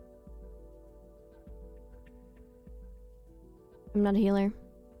 I'm not a healer.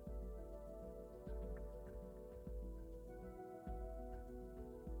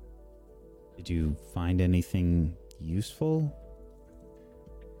 Did you find anything useful?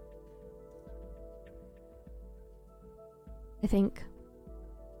 I think.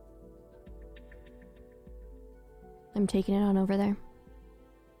 I'm taking it on over there.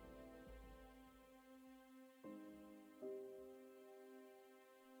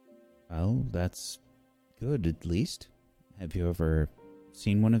 Well, that's good at least. Have you ever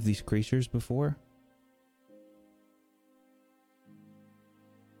seen one of these creatures before?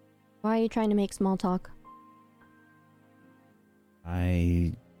 Why are you trying to make small talk?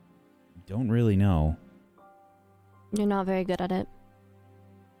 I don't really know. You're not very good at it.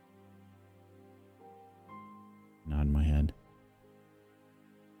 Nod my head.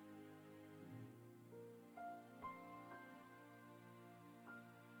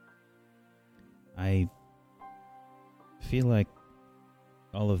 I feel like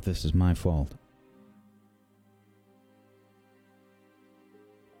all of this is my fault.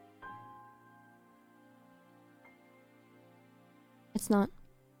 It's not.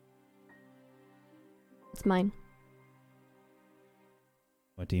 It's mine.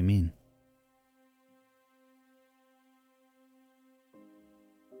 What do you mean?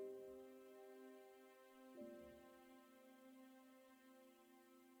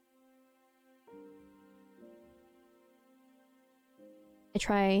 I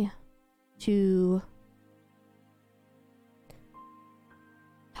try to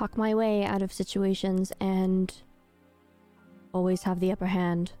talk my way out of situations and always have the upper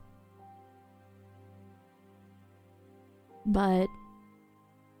hand. But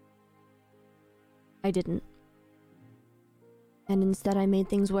I didn't. And instead I made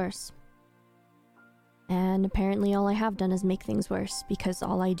things worse. And apparently all I have done is make things worse, because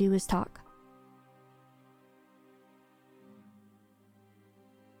all I do is talk.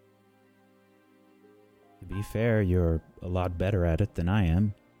 To be fair, you're a lot better at it than I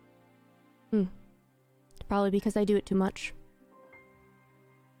am. Probably because I do it too much.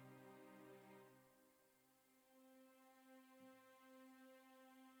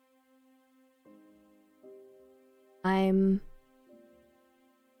 I'm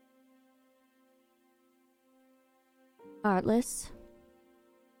heartless.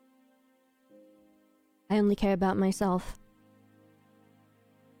 I only care about myself.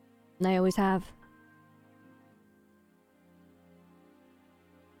 And I always have.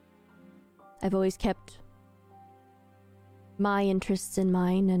 I've always kept my interests in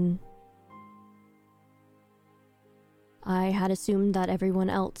mind, and I had assumed that everyone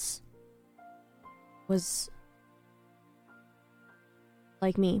else was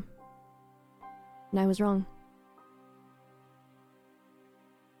like me. And I was wrong.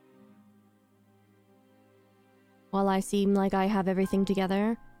 While I seem like I have everything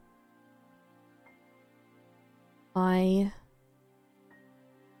together, I'm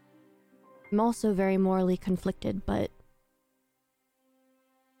also very morally conflicted, but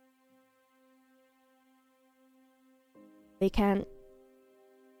they can't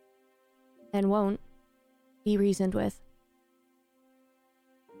and won't be reasoned with.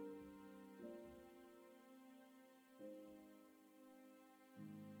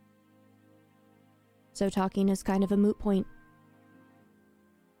 So talking is kind of a moot point.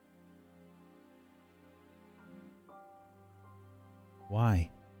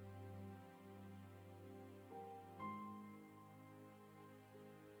 Why?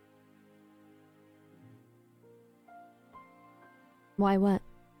 Why what?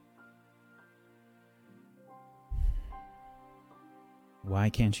 Why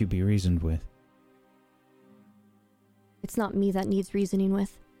can't you be reasoned with? It's not me that needs reasoning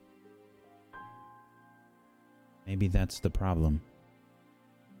with. Maybe that's the problem.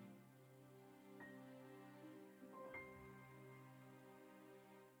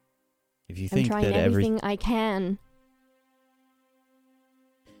 If you I'm think trying that everything I can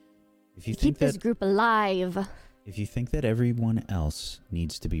if you to think keep this that group alive. if you think that everyone else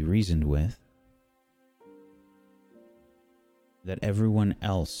needs to be reasoned with, that everyone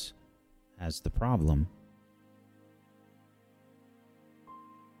else has the problem,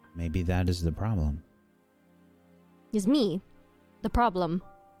 maybe that is the problem. Is me the problem?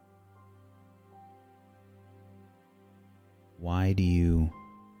 Why do you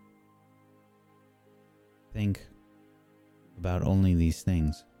think about only these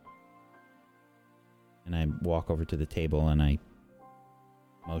things? And I walk over to the table and I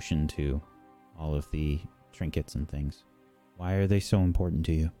motion to all of the trinkets and things. Why are they so important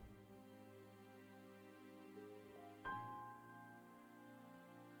to you?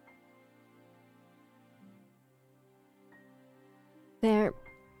 They're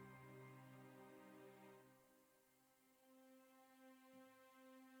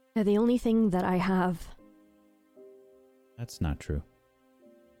the only thing that I have. That's not true.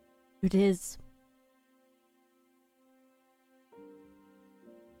 It is.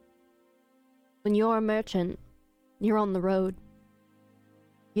 When you're a merchant, you're on the road.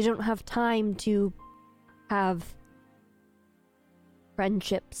 You don't have time to have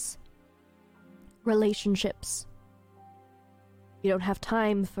friendships, relationships. You don't have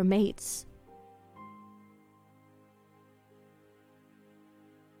time for mates.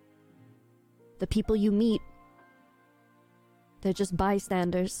 The people you meet, they're just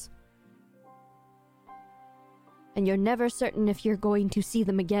bystanders. And you're never certain if you're going to see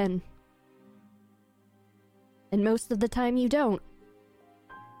them again. And most of the time you don't.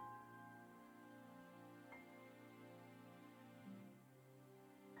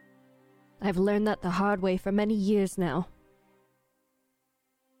 I've learned that the hard way for many years now.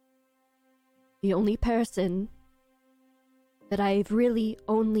 The only person that I've really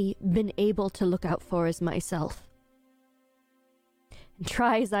only been able to look out for is myself. And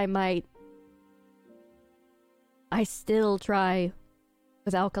try as I might, I still try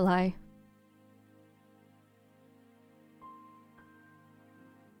with Alkali.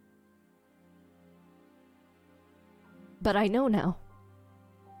 But I know now.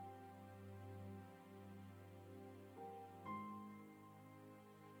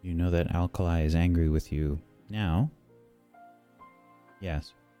 You know that Alkali is angry with you now?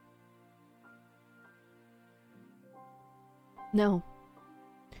 Yes. No.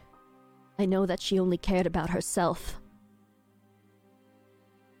 I know that she only cared about herself.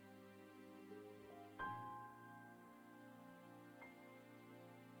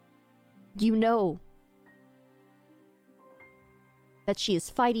 You know that she is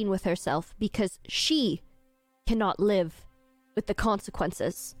fighting with herself because she cannot live with the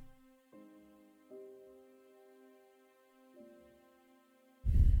consequences.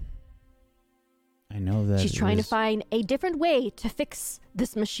 I know that She's trying to find a different way to fix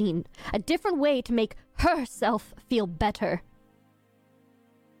this machine, a different way to make herself feel better.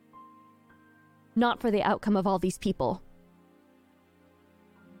 Not for the outcome of all these people.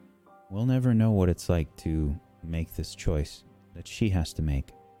 We'll never know what it's like to make this choice that she has to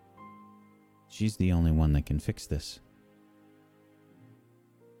make. She's the only one that can fix this.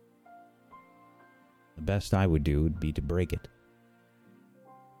 The best I would do would be to break it.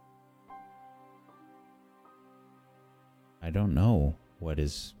 I don't know what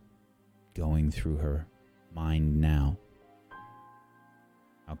is going through her mind now.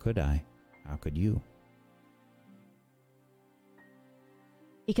 How could I? How could you?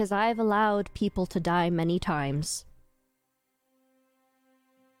 Because I've allowed people to die many times.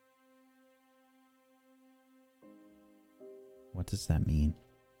 What does that mean?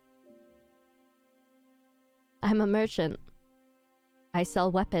 I'm a merchant. I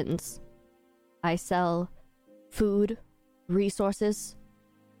sell weapons. I sell food, resources,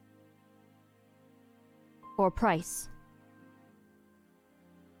 for a price.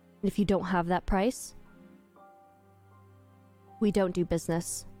 And if you don't have that price, we don't do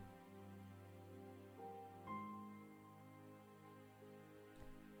business.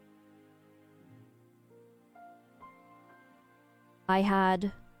 I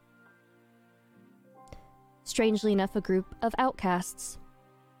had, strangely enough, a group of outcasts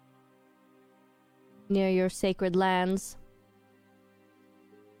near your sacred lands.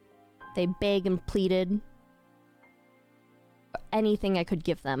 They begged and pleaded for anything I could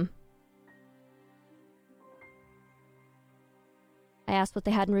give them. I asked what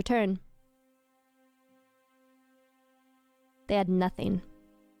they had in return. They had nothing.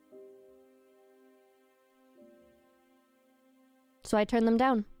 So I turned them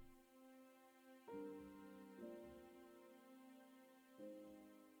down.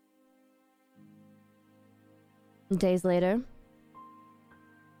 Days later,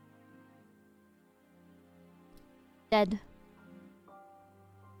 dead.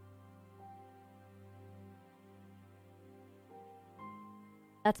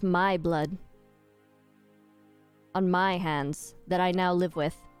 That's my blood on my hands that I now live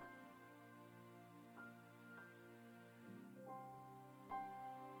with.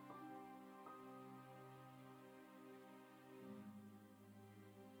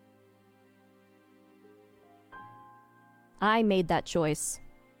 I made that choice.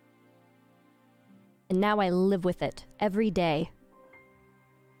 And now I live with it every day.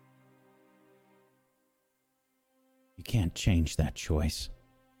 You can't change that choice.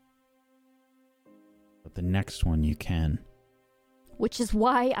 But the next one you can. Which is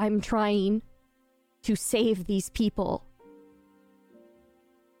why I'm trying to save these people.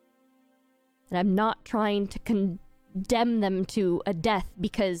 And I'm not trying to condemn them to a death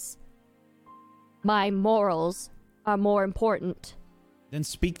because my morals are more important. Then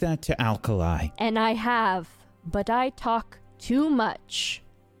speak that to Alkali. And I have, but I talk too much.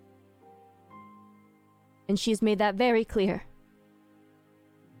 And she's made that very clear.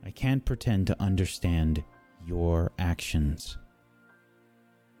 I can't pretend to understand your actions.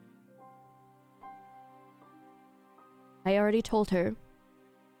 I already told her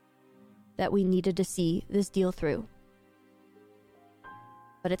that we needed to see this deal through.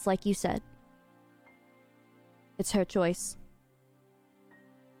 But it's like you said. It's her choice.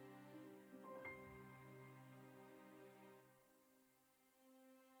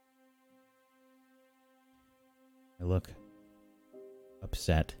 I look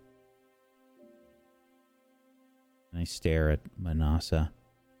upset. And I stare at Manasa.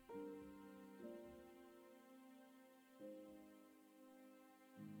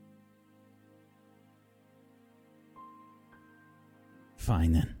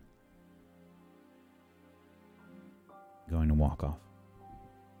 Fine then. Going to walk off.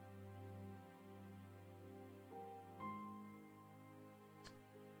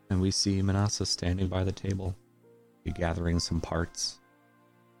 And we see Manasa standing by the table, gathering some parts,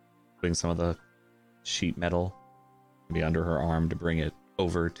 putting some of the sheet metal maybe under her arm to bring it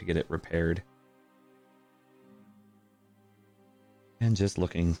over to get it repaired. and just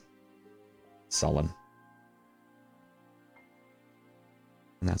looking sullen.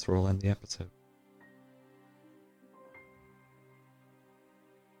 And that's where we'll end the episode.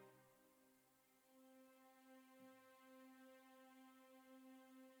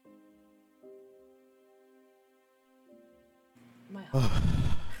 My heart.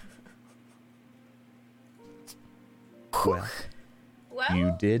 Well, Well,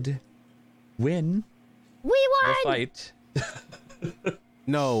 you did win We the won! fight.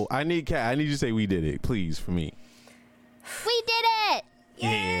 No, I need Cat. I need you to say we did it, please, for me. We did it!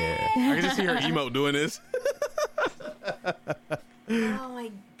 Yeah. I can just see her emote doing this. oh my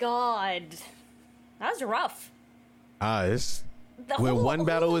god, that was rough. It's The Where one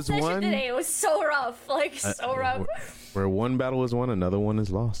battle whole is session won- today, it was so rough, like so rough. where one battle is won, another one is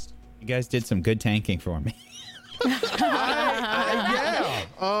lost. You guys did some good tanking for me. Yeah.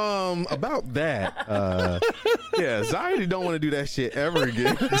 About that. Yeah, Zyody don't want to do that shit ever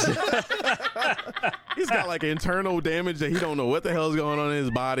again. He's got like internal damage that he don't know what the hell's going on in his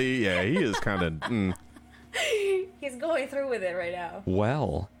body. Yeah, he is kind of. He's going through with it right now.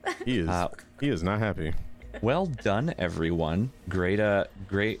 Well, He is not happy. well done, everyone. Great,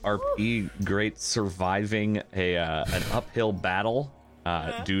 great RP. Great surviving an uphill battle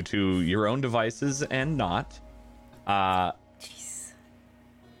due to your own devices and not. Jeez.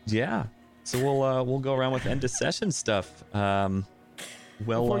 Yeah. So we'll go around with end of session stuff. Well,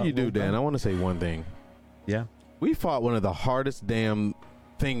 Before you do, well Dan, done. I want to say one thing. Yeah. We fought one of the hardest damn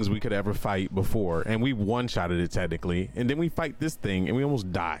things we could ever fight before, and we one-shotted it technically, and then we fight this thing, and we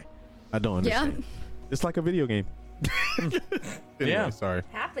almost die. I don't understand. It's like a video game. Anyway, Yeah. sorry.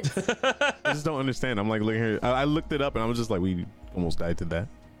 Happens. I just don't understand. I'm like looking here. I looked it up, and I was just like, we almost died to that.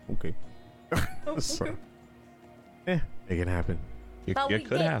 Okay. Sorry. It can happen. You, But you we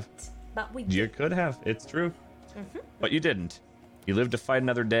could did. have. But we You did. could have. It's true. But you didn't. You lived to fight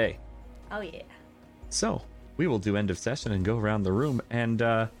another day. Oh yeah. So we will do end of session and go around the room. And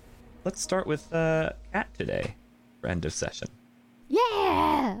let's start with Kat today for end of session.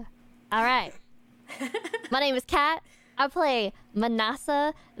 Yeah! Alright. My name is Kat. I play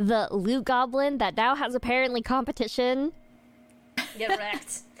Manasa, the loot goblin that now has apparently competition. Get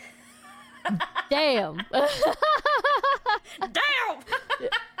wrecked. Damn. Damn.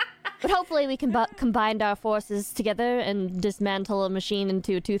 But hopefully we can combine our forces together and dismantle a machine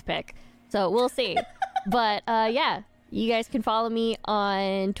into a toothpick. So we'll see. But yeah, you guys can follow me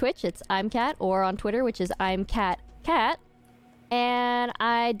on Twitch. It's I'm Cat, or on Twitter, which is I'm Cat Cat. And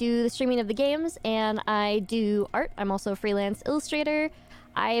I do the streaming of the games, and I do art. I'm also a freelance illustrator.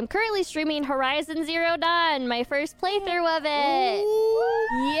 I am currently streaming Horizon Zero Dawn, my first playthrough of it.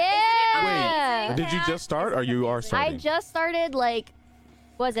 Yeah. Wait, did you just start, or you are I starting? just started, like,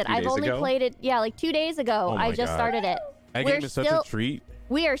 was it? 2 I've days only ago? played it, yeah, like 2 days ago. Oh my I just God. started it. that we're game is such still- a treat.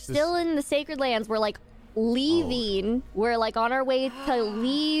 We are still in the Sacred Lands. We're like leaving. We're like on our way to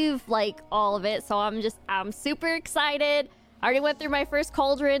leave like all of it. So I'm super excited. I already went through my first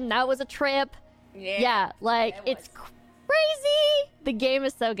cauldron. That was a trip. Yeah, like that it's crazy. The game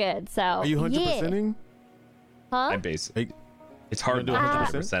is so good. So Are you 100%ing? Huh? I'm basic. Hey, It's hard to you do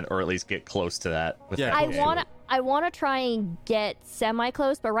gonna do 100%, or at least get close to that. With Yeah, that I game. wanna try and get semi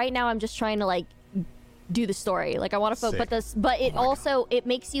close, but right now I'm just trying to like do the story. Like I want to Sick. put this, but it also it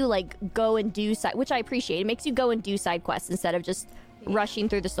makes you like go and do side, which I appreciate. It makes you go and do side quests instead of just rushing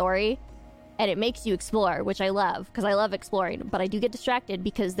through the story, and it makes you explore, which I love because I love exploring. But I do get distracted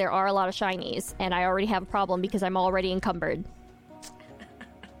because there are a lot of shinies, and I already have a problem because I'm already encumbered.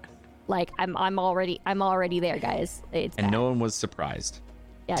 Like I'm already there, guys. It's And bad. no one was surprised.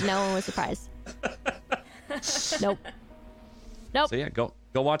 Yeah, no one was surprised. Nope. So yeah, go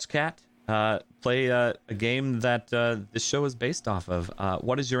watch Kat. Play a game that this show is based off of.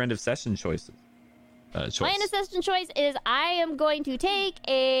 What is your end of session choice? My end of session choice is I am going to take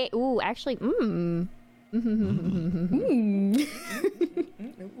a. Ooh, actually,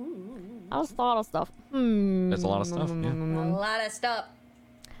 I just thought of stuff. There's a lot of stuff. Yeah. A lot of stuff.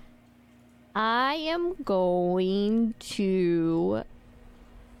 I am going to.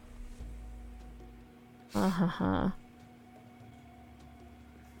 I'm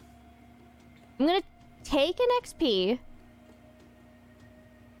gonna take an XP,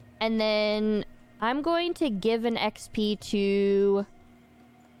 and then I'm going to give an XP to.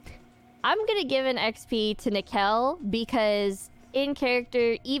 I'm gonna give an XP to Nickel because in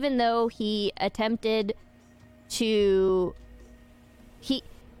character, even though he attempted to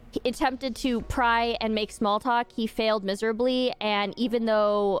pry and make small talk, he failed miserably. And even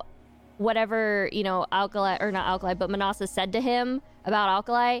though whatever, Alkali, or not Alkali, but Manasa said to him about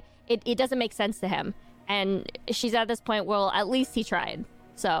Alkali, it doesn't make sense to him. and she's at this point where, well, at least he tried.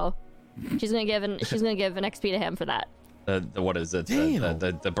 So she's gonna give an XP to him for that. What is it?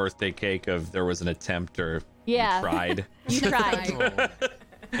 The birthday cake of there was an attempt or Yeah. you tried. You tried.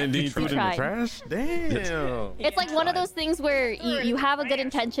 And then you threw it in the tried. trash? Damn. It's like one of those things where you have a good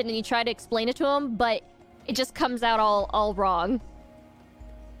intention and you try to explain it to him, but it just comes out all wrong.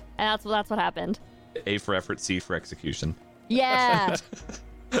 And that's what happened. A for effort, C for execution. Yeah.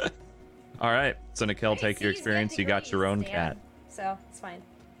 All right. So Nikel, take your C's experience. You got your own degrees, cat. Dan. So it's fine.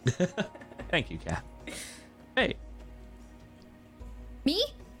 Thank you, cat. Hey, Me?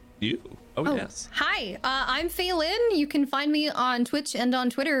 you. Oh, yes. Hi, I'm Phelan. You can find me on Twitch and on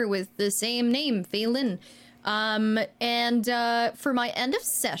Twitter with the same name, Phelan. And for my end of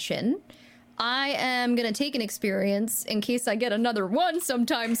session, I am gonna take an experience in case I get another one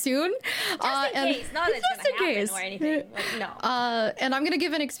sometime soon. Just in case, not that it's just in gonna happen case. or anything. Like, no. And I'm gonna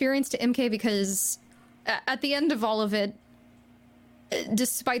give an experience to MK because at the end of all of it,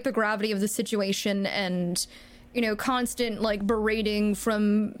 despite the gravity of the situation and constant like berating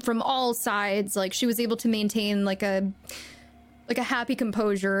from all sides, like she was able to maintain like a happy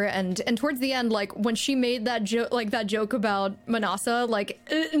composure, and towards the end, like when she made that joke about Manasa, like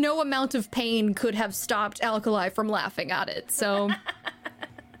no amount of pain could have stopped Alkali from laughing at it. So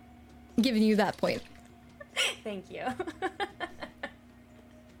giving you that point. Thank you.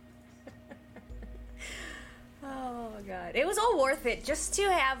 Oh god, it was all worth it just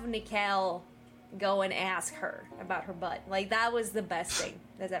to have Nikel go and ask her about her butt. Like that was the best thing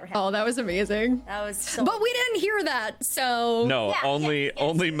that's ever happened. Oh, that was amazing. That was so. But we didn't hear that, so No, Yeah, only yes,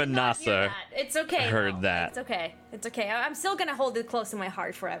 only you did not hear Manasa. that. It's okay. heard though. that. It's okay. It's okay. I'm still gonna hold it close to my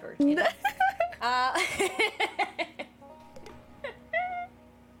heart forever. You know?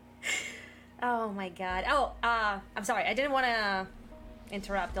 Oh my god. Oh, I'm sorry. I didn't want to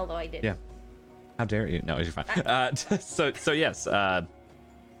interrupt, although I did. Yeah. How dare you? No, you're fine. So yes. Yeah,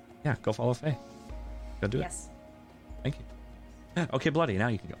 go follow Faye. Go do Yes. it. Thank you. Okay, Bloody, now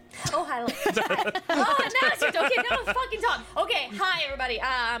you can go. Oh, hi. Oh, now it's your turn. Okay, now fucking talk. Okay, hi everybody.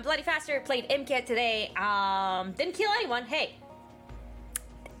 Bloody Faster played MCAT today. Didn't kill anyone. Hey.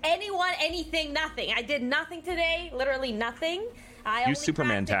 Anyone, anything, nothing. I did nothing today. Literally nothing. I only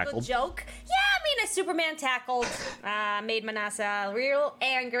Superman cracked a good tackled. joke. Yeah, I mean, a Superman tackled. Made Manasa real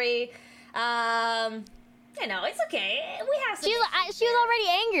angry. It's okay. We have some. She was already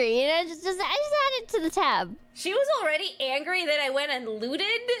angry. Just add it to the tab. She was already angry that I went and looted,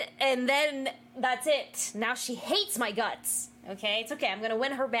 and then that's it. Now she hates my guts. Okay, it's okay. I'm gonna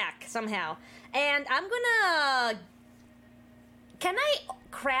win her back somehow. And I'm gonna... Can I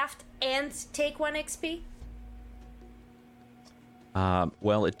craft and take 1 XP?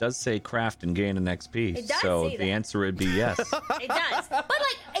 Well, it does say craft and gain an XP, It does so say the that. answer would be yes. It does. But,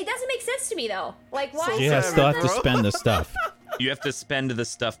 like, it doesn't make sense to me, though. Like, why? You is still it- have to spend the stuff. You have to spend the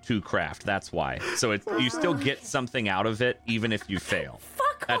stuff to craft. That's why. So you still get something out of it, even if you fail.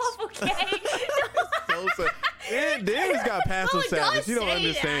 Fuck That's- off, okay? Dan's got passive Oh, it does savage. You don't say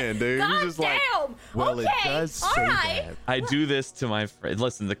understand, that. dude. God He's just like, damn. well, Okay, it does all say right. that. I do this to my friend.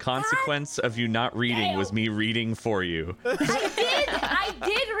 Listen, the consequence of you not reading was me reading for you. I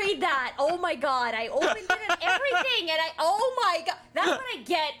did read that. Oh my god. I opened it and everything, and oh my god. That's what I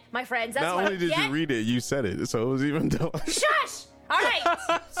get, my friends. That's Not what only I did get. you read it, you said it, so it was even though. Shush!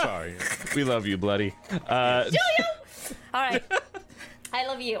 Alright. Sorry. We love you, Bloody. Do you? Alright. I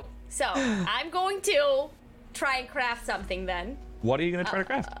love you. So, I'm going to try and craft something then. What are you going to try to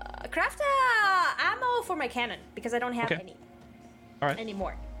craft? Craft ammo for my cannon, because I don't have Okay. any All right.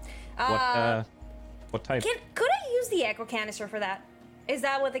 anymore. What type? Could I use the echo canister for that? Is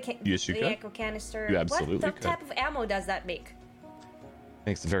that what the Yes, you the could. echo canister? You absolutely What could. type of ammo does that make?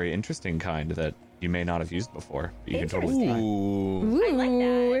 Makes a very interesting kind that you may not have used before. But you can totally try. Ooh. I like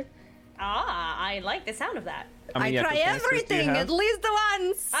Ooh. that. I like the sound of that. How many I try echo canisters do you everything, have? at least the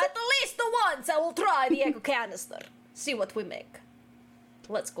once. At least the once I will try the echo canister. See what we make.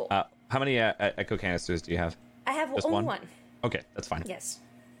 Let's go. How many echo canisters do you have? I have just only one? one. Okay, that's fine. Yes.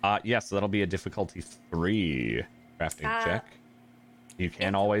 So that'll be a difficulty 3 crafting check. You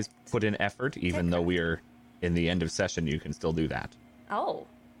can always put in effort, even though we're in the end of session. You can still do that. Oh.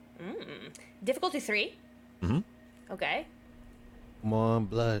 Difficulty 3? Mm-hmm. Okay. Come on,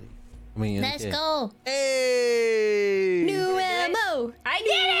 bloody. I mean, Let's yeah. go. Hey! New ammo. I did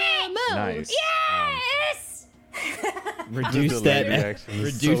it! Nice. Yes! Reduce The that. delay reaction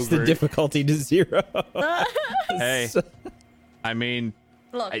is Reduce so the great. difficulty to 0. Hey, I mean,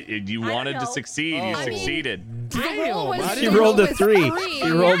 Look, you I don't wanted to know. succeed. You I mean- succeeded. The roll was I She didn't rolled a was 3. She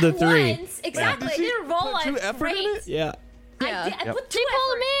rolled a Not 3. once. Exactly. Did I she didn't roll put on 2 effort in great. it? Yeah. Yeah. I put 2 She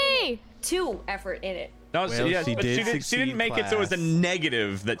pulled effort. me. 2 effort in it. No, Well, yeah, she but did she succeed, didn't make it, so it was a class.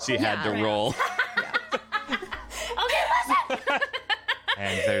 negative that she had to right. roll. Okay, listen.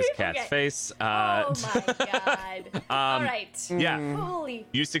 And there's Cat's Okay. face. Oh my god. All right. Yeah, Holy.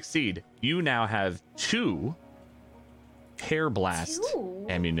 you succeed. You now have 2 Tear Blast 2?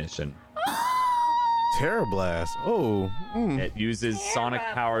 ammunition. Terror Blast. Oh, It uses sonic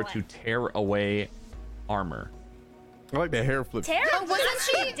power to tear away armor. I like that hair flip. Tara, wasn't wasn't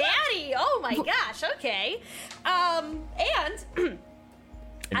she- she daddy? Oh my gosh. Okay. And And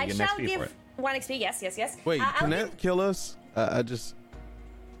I you get an shall XP for give it. 1 XP. Yes. Wait, I'll can give- that kill us? I just.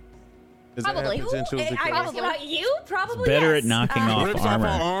 Does that Probably. have potential to Are kill you us? asking about you? Probably better yes. at knocking off Rips armor.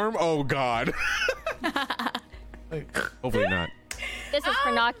 off her arm? Oh, God. Hopefully not. This is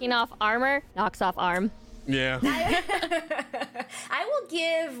for knocking off armor. Knocks off arm. Yeah. I will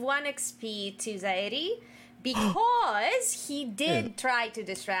give 1 XP to Zairi because he did try to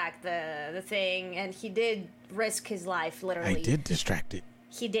distract the thing, and he did risk his life, literally. I did distract it.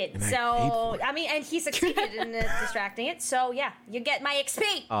 He did. And I So, paid for it. I mean, and he succeeded in distracting it. So, yeah, you get my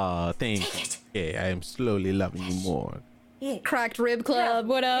XP. Thank Take you. it. Yeah, I am slowly loving you more. Yeah. Cracked Rib Club,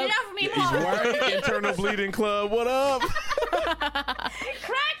 what up? Get off me, more. Right? Internal Bleeding Club, what up?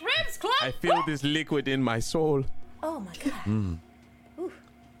 Crack ribs club. I feel this liquid in my soul. Oh my god.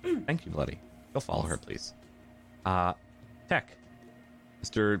 Thank you, Bloody. Go follow her, please. Tech.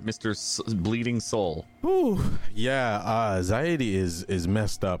 Mr. Bleeding Soul. Whew. Yeah, Zaidi is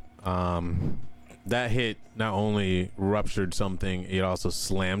messed up. That hit not only ruptured something, it also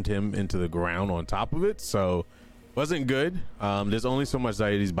slammed him into the ground on top of it. So wasn't good. There's only so much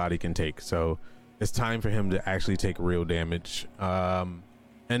Zaidi's body can take. So it's time for him to actually take real damage. And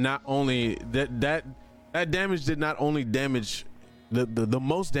not only that damage did not only damage the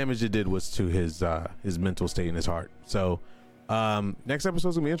most damage it did was to his mental state and his heart. So next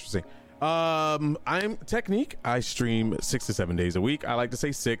episode's gonna be interesting. I'm Technique. I stream 6 to 7 days a week. I like to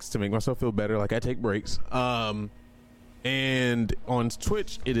say 6 to make myself feel better, like I take breaks. And on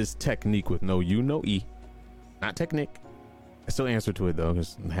Twitch it is Technique with no U, no E, not Technique. I still answer to it though,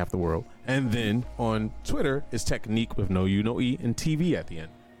 because half the world. And then on Twitter is Technique with no U, no E, and TV at the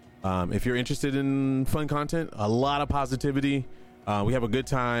end. If you're interested in fun content, a lot of positivity. We have a good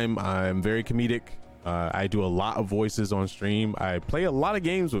time. I'm very comedic. I do a lot of voices on stream. I play a lot of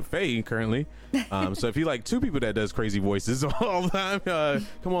games with Faye currently. So if you like 2 people that does crazy voices all the time,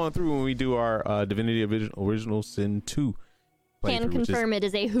 come on through when we do our Divinity Original Sin 2 Can playthrough, which is- confirm it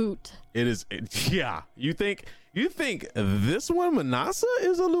is a hoot. it is, yeah. You think this one, Manasa,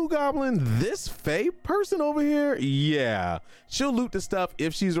 is a loot goblin? This Faye person over here, yeah. She'll loot the stuff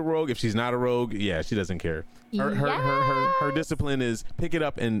if she's a rogue. If she's not a rogue, yeah, she doesn't care. Her discipline is pick it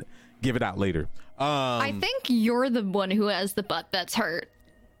up and give it out later. I think you're the one who has the butt that's hurt.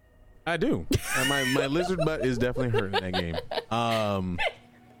 I do. And my lizard butt is definitely hurt in that game.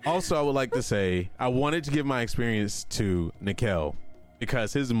 Also, I would like to say I wanted to give my experience to Nikel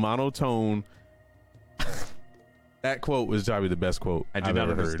because his monotone. That quote was probably the best quote I do I've not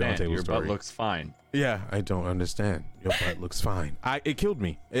ever heard on understand. Table Your Story. butt looks fine. Yeah, I don't understand. Your butt looks fine. It killed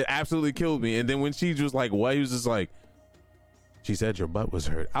me. It absolutely killed me. And then when she was like, "What?" He was just like, "She said your butt was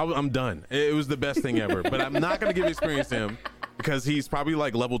hurt." I'm done. It was the best thing ever. But I'm not gonna give experience to him because he's probably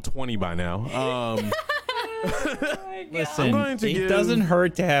like level 20 by now. Listen, going to it give- doesn't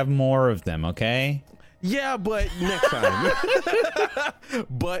hurt to have more of them, okay? Yeah, but next time.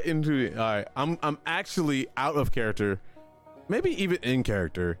 But into all right, I'm actually out of character, maybe even in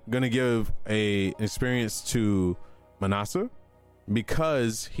character. Gonna give a experience to Manasa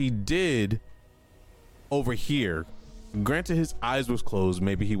because he did overhear. Granted, his eyes was closed.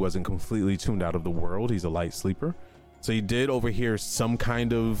 Maybe he wasn't completely tuned out of the world. He's a light sleeper, so he did overhear some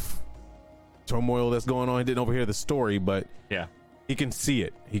kind of turmoil that's going on. He didn't overhear the story, but Yeah. he can see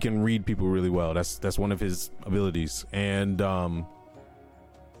it. He can read people really well. That's one of his abilities. And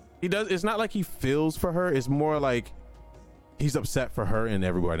he does. It's not like he feels for her. It's more like he's upset for her and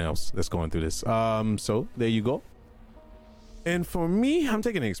everyone else that's going through this. So there you go. And for me, I'm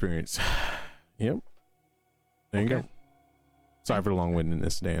taking the experience. Yep. There you go. Sorry for the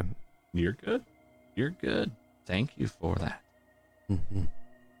long-windedness, Dan. You're good. You're good. Thank you for that. Mm-hmm.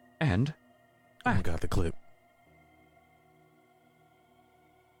 And I got the clip.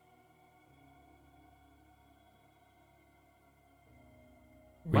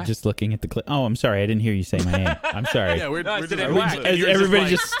 We're What? just looking at the clip. Oh, I'm sorry. I didn't hear you say my name. I'm sorry. Yeah, we're No, I just said it like, whack. clip. And you're just Everybody like-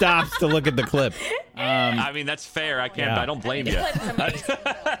 just stops to look at the clip. I mean, that's fair. I can't. Yeah. I don't blame The you. clip's amazing.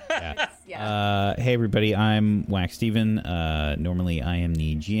 Yeah. Hey, everybody. I'm Wax Steven. Normally, I am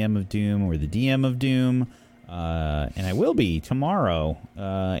the GM of Doom or the DM of Doom. And I will be tomorrow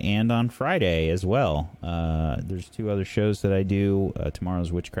and on Friday as well. There's 2 other shows that I do.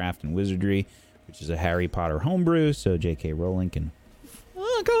 Tomorrow's Witchcraft and Wizardry, which is a Harry Potter homebrew, so J.K. Rowling can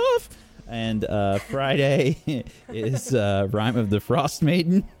fuck off. And Friday is Rime of the Frost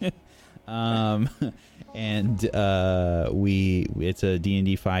Maiden. And it's a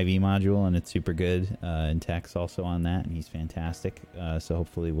D&D 5e module, and it's super good. And Tech's also on that, and he's fantastic. So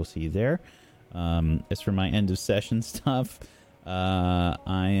hopefully we'll see you there. As for my end of session stuff,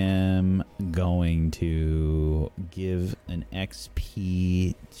 I am going to give an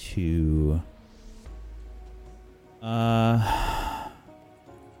XP to I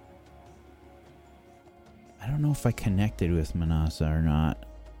don't know if I connected with Manasa or not.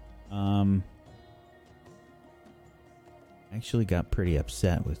 I actually got pretty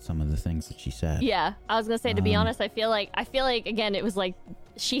upset with some of the things that she said. Yeah, I was gonna say, to be honest, I feel like again, it was like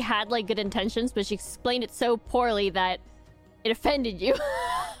she had like good intentions, but she explained it so poorly that it offended you.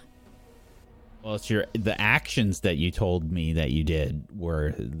 Well, it's the actions that you told me that you did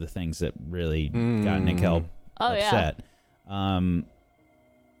were the things that really got Nickel upset. Yeah.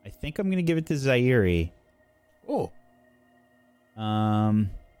 I think I'm gonna give it to Zaire. Oh.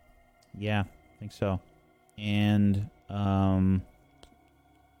 Yeah, I think so. And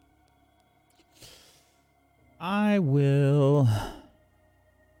I will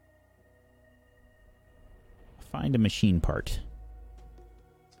find a machine part.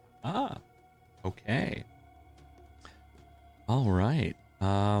 Ah, okay. All right.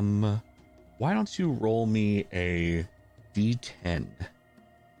 Why don't you roll me a D10?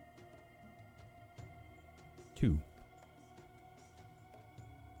 2.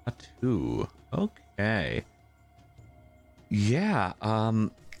 A 2. Okay. Yeah,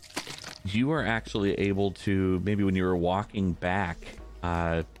 you were actually able to, maybe when you were walking back,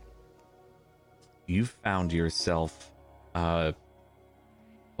 you found yourself what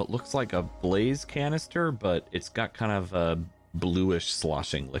looks like a blaze canister, but it's got kind of a bluish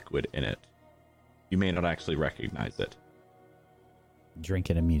sloshing liquid in it. You may not actually recognize it. Drink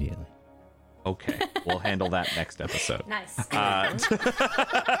it immediately. Okay, we'll handle that next episode. Nice.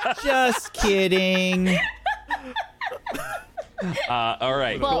 Just kidding. All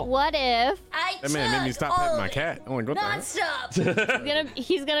right. Well, cool. what if That man made me stop petting my cat. I'm like, what the heck? Non-stop.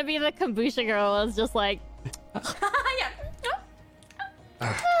 he's gonna be the kombucha girl? It's just like,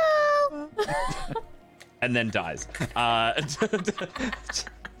 And then dies. No.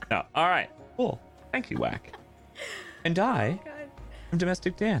 All right. Cool. Thank you, Whack. And I am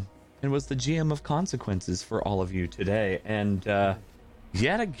Domestic Dan, and was the GM of Consequences for all of you today. And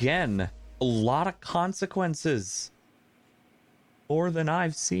yet again, a lot of consequences. More than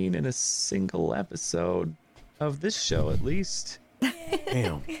I've seen in a single episode of this show, at least.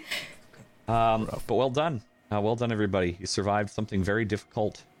 Damn. But well done. Well done, everybody. You survived something very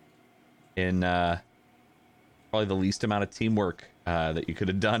difficult in probably the least amount of teamwork that you could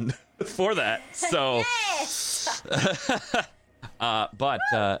have done for that. So,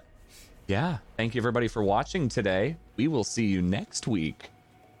 yeah, thank you, everybody, for watching today. We will see you next week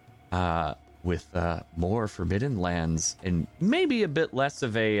with more Forbidden Lands and maybe a bit less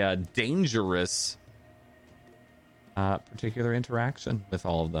of a dangerous particular interaction with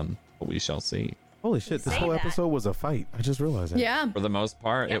all of them. But we shall see. Holy shit, this whole episode was a fight. I just realized that. Yeah. For the most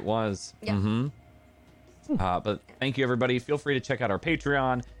part, it was. Yeah. Mm-hmm. But thank you, everybody. Feel free to check out our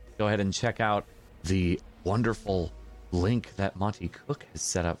Patreon. Go ahead and check out the wonderful link that Monty Cook has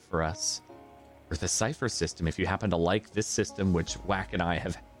set up for us for the Cypher system. If you happen to like this system, which Whack and I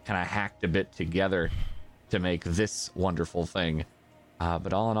have kind of hacked a bit together to make this wonderful thing.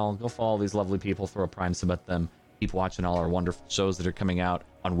 But all in all, go follow these lovely people, throw a Prime sub at them. Keep watching all our wonderful shows that are coming out.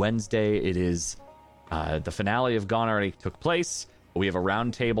 On Wednesday, it is the finale of Gone already took place. We have a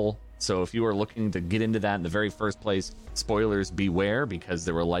round table. So if you are looking to get into that in the very first place, spoilers beware, because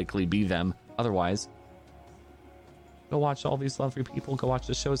there will likely be them. Otherwise, go watch all these lovely people. Go watch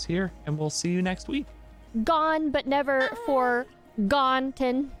the shows here, and we'll see you next week. gone but never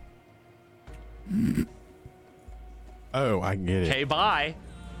forgotten. Oh, I get it. Okay, bye.